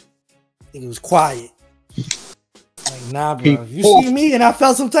about that. Nigga was quiet. Like nah, bro. If you see me and I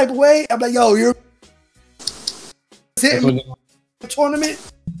felt some type of way, I'm like, yo, you're hitting me in the tournament.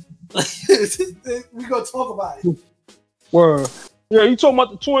 We gonna talk about it. Word. Yeah, you talking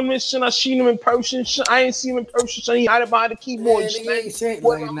about the tournament shit? I seen him in person. Shit. I ain't seen him in person. So he hid behind the keyboard.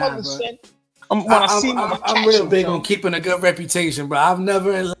 I'm real big on keeping a good reputation, bro. I've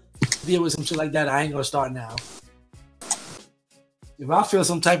never deal with some shit like that. I ain't gonna start now. If I feel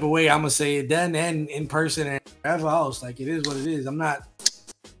some type of way, I'm gonna say it then and in person and wherever else. Like it is what it is. I'm not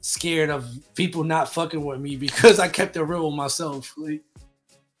scared of people not fucking with me because I kept it real with myself. Like,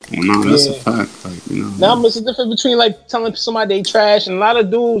 well, no, that's a fact. Like, you know, now it's the difference between like telling somebody they trash and a lot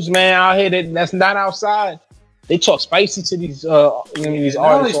of dudes, man, out here that's not outside. They talk spicy to these, these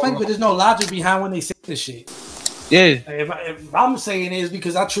artists. But there's no logic behind when they say this shit. Yeah. If I'm saying it is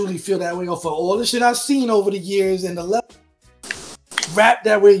because I truly feel that way for all the shit I've seen over the years and the level rap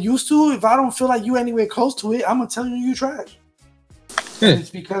that we're used to. If I don't feel like you anywhere close to it, I'm gonna tell you trash.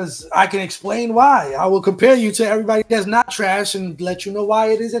 It's because I can explain why. I will compare you to everybody that's not trash and let you know why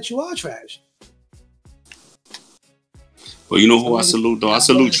it is that you are trash. Well, you know who I salute though? I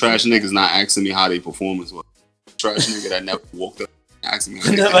salute trash niggas not asking me how they performance was. Trash nigga that never walked up asking me.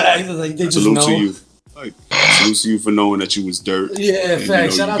 Never asked, like they just know. To you. Like salute to you for knowing that you was dirt. Yeah,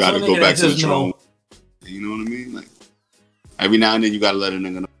 fact. You gotta go back to the drum. You know what I mean? Like every now and then you gotta let a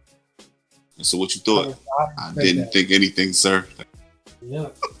nigga know. And so what you thought? I didn't think anything, sir. Yeah.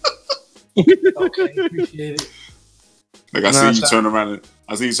 Okay, appreciate it. Like I see you turn around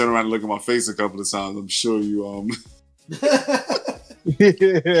and look at my face a couple of times. I'm sure you you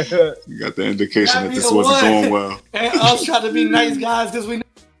got the indication that this wasn't going well. And us trying to be nice guys because we know.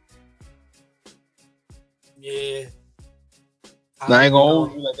 Yeah. I ain't gonna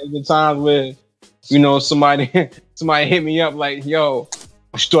hold you. Like there's been times where, you know, somebody hit me up like, yo,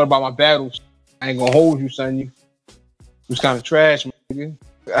 I thought about my battles. I ain't gonna hold you, son. You was kind of trash, man.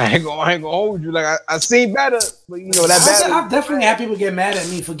 I ain't gonna hold you. Like I seen better, but you know that battle. I've definitely had people get mad at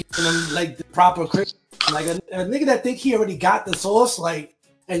me for giving them like the proper criticism. Like a nigga that think he already got the sauce, like,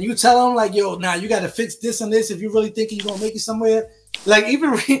 and you tell him like, yo, nah, you got to fix this and this if you really think you're gonna make it somewhere. Like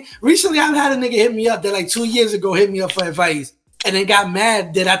even recently, I've had a nigga hit me up that like 2 years ago hit me up for advice, and then got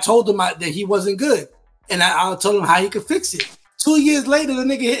mad that I told him that he wasn't good, and I told him how he could fix it. 2 years later, the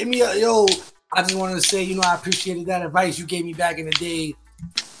nigga hit me up, yo, I just wanted to say, you know, I appreciated that advice you gave me back in the day.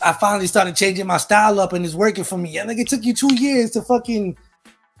 I finally started changing my style up and it's working for me. And like it took you 2 years to fucking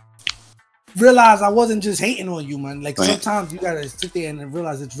realize I wasn't just hating on you, man. Like sometimes you gotta sit there and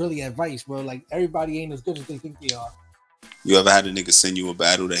realize it's really advice, bro. Like everybody ain't as good as they think they are. You ever had a nigga send you a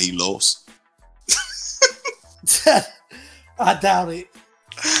battle that he lost? I doubt it.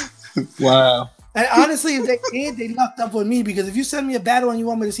 Wow. And honestly, if they can't, they lucked up with me because if you send me a battle and you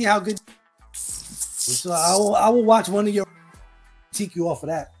want me to see how good, so I will watch one of your take you off of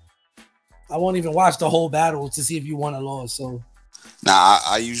that. I won't even watch the whole battle to see if you won or lost. So. Nah,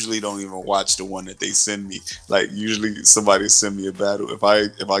 I usually don't even watch the one that they send me. Like usually somebody send me a battle. If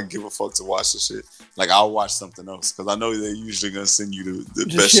I give a fuck to watch the shit, like I'll watch something else because I know they're usually gonna send you the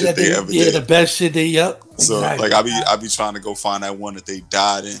best shit they ever did. Yeah, the best shit they So exactly. like I be trying to go find that one that they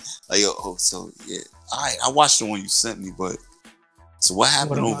died in. Like so yeah, all right, I watched the one you sent me, but so what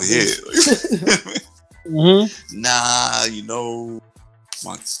happened over here? Mm-hmm. Nah, you know,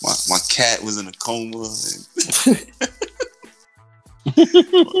 my cat was in a coma.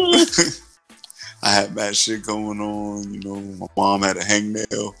 I had bad shit going on, you know. My mom had a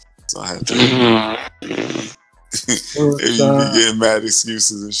hangnail, so I had to. You be getting mad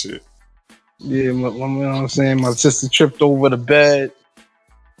excuses and shit. Yeah, you know what I'm saying? My sister tripped over the bed.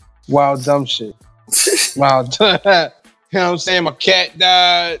 Wild dumb shit. Wild. You know what I'm saying? My cat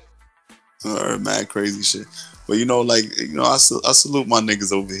died. Mad crazy shit. But you know, like, you know, I salute my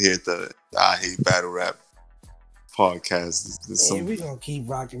niggas over here at the I Hate Battle Rap podcast. Yeah, we gonna keep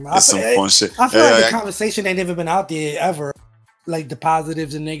rocking. There's some fun shit. I feel like the conversation ain't never been out there ever. Like the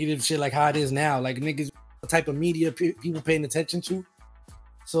positives and negative shit, like how it is now. Like niggas, the type of media people paying attention to.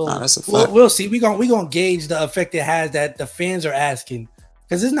 So we'll see. We gonna gauge the effect it has that the fans are asking.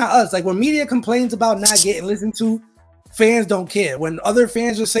 Because it's not us. Like when media complains about not getting listened to, fans don't care. When other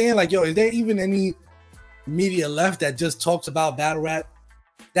fans are saying like, "Yo, is there even any media left that just talks about battle rap?"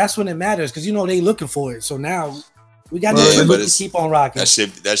 That's when it matters because you know they looking for it. So now. We got to keep on rocking.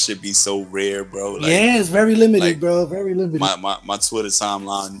 That should be so rare, bro. Like, yeah, it's very limited, like, bro. Very limited. My Twitter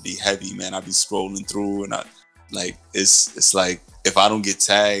timeline be heavy, man. I be scrolling through, and I like it's like if I don't get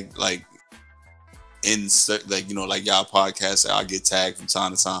tagged, like in like you know, like y'all podcasts, I get tagged from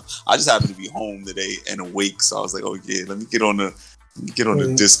time to time. I just happened to be home today and awake, so I was like, oh yeah, let me get on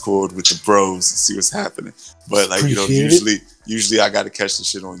the Discord with the bros and see what's happening. But like you know, usually I got to catch the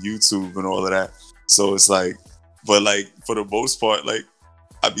shit on YouTube and all of that. So it's like. But like for the most part, like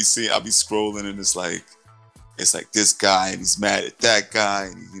I be scrolling and it's like this guy and he's mad at that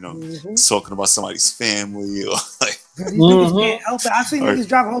guy and you know he's talking about somebody's family or like can't help it. I seen niggas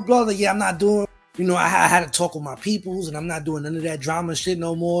drop a whole blog like I'm not doing I had to talk with my peoples and I'm not doing none of that drama shit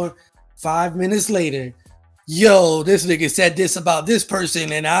no more. 5 minutes later, yo, this nigga said this about this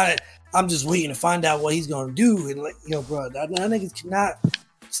person and I'm just waiting to find out what he's gonna do and like yo bro, that niggas cannot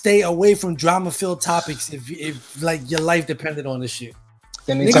stay away from drama-filled topics if like your life depended on this shit.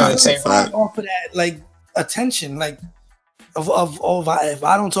 Then they try to say off of that like attention, like if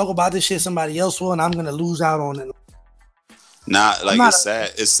I don't talk about this shit, somebody else will, and I'm gonna lose out on it. Nah, like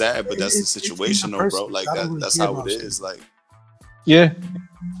it's sad, but that's the situation, though, bro. Like that's how it is. Like yeah,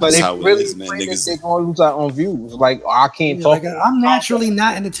 but that's how it is, man. Niggas they're gonna lose out on views. Like I can't talk. Like, I'm naturally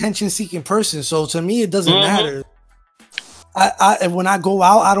not an attention-seeking person, so to me it doesn't matter. I when I go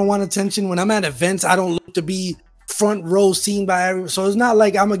out, I don't want attention. When I'm at events, I don't look to be front row seen by everyone. So it's not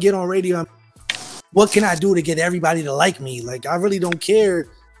like I'm gonna get on radio. What can I do to get everybody to like me? Like I really don't care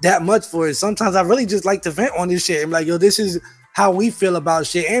that much for it. Sometimes I really just like to vent on this shit. I'm like, yo, this is how we feel about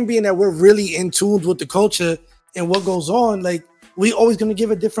shit. And being that we're really in tune with the culture and what goes on, like we always gonna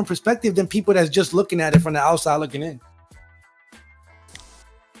give a different perspective than people that's just looking at it from the outside looking in.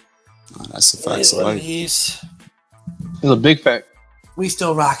 Oh, that's a fact. So like, it's a big fact. We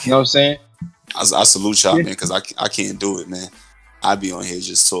still rocking. You know what I'm saying? I salute y'all, man, because I can't do it, man. I be on here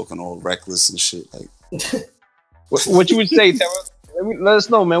just talking all reckless and shit. Like, what you would say, Terra? Let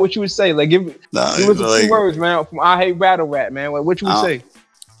us know, man. What you would say? Like, give us a few words, man. From I Hate Battle Rap, man. Like, what you would say?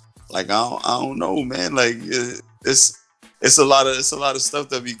 Like, I don't know, man. Like, it's a lot of stuff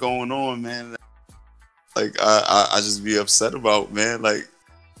that be going on, man. Like, I just be upset about, man. Like,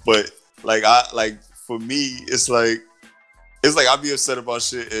 but like for me, it's like I be upset about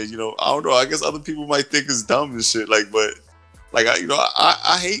shit, and you know, I don't know. I guess other people might think it's dumb and shit. Like, but like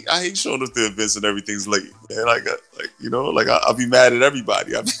I hate showing up to events and everything's late, man. Like you know, like I'll be mad at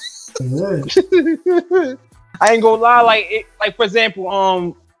everybody. I ain't gonna lie. Like for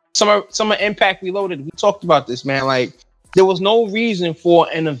example, some Impact Reloaded. We talked about this, man. Like there was no reason for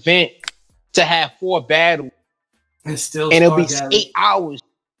an event to have 4 battles and it'll be 8 hours.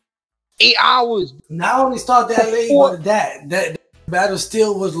 8 hours. Not only start that late, but that battle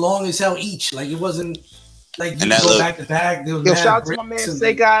still was long as hell each. Like it wasn't like you go back to back. Yo, shout out to my man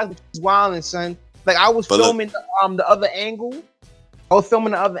Say Guys, wildin', son. Like I was filming the other angle. I was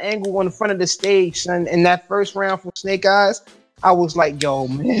filming the other angle on the front of the stage, son. In that first round from Snake Eyes, I was like, yo,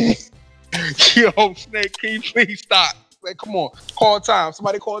 man. Yo, Snake, can you please stop? Like, come on. Call time.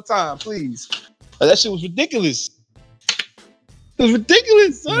 Somebody call time, please. Like, that shit was ridiculous. It was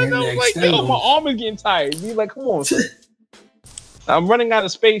ridiculous, son. Man, I was like, yo, my arm is getting tired. Be like, come on, son. I'm running out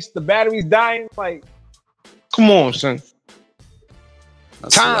of space. The battery's dying. Like, come on, son.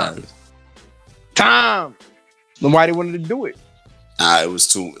 That's Time. hilarious. Time. Nobody wanted to do it. Nah, it was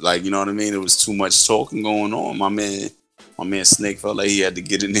too, like, you know what I mean? It was too much talking going on. My man Snake felt like he had to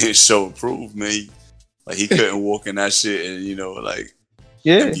get in there and show and prove, man. Like, he couldn't walk in that shit and, you know, like,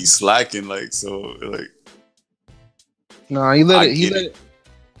 Yeah. and be slacking, like, so, like. Nah, he let it.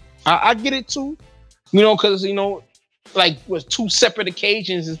 I get it too. You know, because, you know, like, with two separate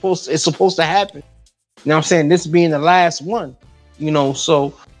occasions it's supposed to happen. You know what I'm saying? This being the last one. You know,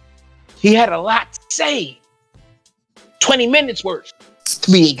 so he had a lot to say. 20 minutes worth,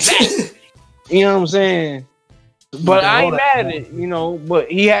 to be exact. You know what I'm saying? But I ain't mad at it, you know. But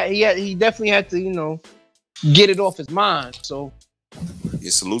he definitely had to, you know, get it off his mind. So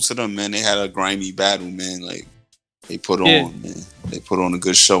Yeah, salute to them, man. They had a grimy battle, man. Like, they put on, man. They put on a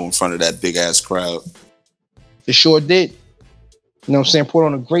good show in front of that big ass crowd. they sure did. You know what I'm saying? Put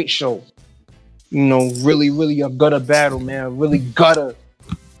on a great show. You know, really, really a gutter battle, man. Really gutter,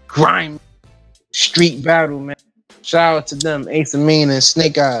 grime, street battle, man. Shout out to them, Ace and Mean and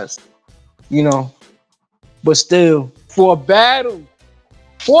Snake Eyes. You know, but still, four battles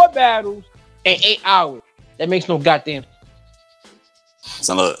in 8 hours. That makes no goddamn.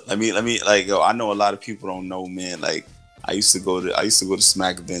 So look, let me like, yo, I know a lot of people don't know, man. Like, I used to go to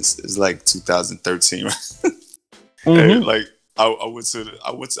Smack events. It's like 2013, right? Mm-hmm. And, like, I was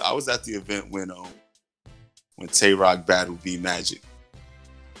at the event when Tay Roc battled B Magic,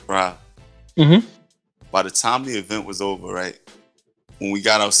 right? Mm-hmm. By the time the event was over, right, when we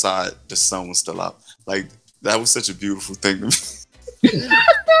got outside, the sun was still out. Like, that was such a beautiful thing to me.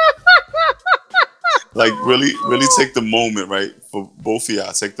 Like, really take the moment, right, for both of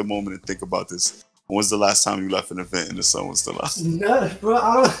y'all. Take the moment and think about this. When was the last time you left an event and the sun was still out? No, bro.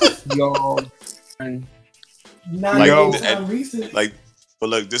 I don't. Yo, man. Not Like, anytime recent. Like, but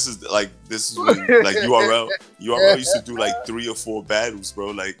look, this is when, like, URL used to do like 3 or 4 battles, bro.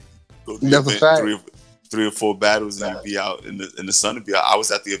 Like, go to the That's a fact. event, 3 or 4 battles, and you'd be out in the sun would be out. I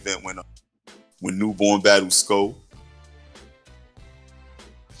was at the event when Newborn battled Skull.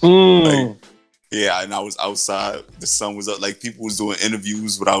 Like, yeah, and I was outside. The sun was up. Like, people was doing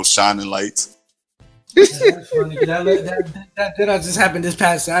interviews without shining lights. That's funny. That just happened this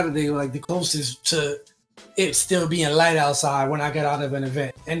past Saturday. Like, the closest to it still being light outside when I got out of an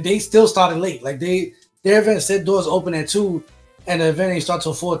event, and they still started late. Like, their event said doors open at 2, and the event ain't start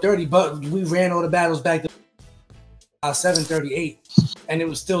till 4:30. But we ran all the battles back to 7:38, and it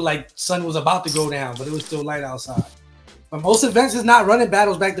was still like sun was about to go down, but it was still light outside. But most events is not running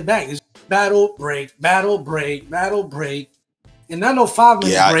battles back to back. It's battle break, battle break, battle break, and not no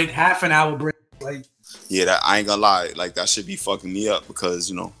 5-minute break, half an hour break. Like, yeah, that I ain't gonna lie. Like, that should be fucking me up because,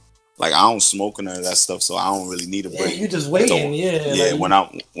 you know, like, I don't smoke none of that stuff, so I don't really need a break. You just waiting, so, yeah.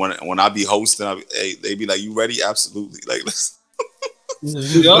 Like, When I be hosting, they be like, "You ready?" Absolutely. Like, let's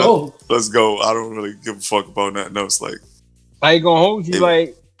go. I don't really give a fuck about nothing else. Like, I ain't gonna hold you.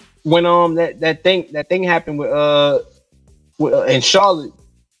 Like, when that thing happened with in Charlotte,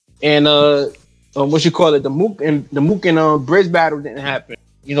 and what you call it, the Mook and Briz battle didn't happen.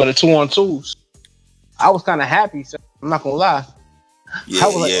 You know, the 2-on-2s. I was kind of happy, so I'm not gonna lie.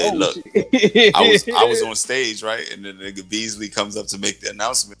 Yeah, look, I was on stage, right, and then the nigga Beasley comes up to make the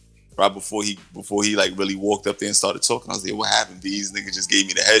announcement right before he like really walked up there and started talking. I was like, "What happened, Bees?" Nigga just gave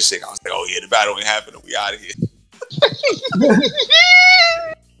me the head shake. I was like, "Oh yeah, the battle ain't happening. We out of here."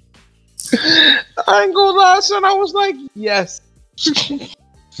 I ain't gonna lie, son. I was like, yes.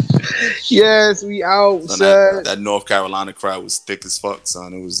 Yes, we out, son. That North Carolina crowd was thick as fuck,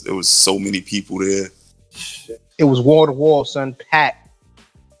 son. It was so many people there. It was wall to wall, son. Packed.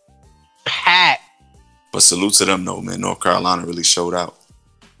 But salute to them, though, man. North Carolina really showed out.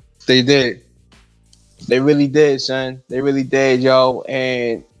 They did. They really did, son. They really did, yo.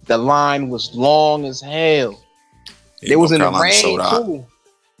 And the line was long as hell. Yeah, it was in the Carolina rain, too.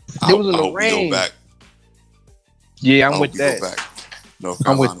 It was in the rain. Go back. Yeah, I'm with that. Go back. North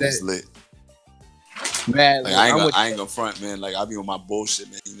Carolina was lit. Man, like, I ain't gonna front, man. Like, I be on my bullshit,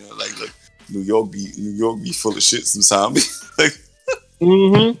 man. You know, like, look, New York be full of shit sometimes. Like,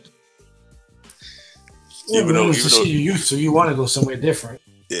 even though shit you used to, you want to go somewhere different.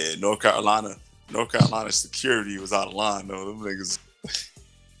 Yeah, North Carolina security was out of line though. Them niggas.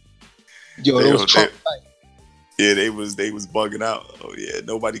 Yo, they was bugging out. Oh yeah,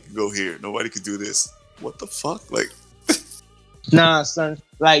 nobody could go here. Nobody could do this. What the fuck? Like, nah, son.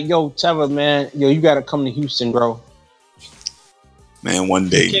 Like, yo, Terra, man. Yo, you gotta come to Houston, bro. Man, one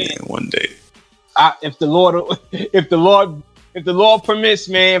day. if the Lord permits,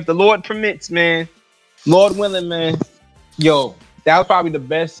 man, Lord willing, man, yo, that was probably the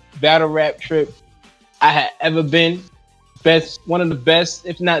best battle rap trip I had ever been. One of the best,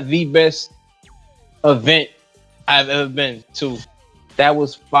 if not the best event I've ever been to. That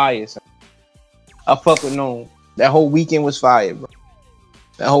was fire, son. I fuck with no. That whole weekend was fire, bro.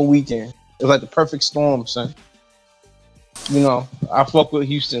 That whole weekend. It was like the perfect storm, son. You know, I fuck with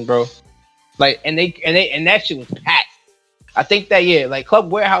Houston, bro. Like, and that shit was packed. I think that, yeah, like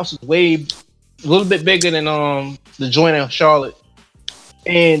Club Warehouse is a little bit bigger than the joint in Charlotte.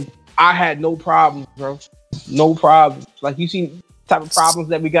 And I had no problems, bro. No problems. Like, you see the type of problems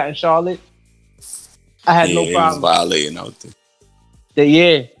that we got in Charlotte? I had no problems. It was violating out there.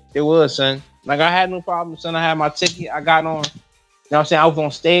 Yeah, it was, son. Like, I had no problems, son. I had my ticket. I got on. You know what I'm saying? I was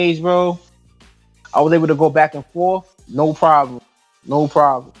on stage, bro. I was able to go back and forth. No problem. No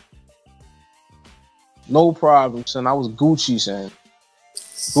problem. No problem, son. I was Gucci, son.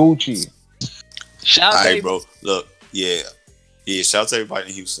 Gucci. Shout out to bro. Look, yeah, shout out to everybody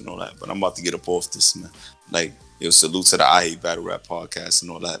in Houston and all that. But I'm about to get up off this, man. Like, salute to the I Hate Battle Rap podcast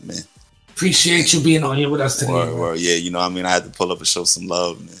and all that, man. Appreciate you being on here with us today. Word. Yeah, you know what I mean? I had to pull up and show some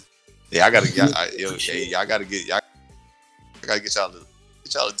love, man. Yeah, I gotta get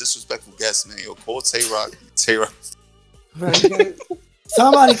y'all a disrespectful guest, man. Yo, call Tay Roc. Right,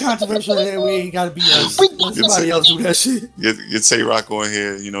 somebody controversial here. We ain't gotta be us. Let somebody else do that shit. Get Tay Roc on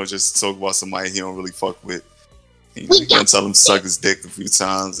here, you know, just talk about somebody he don't really fuck with. You gonna tell him to suck his dick a few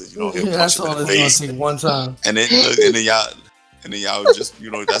times, and you know he'll punch him in the face. Gonna take one time. And then y'all just, you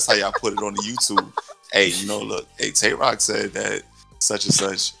know, that's how y'all put it on the YouTube. Hey, you know, look, Tay Roc said that such and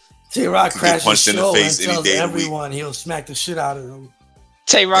such. Tay Roc crashed punched in the face any day of the week. Everyone he'll smack the shit out of them.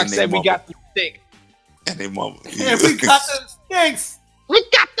 Tay Roc said we got the stick. And they mama. Yeah, we got them sticks. We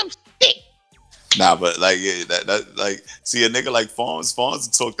got them sticks. Nah, but like, yeah, that like, see a nigga like Fonz will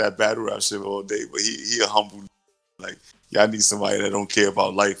talk that battle rap shit all day, but he a humble. Like, y'all need somebody that don't care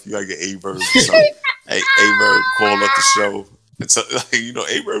about life. You gotta get A-Verb or something. Hey, A-Verb, call up the show. It's like, you know,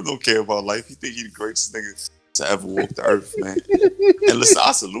 A-Verb don't care about life. He think he the greatest nigga to ever walk the earth, man. And listen,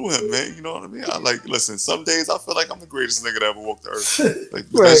 I salute him, man. You know what I mean? I like, listen, some days I feel like I'm the greatest nigga to ever walk the earth. Like,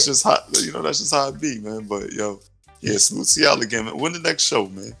 right. That's just how, you know, that's just how it be, man. But yo, yeah, salute to y'all again, man. When the next show,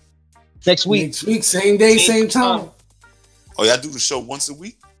 man? Next week. Next week, same day, same time. Oh, y'all do the show once a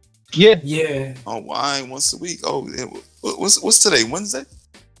week? Yeah. Oh, why once a week? Oh, yeah. What's today? Wednesday?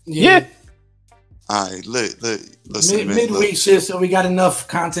 Yeah. All right, listen, midweek shit, so we got enough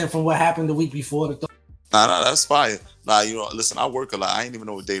content from what happened the week before. Nah, that's fire. Nah, you know, listen, I work a lot. I ain't even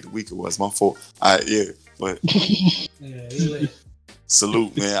know what day of the week it was. My fault. But yeah.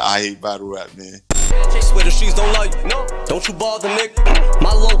 Salute, man. I hate battle rap, man. Swear the streets don't like you, no. Don't you bother, nigga.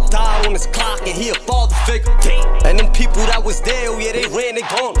 My low died on his clock and he a father figure. And them people that was there, oh yeah, they ran their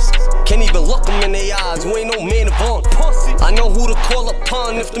guns. Can't even look them in their eyes, you ain't no man of honor. I know who to call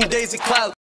upon if them days are cloudy.